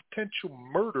discussing the potential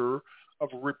murder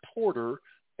of a reporter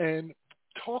and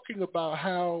talking about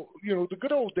how, the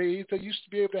good old days, they used to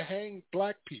be able to hang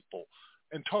black people,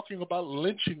 and talking about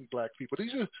lynching black people.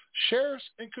 These are sheriffs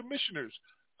and commissioners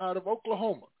out of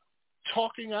Oklahoma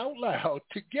talking out loud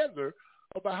together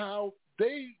about how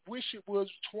they wish it was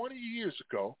 20 years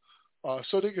ago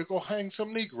so they could go hang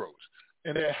some Negroes,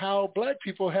 and how black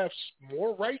people have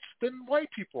more rights than white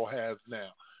people have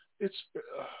now. It's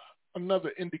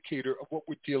another indicator of what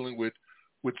we're dealing with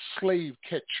slave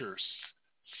catchers.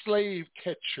 Slave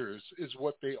catchers is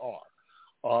what they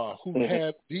are, who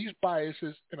have these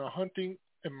biases and are hunting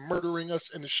and murdering us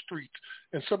in the streets.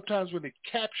 And sometimes when they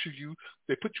capture you,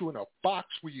 they put you in a box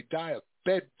where you die of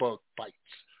bed bug bites.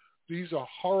 These are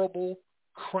horrible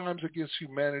crimes against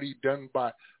humanity done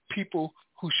by people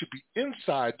who should be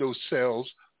inside those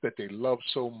cells that they love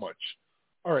so much.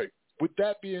 All right. With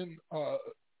that being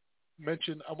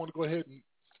mentioned, I want to go ahead and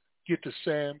get to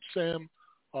Sam. Sam,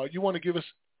 you want to give us,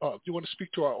 you want to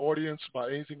speak to our audience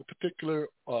about anything in particular?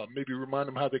 Maybe remind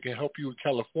them how they can help you in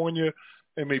California,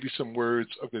 and maybe some words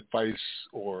of advice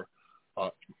or,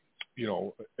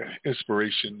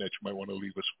 inspiration that you might want to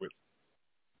leave us with.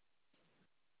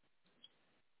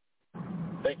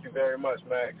 Thank you very much,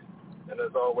 Max. And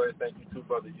as always, thank you too,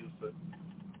 Brother Yusuf.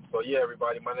 So yeah,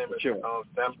 everybody, my name is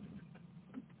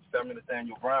Samuel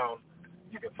Nathaniel Brown.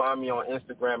 You can find me on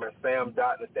Instagram at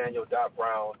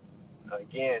sam.nathaniel.brown.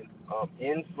 Again,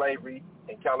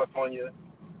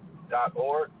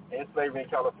 InSlaveryInCalifornia.org,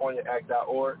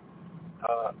 InSlaveryInCaliforniaAct.org,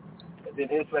 and then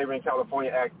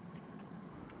InSlaveryInCalifornia Act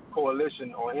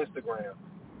Coalition on Instagram.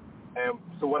 And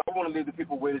so what I want to leave the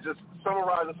people with is just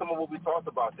summarizing some of what we talked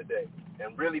about today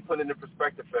and really putting into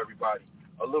perspective for everybody.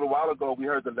 A little while ago, we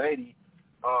heard the lady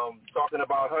talking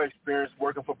about her experience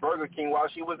working for Burger King while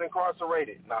she was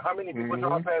incarcerated. Now, how many people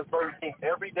drive past Burger King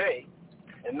every day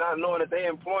and not knowing that they're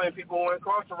employing people who are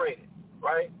incarcerated,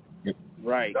 right?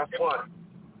 Right. That's one.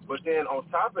 But then on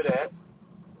top of that,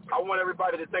 I want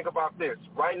everybody to think about this.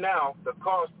 Right now, the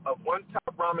cost of one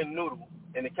top ramen noodle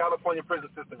in the California prison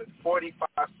system is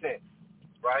 45 cents,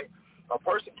 right? A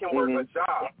person can work a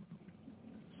job.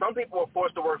 Some people are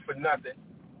forced to work for nothing,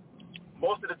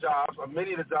 most of the jobs, or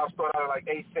many of the jobs, start out at like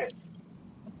 8 cents.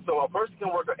 So a person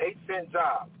can work an 8-cent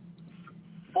job,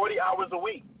 40 hours a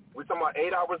week. We're talking about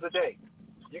 8 hours a day.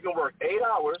 You can work 8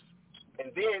 hours,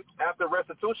 and then after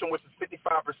restitution, which is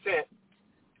 55%,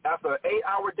 after an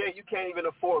 8-hour day, you can't even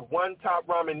afford one top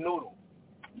ramen noodle.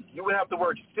 You would have to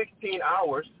work 16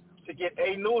 hours to get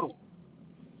a noodle.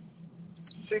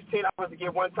 16 hours to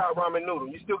get one top ramen noodle.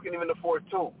 You still can't even afford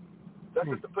two. That's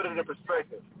just to put it in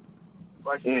perspective.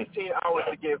 Like 16 hours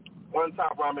to get one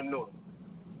top ramen noodle.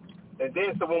 And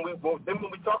then, so when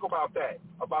we talk about that,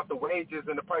 about the wages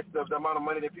and the price of the amount of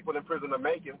money that people in prison are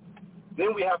making,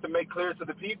 then we have to make clear to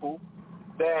the people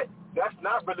that that's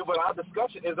not really what our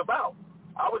discussion is about.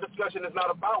 Our discussion is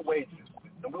not about wages,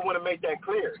 and we want to make that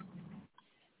clear.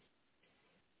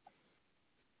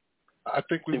 I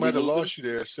think we might have lost you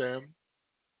there, Sam.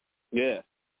 Yeah,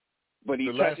 but he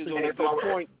touches on a good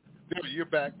point. You're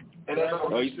back. And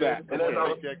he's back. And as I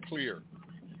make that clear.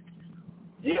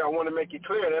 Yeah, I want to make it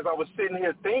clear. And as I was sitting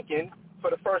here thinking, for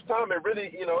the first time, it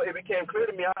really, it became clear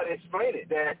to me how to explain it,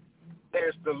 that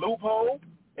there's the loophole,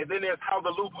 and then there's how the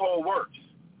loophole works.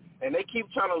 And they keep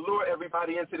trying to lure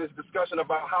everybody into this discussion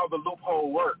about how the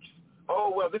loophole works. Oh,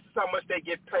 well, this is how much they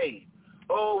get paid.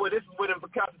 Oh, well, this is what it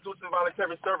constitutes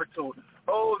involuntary servitude.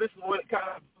 Oh, this is what it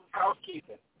constitutes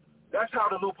housekeeping. That's how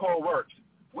the loophole works.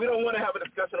 We don't want to have a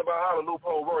discussion about how the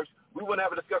loophole works. We want to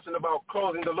have a discussion about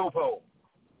closing the loophole.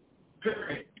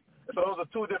 Period. So those are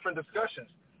two different discussions.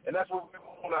 And that's what we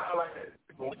want to highlight.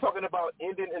 When we're talking about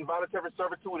ending involuntary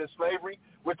servitude and slavery,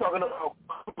 we're talking about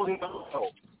closing the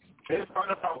loophole. They're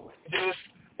talking about wages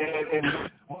and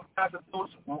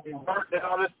constitutes work and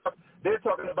all this stuff. They're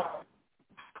talking about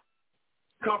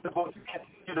comfortable to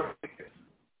continue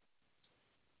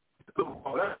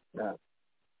to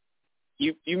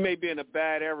You may be in a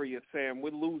bad area, Sam.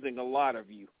 We're losing a lot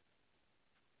of you.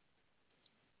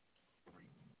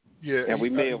 Yeah, and we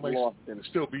may have lost him.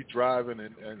 Still be driving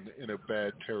and in a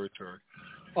bad territory.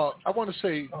 I want to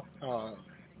say,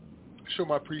 show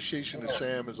my appreciation to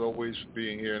Sam as always for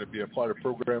being here and to be a part of the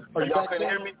program. Are you y'all back? Couldn't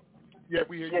hear me? Yeah,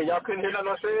 we hear you. Yeah, y'all couldn't hear nothing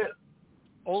I said?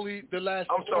 Only the last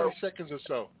 20 seconds or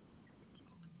so.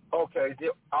 Okay,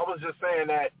 I was just saying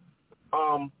that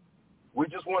we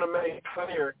just want to make it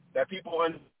clear that people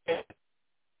understand.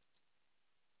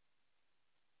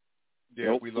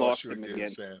 Yeah, we lost you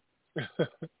again, Sam.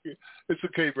 It's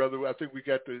okay, brother. I think we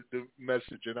got the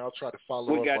message, and I'll try to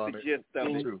follow up on it. Gist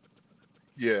of it. Too.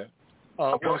 Yeah.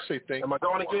 I want to say thank you. Am I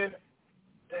going again?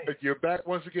 You're back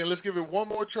once again. Let's give it one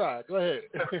more try. Go ahead.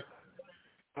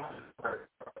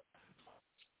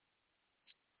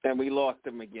 And we lost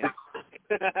him again.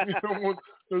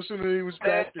 No sooner he was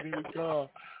back than he was gone.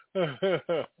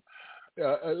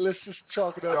 Let's just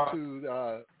chalk it up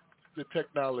to the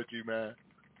technology, man.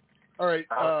 All right.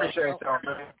 I appreciate that,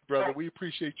 man. Brother, we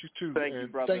appreciate you too. Thank you,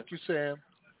 brother. Thank you, Sam,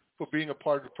 for being a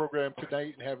part of the program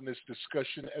tonight and having this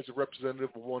discussion as a representative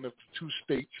of one of the two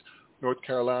states, North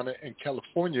Carolina and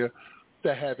California,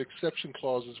 that have exception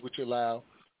clauses which allow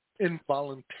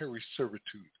involuntary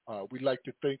servitude. We'd like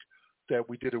to think that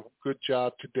we did a good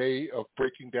job today of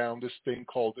breaking down this thing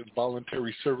called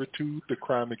involuntary servitude, the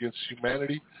crime against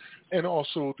humanity, and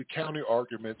also the counter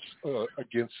arguments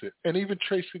against it, and even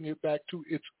tracing it back to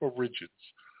its origins.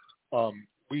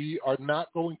 We are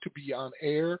not going to be on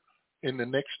air in the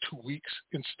next 2 weeks.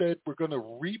 Instead, we're going to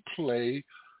replay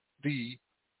the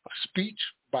speech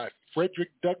by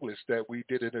Frederick Douglass that we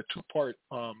did in a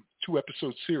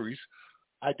two-episode series.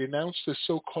 I denounced the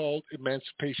so-called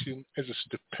emancipation as a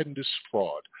stupendous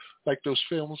fraud. Like those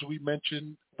films we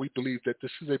mentioned, we believe that this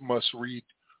is a must-read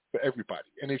for everybody.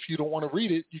 And if you don't want to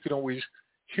read it, you can always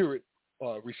hear it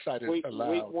recited aloud.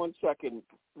 Wait 1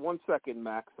 second,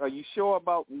 Max. Are you sure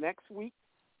about next week?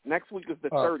 Next week is the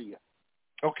 30th.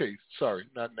 Okay, sorry,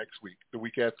 not next week. The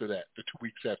week after that, the 2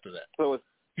 weeks after that. So it's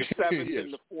the 7th Yes.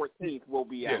 and the 14th will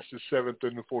be out. Yes, the 7th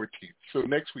and the 14th. So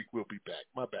next week we'll be back.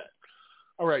 My bad.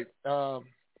 All right.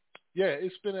 Yeah,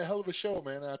 it's been a hell of a show,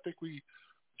 man. I think we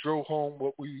drove home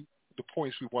the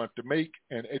points we wanted to make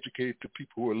and educate the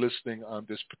people who are listening on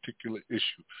this particular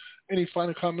issue. Any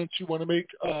final comments you want to make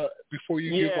before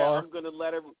you give our? I'm going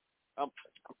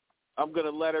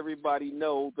to let everybody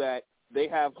know that they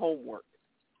have homework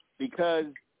because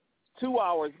 2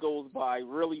 hours goes by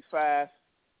really fast,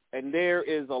 and there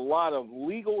is a lot of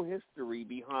legal history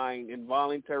behind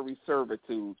involuntary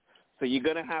servitude. So you're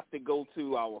going to have to go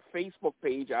to our Facebook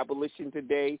page, Abolition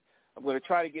Today. I'm going to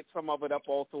try to get some of it up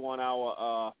also on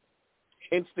our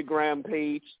Instagram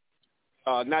page,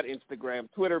 not Instagram,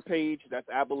 Twitter page. That's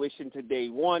Abolition Today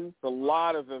 1. It's a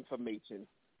lot of information.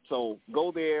 So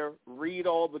go there, read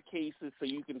all the cases so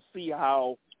you can see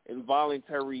how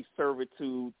involuntary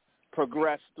servitude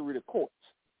progressed through the courts.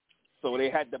 So they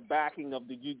had the backing of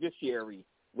the judiciary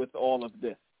with all of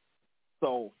this.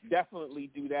 So definitely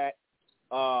do that.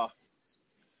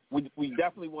 We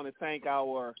definitely want to thank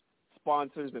our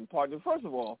sponsors and partners. First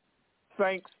of all,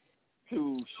 thanks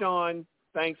to Sean,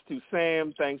 thanks to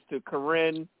Sam, thanks to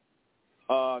Corinne,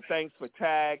 thanks for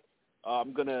Tag.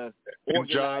 I'm going to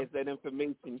organize that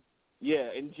information. Yeah,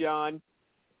 and John.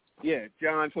 Yeah,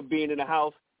 John for being in the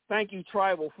house. Thank you,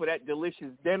 Tribal, for that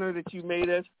delicious dinner that you made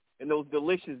us and those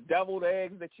delicious deviled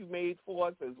eggs that you made for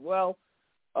us as well.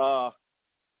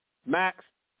 Max,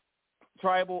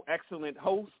 Tribal, excellent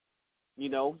host. You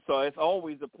know, so it's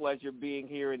always a pleasure being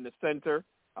here in the center.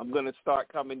 I'm going to start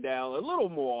coming down a little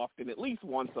more often, at least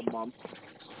once a month,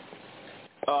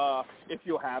 if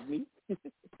you'll have me.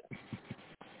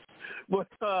 But,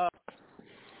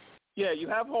 yeah, you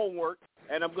have homework,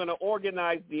 and I'm going to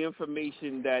organize the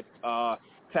information that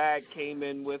Tag came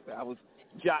in with. I was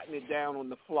jotting it down on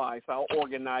the fly, so I'll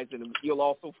organize it. And you'll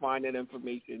also find that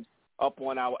information up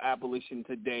on our Abolition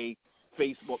Today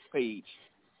Facebook page.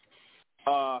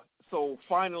 So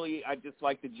finally, I'd just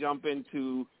like to jump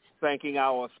into thanking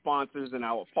our sponsors and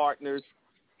our partners,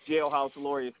 Jailhouse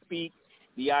Lawyers Speak,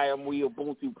 the IMWE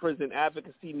Ubuntu Prison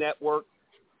Advocacy Network,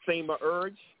 SEMA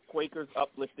Urge, Quakers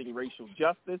Uplifting Racial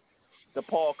Justice, the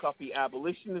Paul Cuffey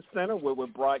Abolitionist Center, where we're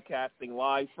broadcasting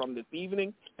live from this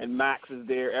evening, and Max is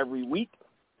there every week,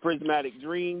 Prismatic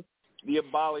Dreams, the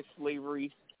Abolished Slavery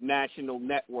National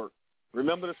Network.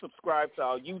 Remember to subscribe to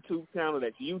our YouTube channel.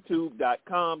 That's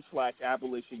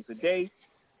youtube.com/Abolition Today,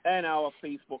 and our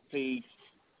Facebook page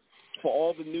for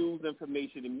all the news,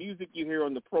 information, and music you hear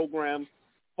on the program.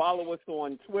 Follow us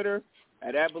on Twitter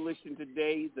at Abolition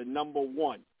Today, the number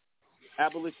 1.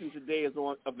 Abolition Today is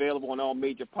available on all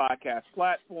major podcast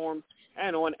platforms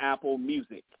and on Apple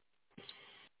Music.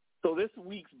 So this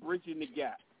week's Bridging the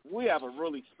Gap, we have a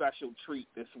really special treat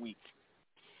this week,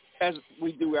 as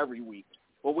we do every week.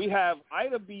 Well, we have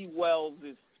Ida B.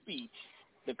 Wells' speech,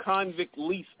 The Convict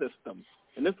Lease System,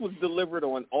 and this was delivered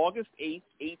on August 8,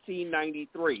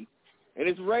 1893, and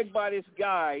it's read by this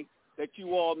guy that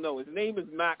you all know. His name is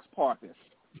Max Parkus,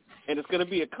 and it's going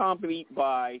to be accompanied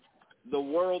by The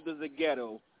World is a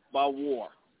Ghetto by War.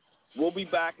 We'll be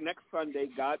back next Sunday,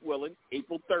 God willing,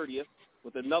 April 30th,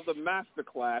 with another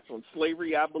masterclass on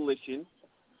slavery abolition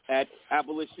at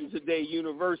Abolition Today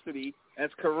University,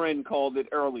 as Corinne called it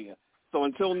earlier. So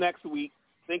until next week,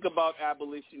 think about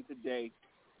abolition today.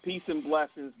 Peace and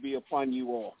blessings be upon you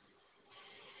all.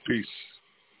 Peace.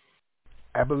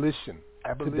 Abolition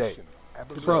today.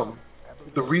 From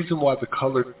The Reason Why the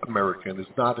Colored American is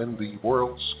Not in the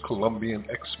World's Columbian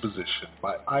Exposition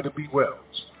by Ida B.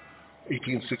 Wells,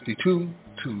 1862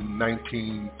 to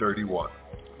 1931.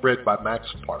 Read by Max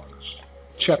Parkus.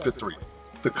 Chapter 3.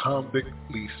 The Convict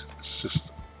Lease System.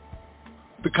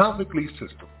 The convict lease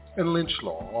system and lynch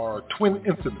law are twin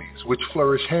infamies which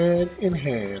flourish hand in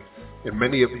hand in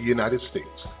many of the United States.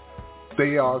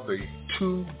 They are the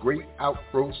two great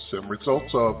outgrowths and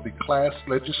results of the class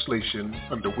legislation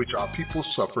under which our people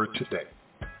suffer today.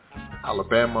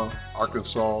 Alabama,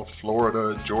 Arkansas,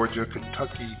 Florida, Georgia,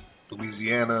 Kentucky,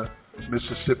 Louisiana,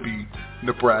 Mississippi,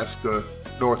 Nebraska,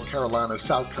 North Carolina,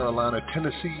 South Carolina,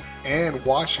 Tennessee, and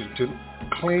Washington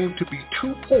claim to be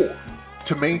too poor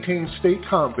to maintain state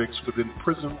convicts within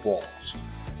prison walls.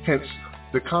 Hence,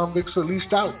 the convicts are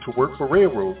leased out to work for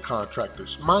railroad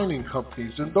contractors, mining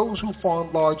companies, and those who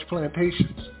farm large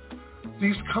plantations.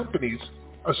 These companies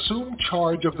assume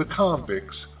charge of the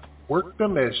convicts, work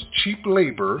them as cheap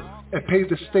labor, and pay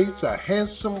the states a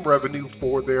handsome revenue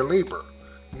for their labor.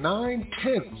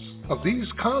 9/10 of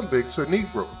these convicts are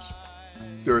Negroes.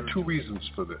 There are two reasons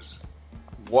for this.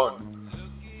 One,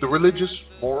 the religious,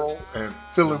 moral, and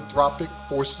philanthropic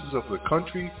forces of the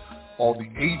country, all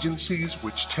the agencies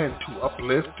which tend to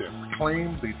uplift and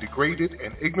reclaim the degraded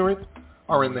and ignorant,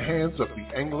 are in the hands of the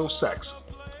Anglo-Saxon.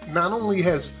 Not only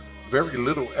has very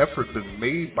little effort been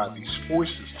made by these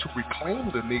forces to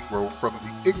reclaim the Negro from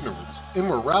the ignorance,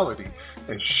 immorality,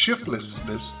 and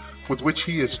shiftlessness with which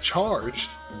he is charged,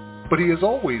 but he has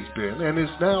always been and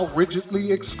is now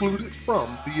rigidly excluded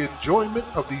from the enjoyment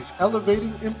of these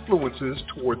elevating influences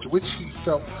towards which he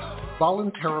felt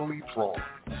voluntarily drawn.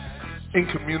 In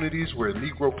communities where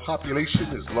Negro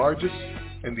population is largest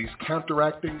and these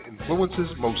counteracting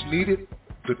influences most needed,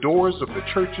 the doors of the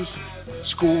churches,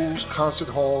 schools, concert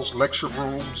halls, lecture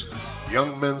rooms,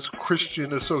 young men's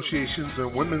Christian associations,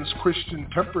 and women's Christian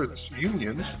temperance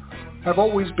unions have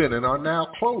always been and are now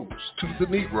closed to the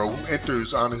Negro who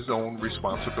enters on his own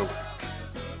responsibility.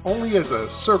 Only as a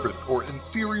servant or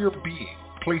inferior being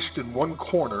placed in one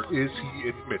corner is he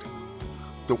admitted.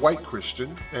 the white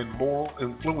Christian and moral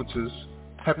influences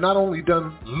have not only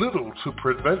done little to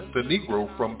prevent the Negro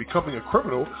from becoming a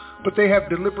criminal, but they have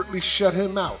deliberately shut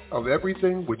him out of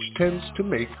everything which tends to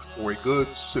make for a good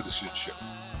citizenship.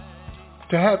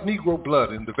 To have Negro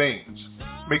blood in the veins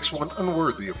makes one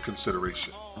unworthy of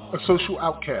consideration, a social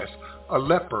outcast, a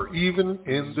leper even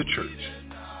in the church.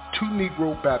 Two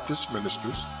Negro Baptist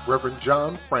ministers, Reverend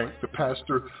John Frank, the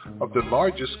pastor of the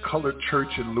largest colored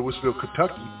church in Louisville,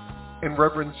 Kentucky, and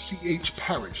Reverend C.H.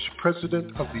 Parrish,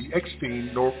 president of the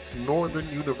Eckstein Northern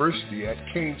University at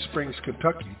Cane Springs,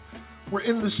 Kentucky, were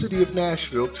in the city of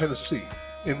Nashville, Tennessee,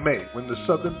 in May when the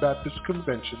Southern Baptist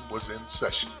Convention was in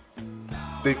session.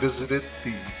 They visited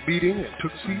the meeting and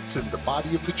took seats in the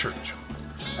body of the church.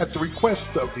 At the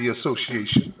request of the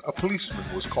association, a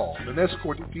policeman was called and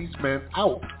escorted these men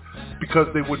out because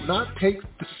they would not take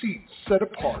the seats set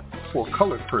apart for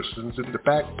colored persons in the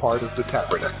back part of the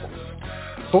tabernacle.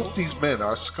 Both these men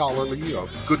are scholarly, of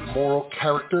good moral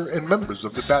character, and members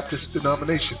of the Baptist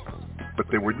denomination, but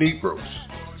they were Negroes,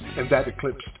 and that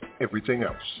eclipsed everything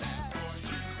else.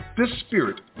 This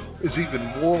spirit is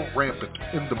even more rampant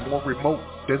in the more remote,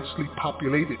 densely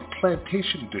populated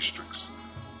plantation districts.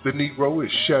 The Negro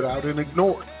is shut out and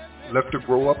ignored, left to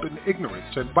grow up in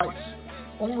ignorance and vice.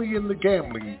 Only in the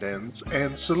gambling dens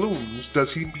and saloons does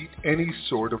he meet any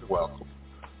sort of welcome.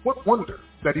 What wonder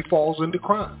that he falls into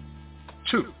crime?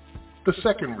 2. The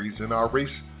second reason our race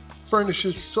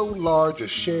furnishes so large a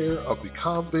share of the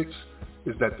convicts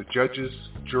is that the judges,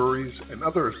 juries, and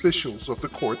other officials of the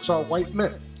courts are white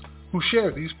men who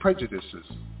share these prejudices.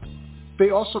 They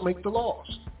also make the laws.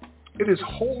 It is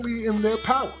wholly in their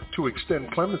power to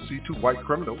extend clemency to white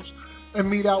criminals and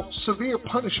mete out severe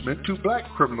punishment to black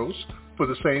criminals for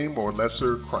the same or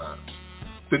lesser crimes.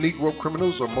 The Negro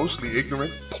criminals are mostly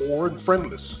ignorant, poor, and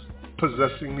friendless,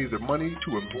 possessing neither money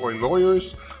to employ lawyers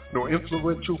nor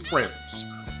influential friends.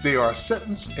 They are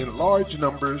sentenced in large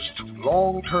numbers to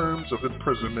long terms of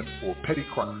imprisonment for petty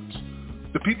crimes.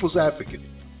 The People's Advocate,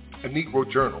 a Negro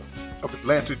journal of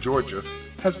Atlanta, Georgia,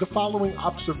 has the following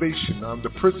observation on the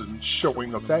prisons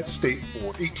showing of that state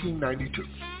for 1892.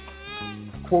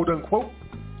 Quote unquote,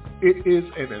 it is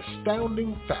an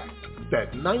astounding fact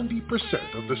that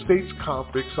 90% of the state's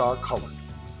convicts are colored.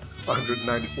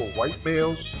 194 white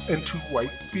males and 2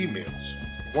 white females,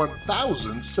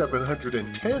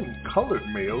 1,710 colored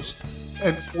males,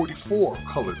 and 44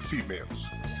 colored females.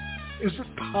 Is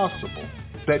it possible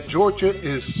that Georgia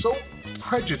is so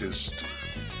prejudiced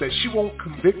that she won't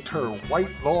convict her white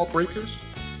lawbreakers?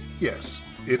 Yes,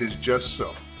 it is just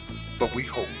so, but we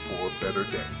hope for a better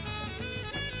day.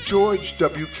 George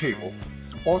W. Cable,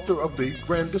 author of the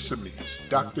Grandissimes,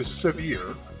 Dr.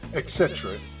 Sevier,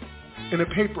 etc., in a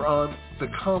paper on the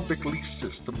convict lease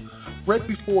system, read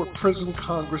before Prison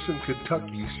Congress in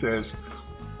Kentucky, says,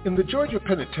 in the Georgia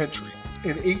Penitentiary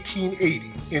in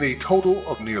 1880, in a total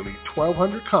of nearly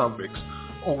 1,200 convicts,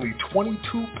 only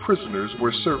 22 prisoners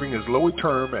were serving as low a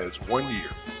term as 1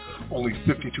 year, only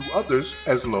 52 others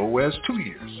as low as 2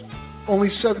 years,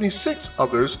 only 76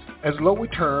 others as low a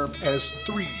term as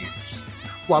 3 years,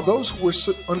 while those who were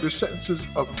under sentences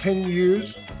of 10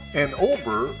 years and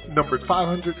over numbered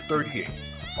 538,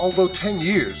 although 10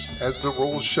 years, as the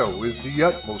rolls show, is the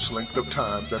utmost length of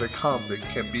time that a convict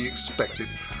can be expected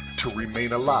to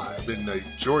remain alive in the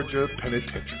Georgia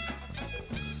Penitentiary.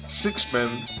 6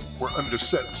 men were under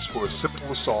sentence for a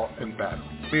simple assault and battery,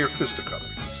 mere fisticuffs,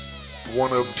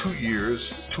 1 of 2 years,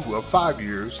 2 of 5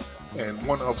 years, and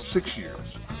 1 of 6 years,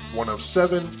 1 of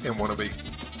 7, and 1 of 8.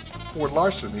 For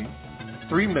larceny,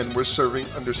 3 men were serving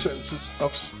under sentences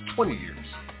of 20 years.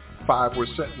 5 were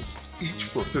sentenced each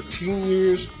for 15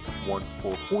 years, 1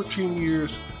 for 14 years,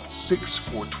 6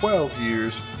 for 12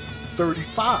 years,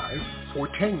 35 for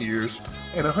 10 years,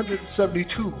 and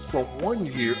 172 from 1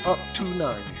 year up to 9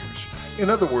 years. In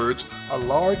other words, a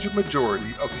large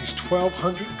majority of these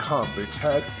 1,200 convicts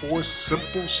had, for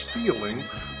simple stealing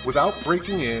without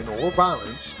breaking in or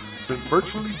violence, been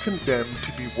virtually condemned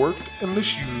to be worked and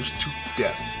misused to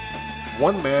death.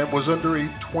 1 man was under a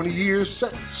 20-year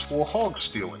sentence for hog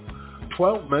stealing.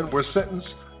 12 men were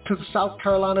sentenced to the South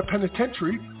Carolina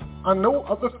Penitentiary on no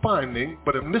other finding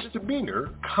but a misdemeanor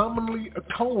commonly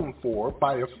atoned for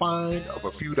by a fine of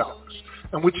a few dollars,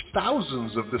 and which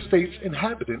thousands of the state's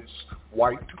inhabitants,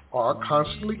 white, are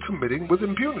constantly committing with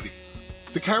impunity.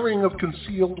 The carrying of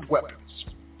concealed weapons.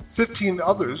 15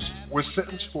 others were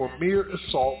sentenced for mere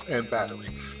assault and battery.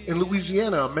 In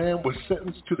Louisiana, a man was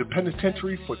sentenced to the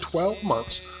penitentiary for 12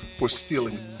 months for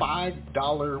stealing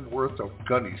 $5 worth of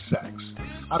gunny sacks.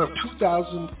 Out of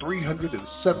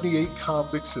 2,378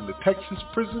 convicts in the Texas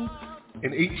prison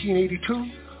in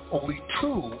 1882, only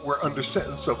 2 were under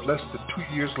sentence of less than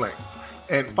 2 years length,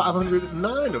 and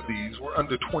 509 of these were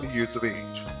under 20 years of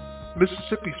age.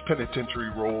 Mississippi's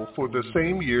penitentiary roll for the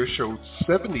same year showed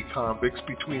 70 convicts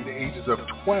between the ages of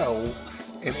 12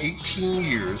 and 18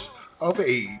 years of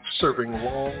age serving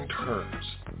long terms.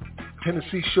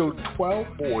 Tennessee showed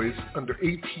 12 boys under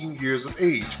 18 years of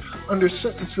age under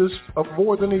sentences of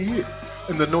more than a year,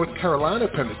 and the North Carolina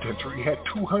penitentiary had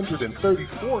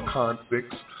 234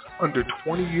 convicts under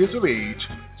 20 years of age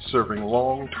serving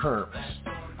long terms.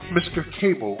 Mr.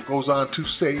 Cable goes on to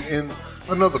say in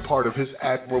another part of his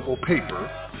admirable paper,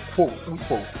 quote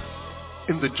unquote,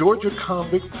 in the Georgia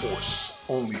convict force,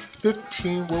 only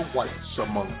 15 were whites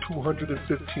among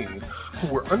 215 who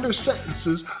were under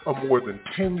sentences of more than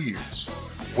 10 years.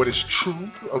 What is true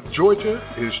of Georgia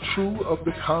is true of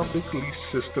the convict lease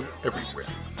system everywhere.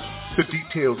 The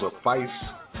details of vice,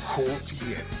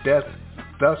 cruelty, and death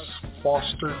thus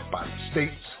fostered by the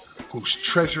states whose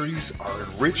treasuries are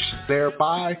enriched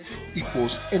thereby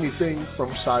equals anything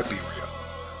from Siberia.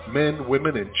 Men,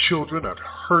 women, and children are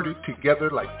herded together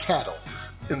like cattle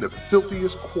in the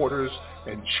filthiest quarters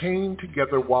and chained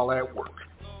together while at work.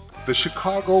 The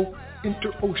Chicago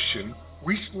Inter-Ocean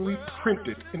recently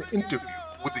printed an interview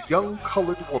with a young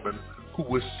colored woman who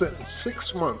was sentenced 6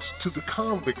 months to the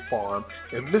convict farm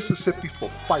in Mississippi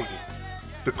for fighting.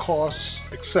 The costs,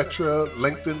 etc.,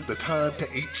 lengthened the time to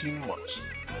 18 months.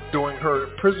 During her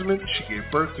imprisonment, she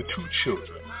gave birth to 2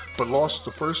 children, but lost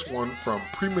the first one from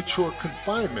premature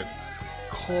confinement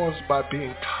caused by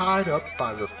being tied up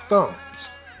by the thumbs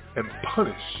and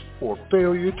punished for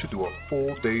failure to do a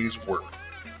full day's work.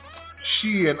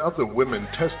 She and other women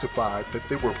testified that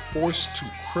they were forced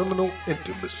to criminal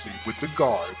intimacy with the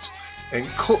guards and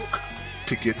cook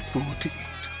to get food to eat.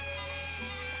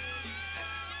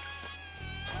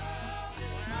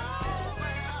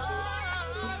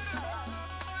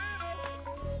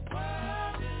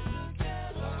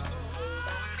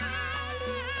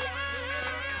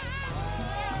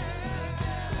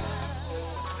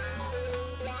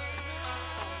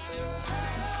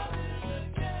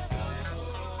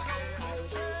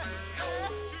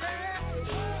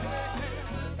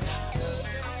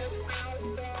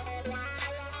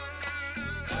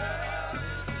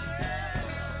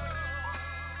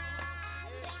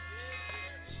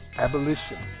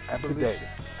 Abolition today.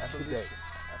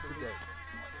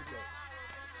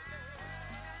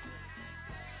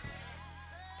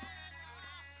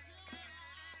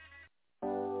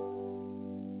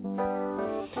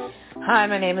 Hi,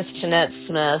 my name is Jeanette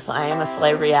Smith. I am a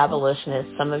slavery abolitionist.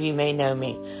 Some of you may know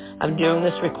me. I'm doing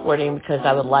this recording because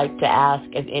I would like to ask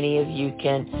if any of you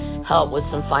can help with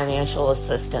some financial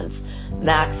assistance.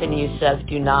 Max and Yusuf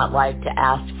do not like to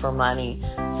ask for money,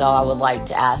 so I would like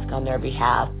to ask on their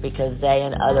behalf because they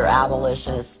and other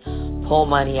abolitionists pull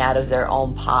money out of their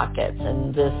own pockets,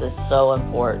 and this is so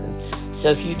important. So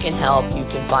if you can help, you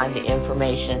can find the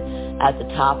information at the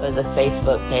top of the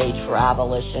Facebook page for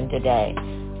Abolition Today.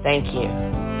 Thank you.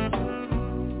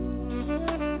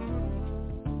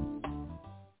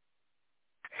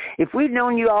 If we'd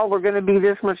known you all were going to be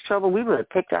this much trouble, we would have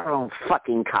picked our own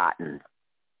fucking cotton.